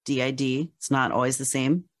or DID. It's not always the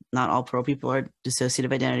same. Not all plural people are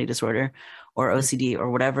dissociative identity disorder or OCD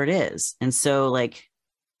or whatever it is. And so like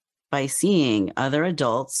by seeing other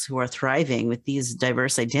adults who are thriving with these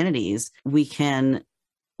diverse identities, we can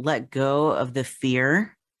let go of the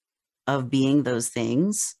fear of being those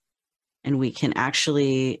things. And we can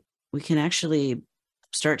actually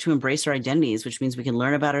start to embrace our identities, which means we can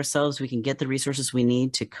learn about ourselves. We can get the resources we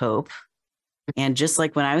need to cope. And just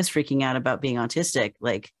like when I was freaking out about being autistic,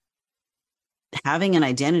 like having an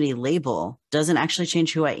identity label doesn't actually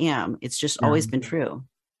change who I am. It's just always been true.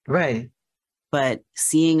 Right. But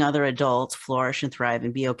seeing other adults flourish and thrive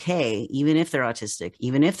and be okay, even if they're autistic,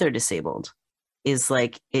 even if they're disabled, is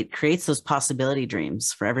like, it creates those possibility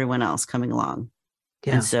dreams for everyone else coming along.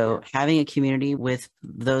 Yeah. And so having a community with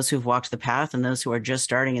those who've walked the path and those who are just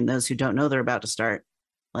starting and those who don't know they're about to start,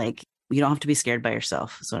 like, you don't have to be scared by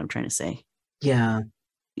yourself, is what I'm trying to say. Yeah.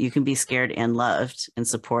 You can be scared and loved and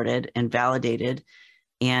supported and validated,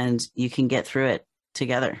 and you can get through it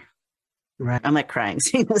together. Right. I'm like crying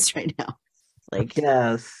seeing this right now. Like,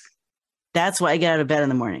 yes. That's why I get out of bed in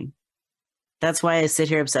the morning. That's why I sit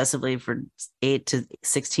here obsessively for 8 to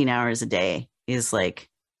 16 hours a day, is like,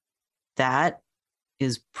 that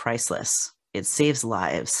is priceless. It saves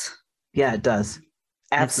lives. Yeah, it does.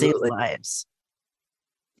 Absolutely. It saves lives.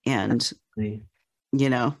 And, absolutely. You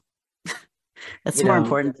know, that's more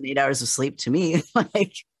important than 8 hours of sleep to me.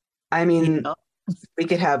 Like, I mean, we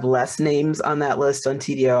could have less names on that list on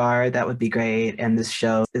TDR. That would be great. And this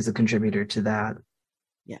show is a contributor to that.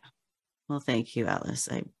 Yeah. Well, thank you, Atlas.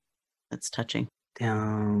 That's touching. You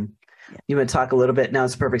want to talk a little bit, now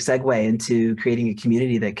it's a perfect segue into creating a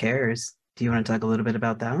community that cares. Do you want to talk a little bit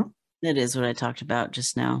about that? That is what I talked about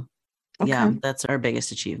just now. Okay. Yeah, that's our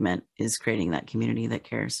biggest achievement, is creating that community that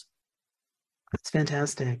cares. That's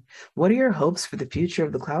fantastic. What are your hopes for the future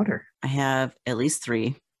of the Clowder? I have at least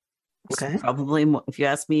 3. Okay. Probably more. If you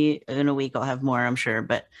ask me in a week, I'll have more, I'm sure.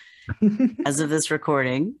 But as of this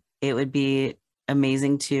recording, it would be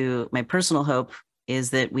amazing to, my personal hope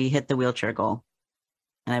is that we hit the wheelchair goal.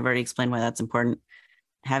 And I've already explained why that's important.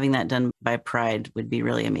 Having that done by Pride would be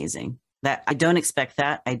really amazing. That I don't expect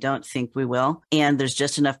that. I don't think we will. And there's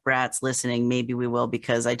just enough brats listening. Maybe we will,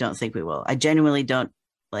 because I don't think we will. I genuinely don't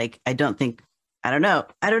I don't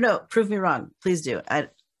know. Prove me wrong. Please do.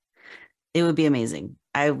 It would be amazing.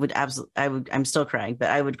 I'm still crying, but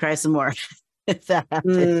I would cry some more if that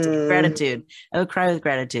happened. Gratitude. I would cry with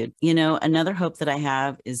gratitude. Another hope that I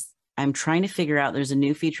have is I'm trying to figure out, there's a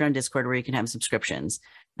new feature on Discord where you can have subscriptions,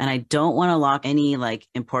 and I don't want to lock any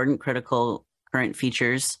important, critical, current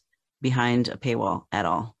features behind a paywall at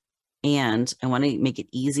all. And I want to make it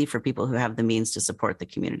easy for people who have the means to support the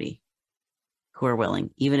community, who are willing,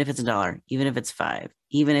 even if it's $1, even if it's $5,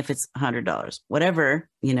 even if it's $100, whatever.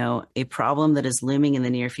 A problem that is looming in the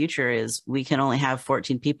near future is we can only have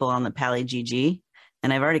 14 people on the Pally GG.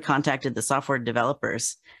 And I've already contacted the software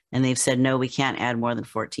developers, and they've said, no, we can't add more than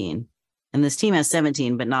 14. And this team has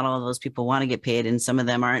 17, but not all of those people want to get paid. And some of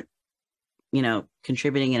them aren't,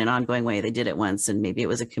 contributing in an ongoing way. They did it once, and maybe it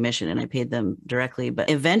was a commission and I paid them directly. But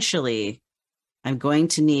eventually I'm going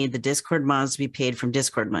to need the Discord mods to be paid from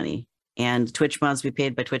Discord money, and Twitch mods to be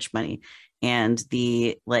paid by Twitch money, and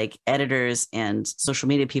the editors and social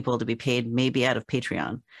media people to be paid maybe out of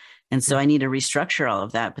Patreon. And so I need to restructure all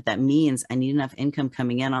of that, but that means I need enough income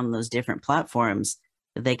coming in on those different platforms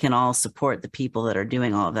that they can all support the people that are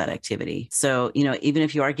doing all of that activity. So, even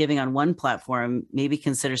if you are giving on one platform, maybe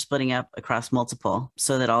consider splitting up across multiple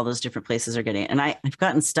so that all those different places are getting it. And I've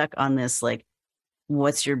gotten stuck on this,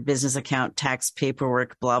 what's your business account, tax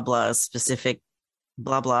paperwork, blah, blah, specific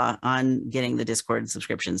blah, blah, on getting the Discord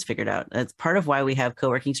subscriptions figured out. That's part of why we have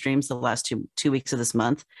co-working streams the last two weeks of this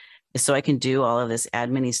month, is so I can do all of this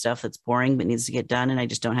admin-y stuff that's boring but needs to get done, and I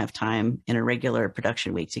just don't have time in a regular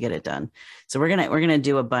production week to get it done. So we're gonna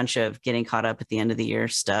do a bunch of getting caught up at the end of the year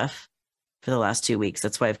stuff for the last 2 weeks.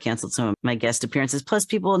 That's why I've canceled some of my guest appearances. Plus,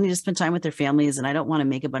 people need to spend time with their families, and I don't want to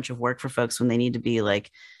make a bunch of work for folks when they need to be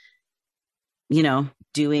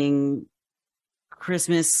doing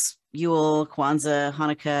Christmas, Yule, Kwanzaa,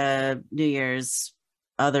 Hanukkah, New Year's,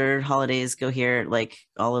 other holidays go here, like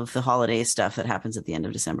all of the holiday stuff that happens at the end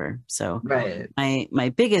of December. So Right.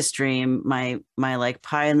 my biggest dream, my like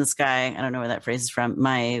pie in the sky, I don't know where that phrase is from,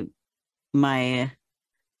 my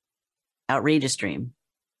outrageous dream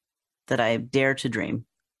that I dare to dream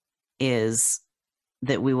is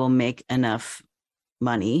that we will make enough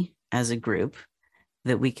money as a group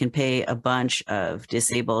that we can pay a bunch of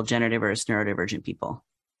disabled, gender diverse, neurodivergent people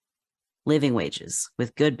living wages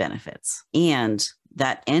with good benefits. And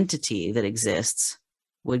that entity that exists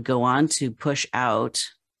would go on to push out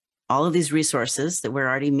all of these resources that we're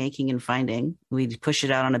already making and finding. We'd push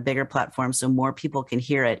it out on a bigger platform so more people can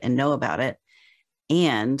hear it and know about it.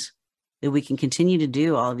 And that we can continue to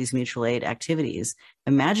do all of these mutual aid activities.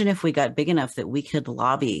 Imagine if we got big enough that we could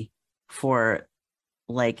lobby for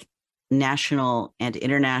like national and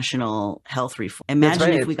international health reform.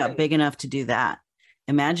 Imagine if we got big enough to do that.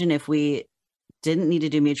 Imagine if we didn't need to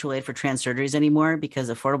do mutual aid for trans surgeries anymore because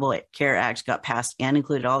Affordable Care Act got passed and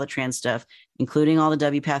included all the trans stuff, including all the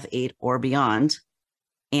WPATH 8 or beyond.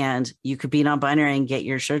 And you could be non-binary and get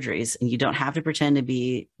your surgeries, and you don't have to pretend to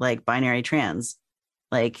be like binary trans.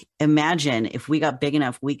 Like, imagine if we got big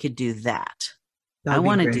enough, we could do that. I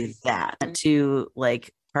want to do that, to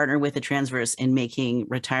like partner with the Transverse in making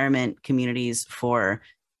retirement communities for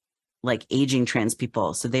like aging trans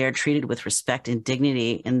people, so they are treated with respect and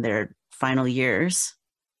dignity in their final years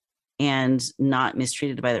and not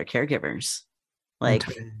mistreated by their caregivers. Like,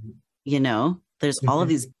 you know, there's all of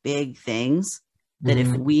these big things that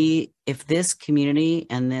if this community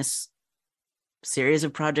and this series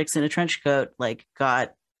of projects in a trench coat like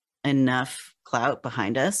got enough clout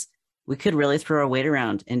behind us, we could really throw our weight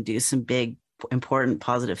around and do some big, important,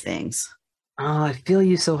 positive things. Oh, I feel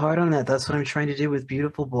you so hard on that. That's what I'm trying to do with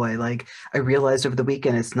Beautiful Boy. Like, I realized over the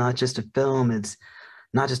weekend, it's not just a film, it's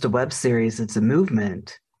not just a web series, it's a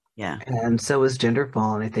movement. Yeah. And so is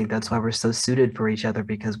Genderfall. And I think that's why we're so suited for each other,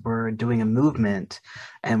 because we're doing a movement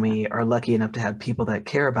and we are lucky enough to have people that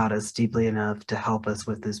care about us deeply enough to help us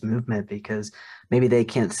with this movement, because maybe they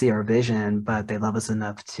can't see our vision, but they love us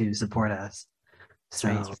enough to support us. So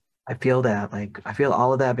right. I feel that, like, I feel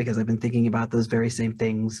all of that because I've been thinking about those very same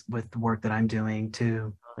things with the work that I'm doing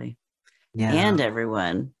too. Totally. Yeah. And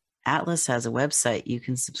everyone, Atlas has a website you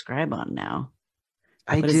can subscribe on now.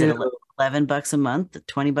 What is it, $11 a month,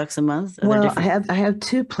 $20 a month? Well, I have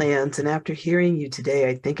two plans, and after hearing you today,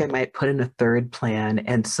 I think I might put in a third plan.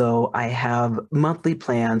 And so I have monthly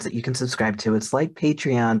plans that you can subscribe to. It's like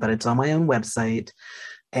Patreon, but it's on my own website.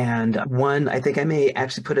 And one, I think I may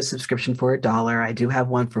actually put a subscription for $1. I do have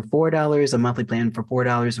one for $4, a monthly plan for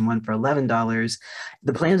 $4, and one for $11.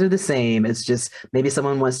 The plans are the same. It's just maybe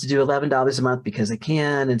someone wants to do $11 a month because they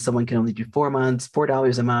can, and someone can only do 4 months,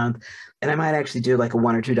 $4 a month. And I might actually do like a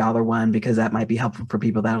 $1 or $2 one, because that might be helpful for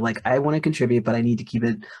people that are like, I want to contribute, but I need to keep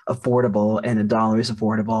it affordable, and $1 is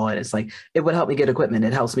affordable. And it's like, it would help me get equipment.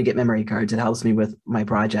 It helps me get memory cards. It helps me with my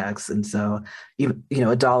projects. And so, even,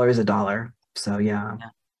 $1 is $1. So yeah.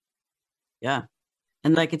 Yeah.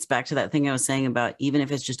 And like, it's back to that thing I was saying about, even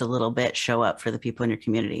if it's just a little bit, show up for the people in your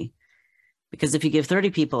community. Because if you give 30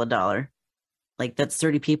 people $1, like, that's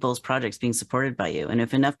 30 people's projects being supported by you. And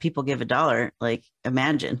if enough people give $1, like,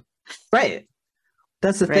 imagine. Right.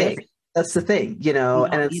 That's the thing. That's the thing,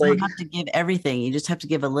 and it's you don't have to give everything. You just have to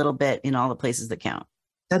give a little bit in all the places that count.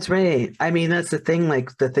 That's right. I mean, that's the thing,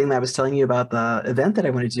 like the thing that I was telling you about the event that I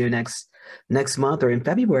want to do next month or in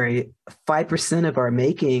February. 5% of our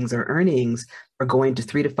makings or earnings are going to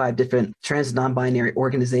 3 to 5 different trans non-binary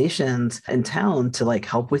organizations in town to like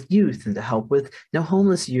help with youth and to help with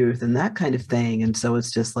homeless youth and that kind of thing. And so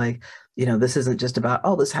it's just like, this isn't just about,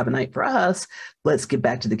 oh, let's have a night for us. Let's get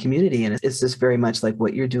back to the community. And it's just very much like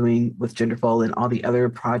what you're doing with Genderfall and all the other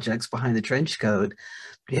projects behind the trench coat,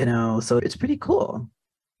 so it's pretty cool.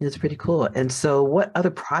 It's pretty cool. And so what other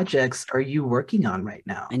projects are you working on right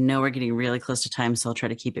now? I know we're getting really close to time, so I'll try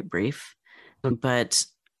to keep it brief. But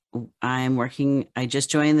I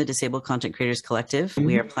just joined the Disabled Content Creators Collective.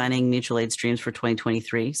 We are planning mutual aid streams for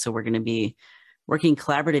 2023. So we're going to be working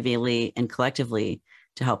collaboratively and collectively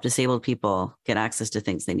to help disabled people get access to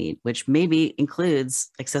things they need, which maybe includes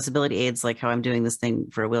accessibility aids, like how I'm doing this thing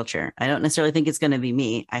for a wheelchair. I don't necessarily think it's going to be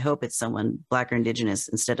me. I hope it's someone Black or Indigenous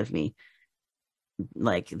instead of me.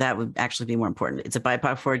 Like, that would actually be more important. It's a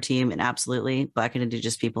BIPOC forward team, and absolutely Black and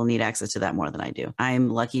Indigenous people need access to that more than I do. I'm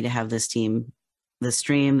lucky to have this team, this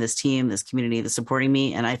stream, this team, this community that's supporting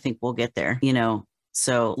me, and I think we'll get there,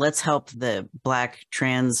 So let's help the Black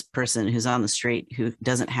trans person who's on the street, who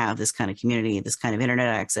doesn't have this kind of community, this kind of internet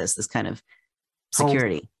access, this kind of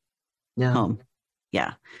security. Home.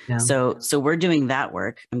 Yeah. So we're doing that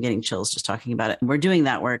work. I'm getting chills just talking about it. We're doing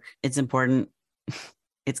that work. It's important.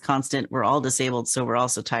 It's constant. We're all disabled, so we're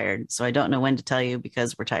also tired. So I don't know when to tell you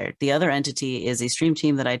because we're tired. The other entity is a stream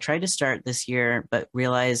team that I tried to start this year, but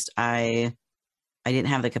realized I didn't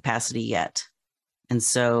have the capacity yet. And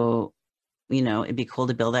so, it'd be cool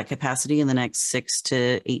to build that capacity in the next 6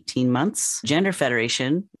 to 18 months. Gender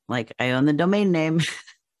Federation, like I own the domain name.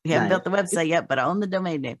 We haven't built the website yet, but I own the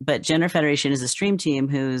domain name. But Gender Federation is a stream team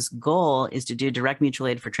whose goal is to do direct mutual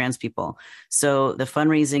aid for trans people. So the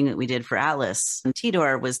fundraising that we did for Atlas and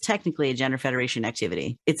TDOR was technically a Gender Federation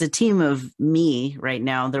activity. It's a team of me right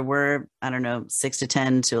now. There were, 6 to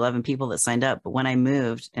 10 to 11 people that signed up. But when I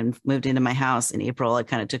moved into my house in April, I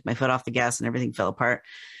kind of took my foot off the gas and everything fell apart.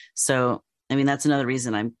 So, that's another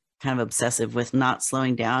reason I'm kind of obsessive with not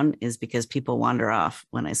slowing down, is because people wander off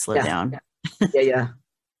when I slow down.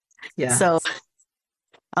 Yeah. So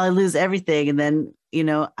I'll lose everything. And then,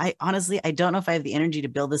 I don't know if I have the energy to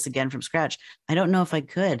build this again from scratch. I don't know if I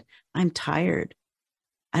could. I'm tired.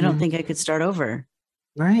 I don't think I could start over.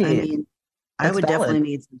 Right. I would definitely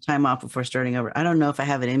need some time off before starting over. I don't know if I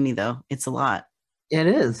have it in me though. It's a lot. It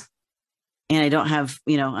is. And I don't have,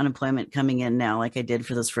 unemployment coming in now like I did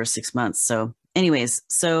for those first 6 months. So anyways,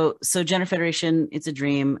 so Gender Federation, it's a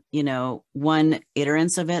dream, one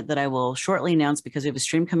iterance of it that I will shortly announce because we have a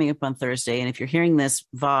stream coming up on Thursday. And if you're hearing this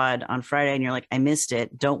VOD on Friday and you're like, I missed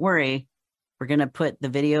it, don't worry. We're going to put the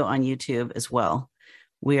video on YouTube as well.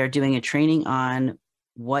 We are doing a training on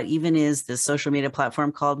what even is this social media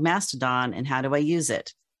platform called Mastodon and how do I use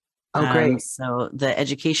it? Oh, great. So the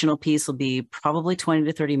educational piece will be probably 20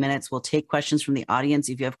 to 30 minutes. We'll take questions from the audience.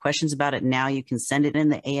 If you have questions about it now, you can send it in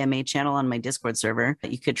the AMA channel on my Discord server.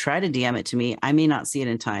 You could try to DM it to me. I may not see it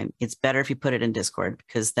in time. It's better if you put it in Discord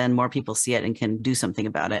because then more people see it and can do something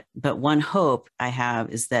about it. But one hope I have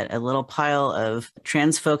is that a little pile of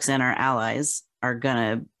trans folks and our allies are going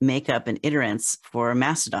to make up an iterance for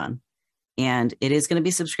Mastodon. And it is going to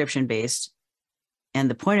be subscription based. And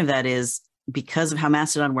the point of that is, because of how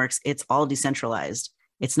Mastodon works, it's all decentralized.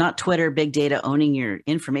 It's not Twitter, big data owning your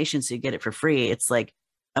information so you get it for free. It's like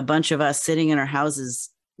a bunch of us sitting in our houses,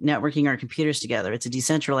 networking our computers together. It's a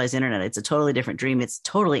decentralized internet. It's a totally different dream. It's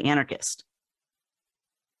totally anarchist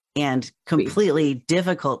and completely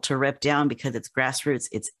difficult to rip down because it's grassroots.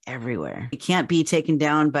 It's everywhere. It can't be taken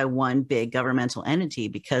down by one big governmental entity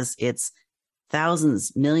because it's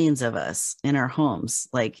thousands, millions of us in our homes.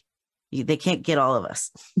 Like they can't get all of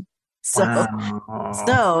us.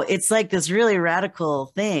 So it's like this really radical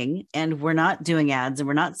thing, and we're not doing ads and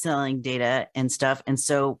we're not selling data and stuff. And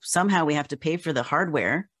so somehow we have to pay for the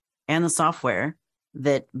hardware and the software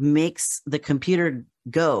that makes the computer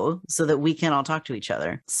go so that we can all talk to each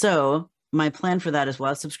other. So my plan for that is we'll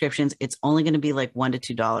have subscriptions. It's only going to be like $1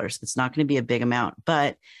 to $2. It's not going to be a big amount,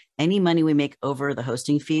 but any money we make over the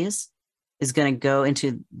hosting fees is going to go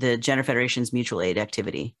into the Gender Federation's mutual aid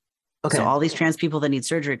activity. Okay. So all these trans people that need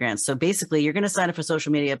surgery grants. So basically you're going to sign up for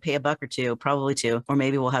social media, pay $1 or $2, probably $2, or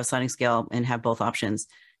maybe we'll have sliding scale and have both options.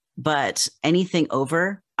 But anything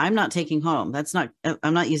over, I'm not taking home.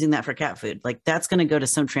 I'm not using that for cat food. Like that's going to go to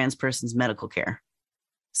some trans person's medical care.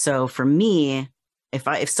 So for me,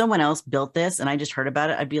 if someone else built this and I just heard about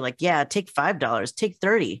it, I'd be like, yeah, take $5, take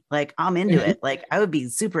 30. Like I'm into it. Like I would be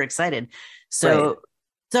super excited. So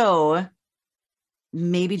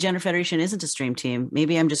maybe Gender Federation isn't a stream team.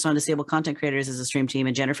 Maybe I'm just on Disabled Content Creators as a stream team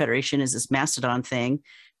and Gender Federation is this Mastodon thing.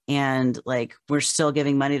 And like, we're still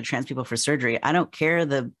giving money to trans people for surgery. I don't care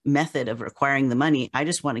the method of acquiring the money. I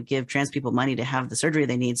just want to give trans people money to have the surgery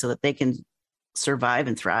they need so that they can survive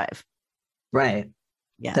and thrive. Right.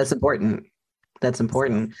 Yeah. That's important.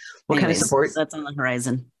 What kind of support? That's on the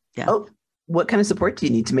horizon. Yeah. Oh, what kind of support do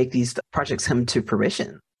you need to make these projects come to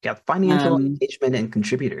fruition? You got financial engagement and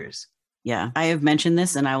contributors. Yeah, I have mentioned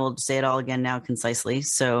this and I will say it all again now concisely.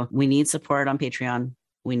 So we need support on Patreon.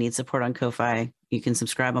 We need support on Ko-Fi. You can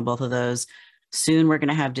subscribe on both of those. Soon we're going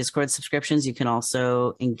to have Discord subscriptions you can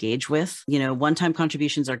also engage with. One-time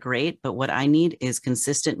contributions are great, but what I need is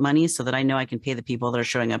consistent money so that I know I can pay the people that are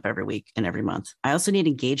showing up every week and every month. I also need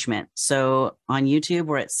engagement. So on YouTube,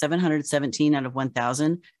 we're at 717 out of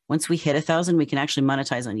 1,000. Once we hit 1,000, we can actually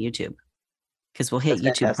monetize on YouTube. Because we'll hit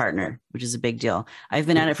YouTube Partner, which is a big deal. I've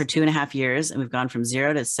been at it for 2.5 years and we've gone from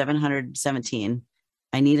 0 to 717.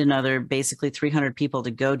 I need another basically 300 people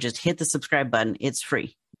to go just hit the subscribe button. It's free.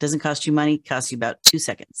 It doesn't cost you money. It costs you about 2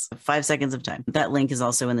 seconds, 5 seconds of time. That link is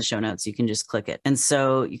also in the show notes. You can just click it. And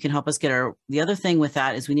so you can help us get the other thing with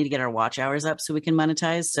that is we need to get our watch hours up so we can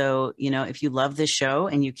monetize. So, if you love this show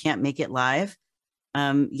and you can't make it live,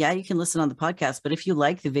 yeah, you can listen on the podcast, but if you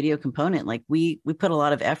like the video component, like we put a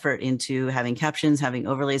lot of effort into having captions, having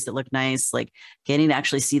overlays that look nice, like getting to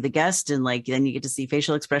actually see the guest, and like then you get to see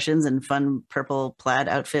facial expressions and fun purple plaid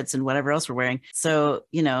outfits and whatever else we're wearing. So,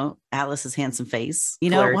 Atlas's handsome face,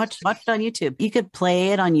 watch it on YouTube. You could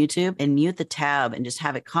play it on YouTube and mute the tab and just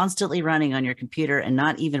have it constantly running on your computer and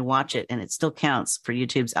not even watch it, and it still counts for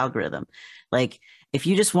YouTube's algorithm. Like if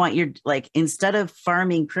you just want instead of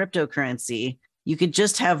farming cryptocurrency, you could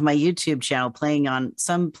just have my YouTube channel playing on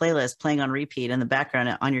some playlist, playing on repeat in the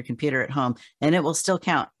background on your computer at home, and it will still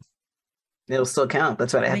count. It'll still count.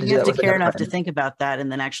 That's what I have to do. You have to care enough to think about that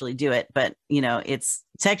and then actually do it. But, it's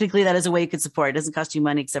technically that is a way you could support. It doesn't cost you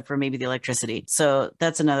money except for maybe the electricity. So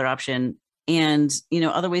that's another option. And,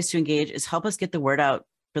 other ways to engage is help us get the word out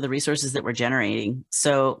for the resources that we're generating.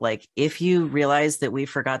 So like if you realize that we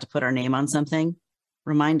forgot to put our name on something,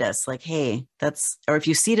 remind us like, hey, or if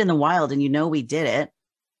you see it in the wild and we did it,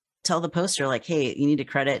 tell the poster like, hey, you need to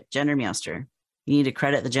credit Gender Meowster. You need to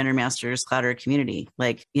credit the Gender Meowsters Clowder community.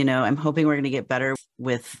 Like, I'm hoping we're going to get better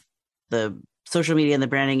with the social media and the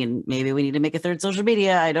branding, and maybe we need to make a third social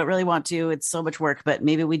media. I don't really want to. It's so much work, but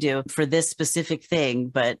maybe we do for this specific thing.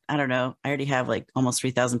 But I don't know. I already have like almost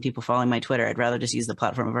 3,000 people following my Twitter. I'd rather just use the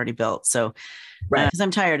platform I've already built. So because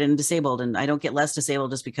I'm tired and disabled, and I don't get less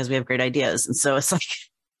disabled just because we have great ideas. And so it's like,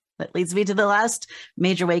 that leads me to the last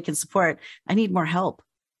major way you can support. I need more help.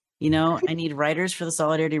 I need writers for the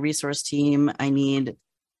Solidarity Resource Team. I need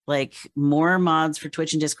like more mods for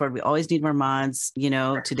Twitch and Discord. We always need more mods.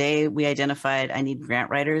 Today we identified I need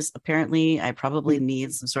grant writers. Apparently, I probably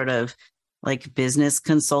need some sort of like business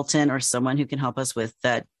consultant or someone who can help us with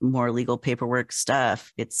that more legal paperwork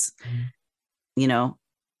stuff. It's,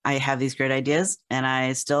 I have these great ideas, and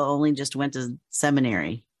I still only just went to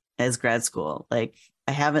seminary as grad school. Like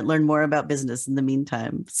I haven't learned more about business in the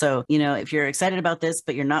meantime. So, if you're excited about this,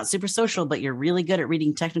 but you're not super social, but you're really good at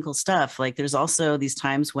reading technical stuff, like there's also these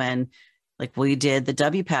times when like we did the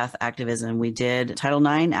WPATH activism, we did Title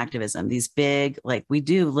IX activism, these big, like we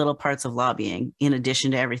do little parts of lobbying in addition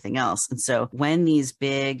to everything else. And so when these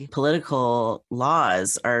big political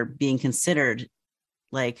laws are being considered,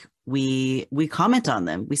 like we comment on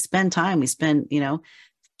them, we spend time,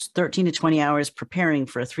 13 to 20 hours preparing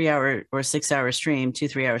for a 3-hour or 6-hour stream,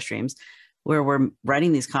 2-3 hour streams, where we're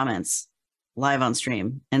writing these comments live on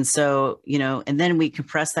stream. And so, and then we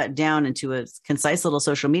compress that down into a concise little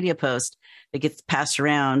social media post that gets passed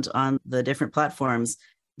around on the different platforms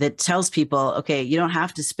that tells people, okay, you don't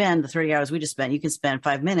have to spend the 30 hours we just spent. You can spend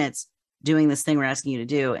 5 minutes doing this thing we're asking you to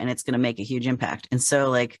do, and it's going to make a huge impact. And so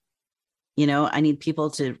like, I need people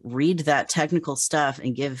to read that technical stuff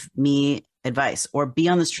and give me advice or be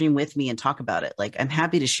on the stream with me and talk about it. Like I'm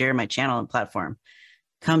happy to share my channel and platform.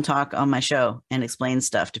 Come talk on my show and explain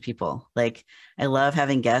stuff to people. Like I love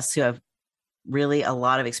having guests who have really a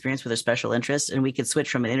lot of experience with their special interests, and we could switch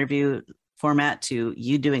from an interview format to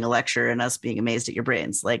you doing a lecture and us being amazed at your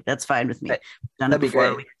brains. Like that's fine with me. We've done it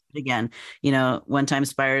before. We did it again. One time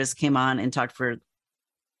Spires came on and talked for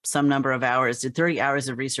some number of hours, did 30 hours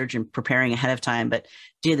of research and preparing ahead of time, but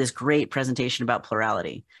did this great presentation about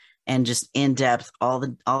plurality and just in depth, all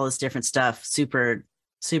this different stuff, super,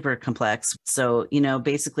 super complex. So,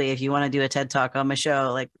 basically if you want to do a TED talk on my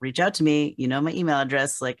show, like reach out to me, my email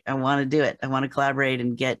address, like I want to do it. I want to collaborate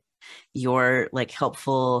and get your like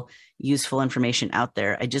helpful, useful information out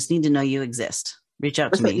there. I just need to know you exist. Reach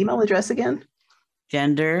out to me. What's the email address again?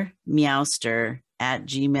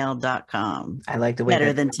 gendermeowster@gmail.com. I like the way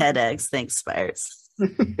better than TEDx. Thanks, Spires.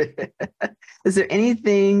 Is there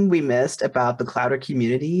anything we missed about the Clowder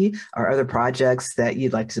community or other projects that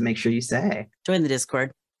you'd like to make sure you say? Join the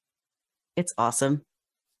Discord. It's awesome.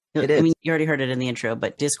 It is. I mean, you already heard it in the intro,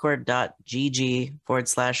 but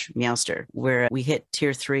discord.gg/Meowster, where we hit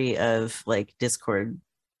tier 3 of like Discord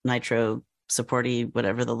Nitro supporty,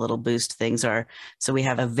 whatever the little boost things are. So we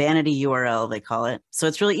have a vanity URL, they call it. So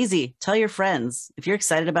it's really easy. Tell your friends. If you're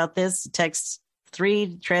excited about this, text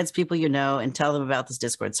 3 trans people and tell them about this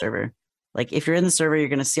Discord server. Like if you're in the server, you're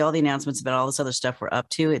going to see all the announcements about all this other stuff we're up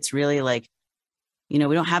to. It's really like, we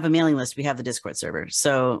don't have a mailing list. We have the Discord server.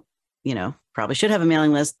 So, probably should have a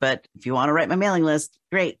mailing list, but if you want to write my mailing list,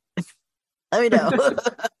 great. Let me know.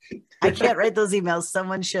 I can't write those emails.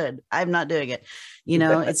 Someone should. I'm not doing it.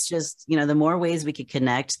 It's just, the more ways we could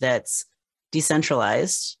connect that's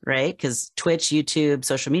decentralized, right? Because Twitch, YouTube,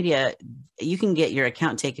 social media, you can get your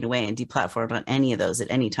account taken away and deplatformed on any of those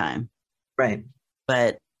at any time. Right.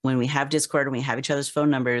 But when we have Discord and we have each other's phone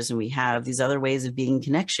numbers and we have these other ways of being in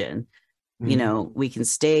connection, we can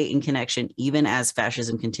stay in connection even as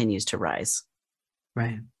fascism continues to rise.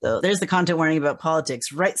 Right. So there's the content warning about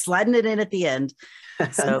politics, right? Sliding it in at the end.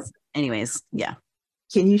 So anyways, yeah.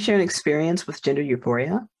 Can you share an experience with gender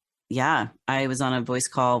euphoria? Yeah. I was on a voice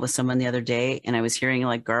call with someone the other day and I was hearing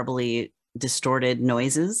like garbly, distorted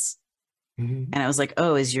noises. Mm-hmm. And I was like,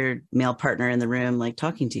 oh, is your male partner in the room like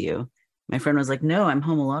talking to you? My friend was like, no, I'm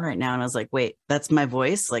home alone right now. And I was like, wait, that's my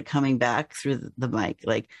voice like coming back through the mic.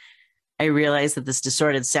 Like I realized that this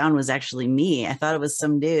distorted sound was actually me. I thought it was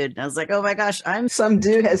some dude. And I was like, oh my gosh, I'm Some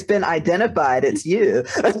dude has been identified. It's you.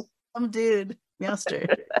 some dude,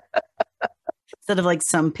 Meowster. Instead of like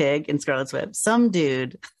some pig in Scarlet's Web, some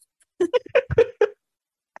dude.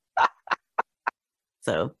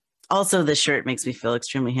 So also this shirt makes me feel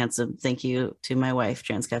extremely handsome. Thank you to my wife,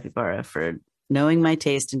 Trans Capybara, for knowing my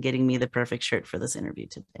taste and getting me the perfect shirt for this interview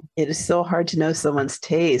today. It is so hard to know someone's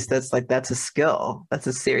taste. That's a skill. That's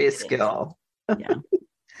a serious skill. Yeah.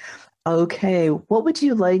 Okay. What would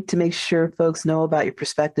you like to make sure folks know about your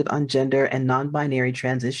perspective on gender and non-binary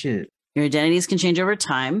trans issues? Your identities can change over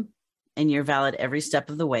time and you're valid every step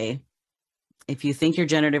of the way. If you think you're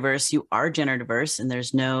gender diverse, you are gender diverse, and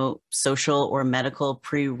there's no social or medical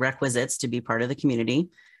prerequisites to be part of the community.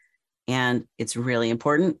 And it's really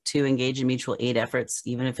important to engage in mutual aid efforts.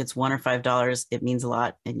 Even if it's $1 or $5, it means a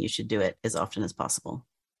lot, and you should do it as often as possible.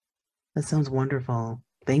 That sounds wonderful.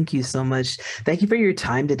 Thank you so much. Thank you for your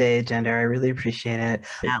time today, Gender. I really appreciate it.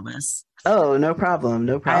 Atlas. Oh, no problem.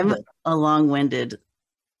 No problem. I'm a long-winded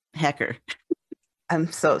hecker.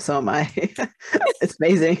 So am I. It's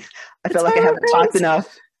amazing. I feel like I haven't talked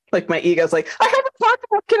enough. Like my ego's like, I haven't talked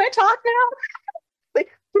enough. Can I talk now? Like,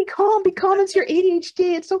 be calm. It's your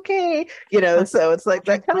ADHD. It's okay. So it's like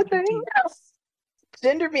that kind of thing. Yes.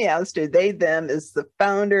 Gender Meowster, they, them, is the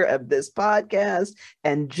founder of this podcast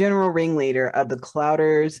and general ringleader of the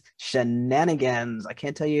Clouders Shenanigans. I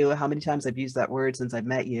can't tell you how many times I've used that word since I've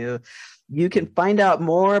met you. You can find out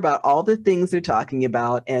more about all the things they're talking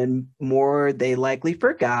about and more they likely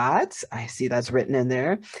forgot. I see that's written in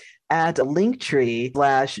there at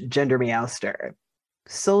Linktree/Gender Meowster.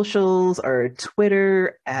 Socials are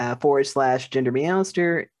Twitter /Gender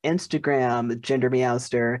Meowster, Instagram Gender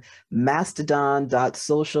Meowster,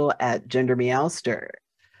 Mastodon.social @Gender Meowster.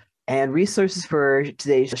 And resources for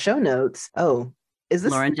today's show notes. Oh, is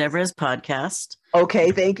this Lauren Deborah's podcast? Okay,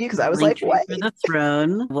 thank you. Because I was Link like, what? For the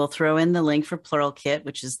throne. We'll throw in the link for Plural Kit,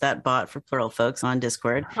 which is that bot for plural folks on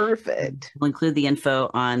Discord. Perfect. We'll include the info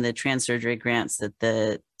on the trans surgery grants that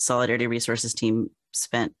the Solidarity Resources team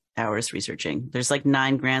spent hours researching. There's like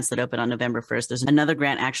 9 grants that opened on November 1st. There's another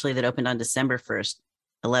grant actually that opened on December 1st,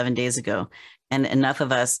 11 days ago. And enough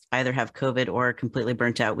of us either have COVID or completely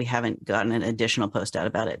burnt out. We haven't gotten an additional post out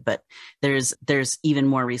about it, but there's even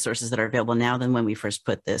more resources that are available now than when we first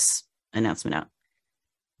put this announcement out.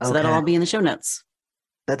 So that'll all be in the show notes.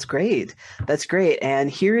 That's great. That's great. And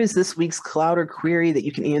here is this week's Clowder query that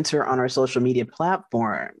you can answer on our social media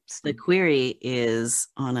platforms. The query is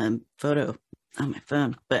on a photo on my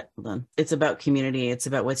phone, but hold on. It's about community. It's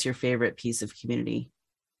about what's your favorite piece of community.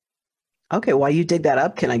 Okay, while you dig that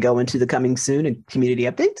up, can I go into the coming soon and community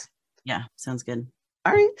updates? Yeah, sounds good.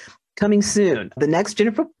 All right. Coming soon. The next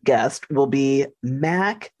Jennifer guest will be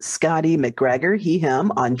Mac Scotty McGregor, he,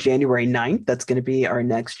 him, on January 9th. That's going to be our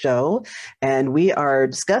next show. And we are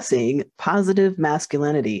discussing positive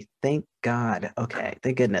masculinity. Thank God. Okay.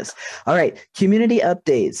 Thank goodness. All right. Community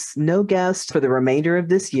updates. No guests for the remainder of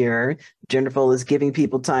this year. Jennifer is giving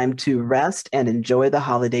people time to rest and enjoy the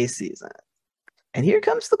holiday season. And here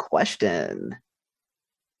comes the question.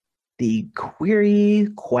 The query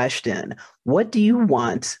question. What do you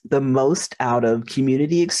want the most out of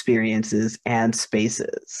community experiences and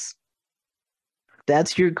spaces?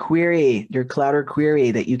 That's your query, your Clowder query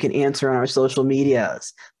that you can answer on our social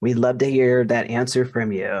medias. We'd love to hear that answer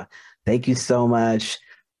from you. Thank you so much.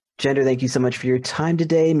 Gender, thank you so much for your time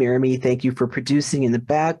today. Mirami, thank you for producing in the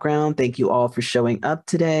background. Thank you all for showing up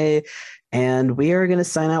today. And we are going to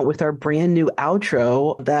sign out with our brand new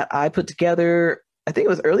outro that I put together. I think it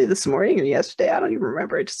was early this morning or yesterday. I don't even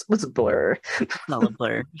remember. It just was a blur. All a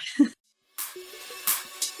blur.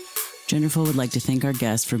 Genderful would like to thank our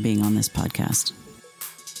guests for being on this podcast.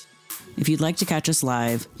 If you'd like to catch us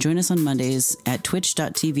live, join us on Mondays at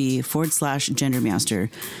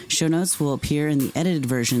twitch.tv/gendermeowster. Show notes will appear in the edited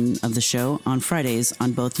version of the show on Fridays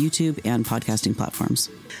on both YouTube and podcasting platforms.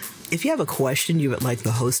 If you have a question you would like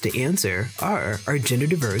the host to answer, or are gender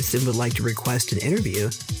diverse and would like to request an interview,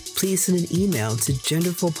 please send an email to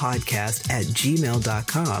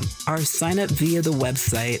genderfulpodcast@gmail.com or sign up via the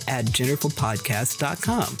website at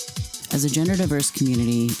genderfulpodcast.com. As a gender diverse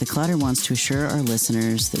community, The Clatter wants to assure our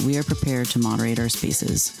listeners that we are prepared to moderate our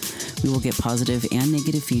spaces. We will get positive and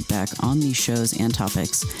negative feedback on these shows and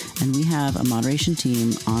topics, and we have a moderation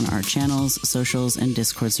team on our channels, socials, and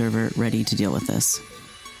Discord server ready to deal with this.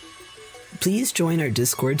 Please join our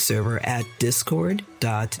Discord server at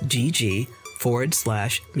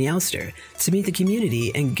discord.gg/Meowster to meet the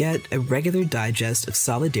community and get a regular digest of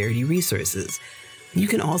Solidarity resources. You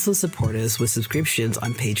can also support us with subscriptions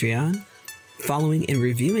on Patreon, following and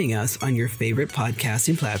reviewing us on your favorite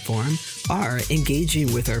podcasting platform, or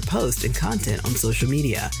engaging with our posts and content on social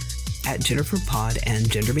media at JenniferPod and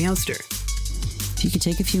GenderMeowster. If you could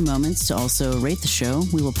take a few moments to also rate the show,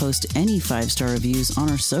 we will post any 5-star reviews on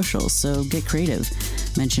our socials, so get creative.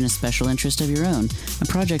 Mention a special interest of your own, a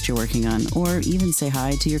project you're working on, or even say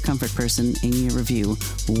hi to your comfort person in your review.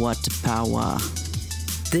 What power!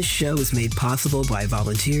 This show is made possible by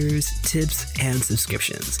volunteers, tips, and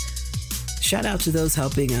subscriptions. Shout out to those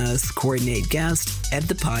helping us coordinate guests, edit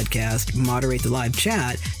the podcast, moderate the live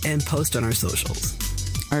chat, and post on our socials.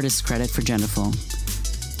 Artist credit for Jennifer.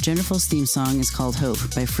 Jennifer's theme song is called Hope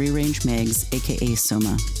by Free Range Megs, aka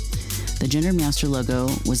Soma. The Gender Meowster logo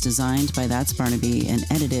was designed by That's Barnaby and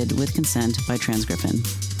edited with consent by Transgriffin.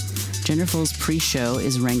 Jennifer's pre-show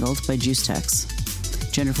is wrangled by JuiceTex.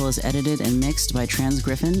 Jennifer is edited and mixed by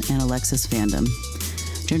Transgriffin and Alexis Fandom.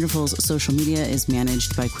 Jennifer's social media is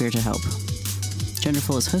managed by Queer to Help.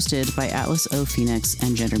 Jennifer is hosted by Atlas O Phoenix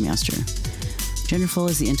and Gender Meowster. Jennifer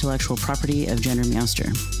is the intellectual property of Gender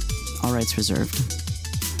Meowster. All rights reserved.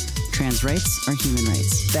 Trans rights are human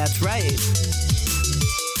rights. That's right.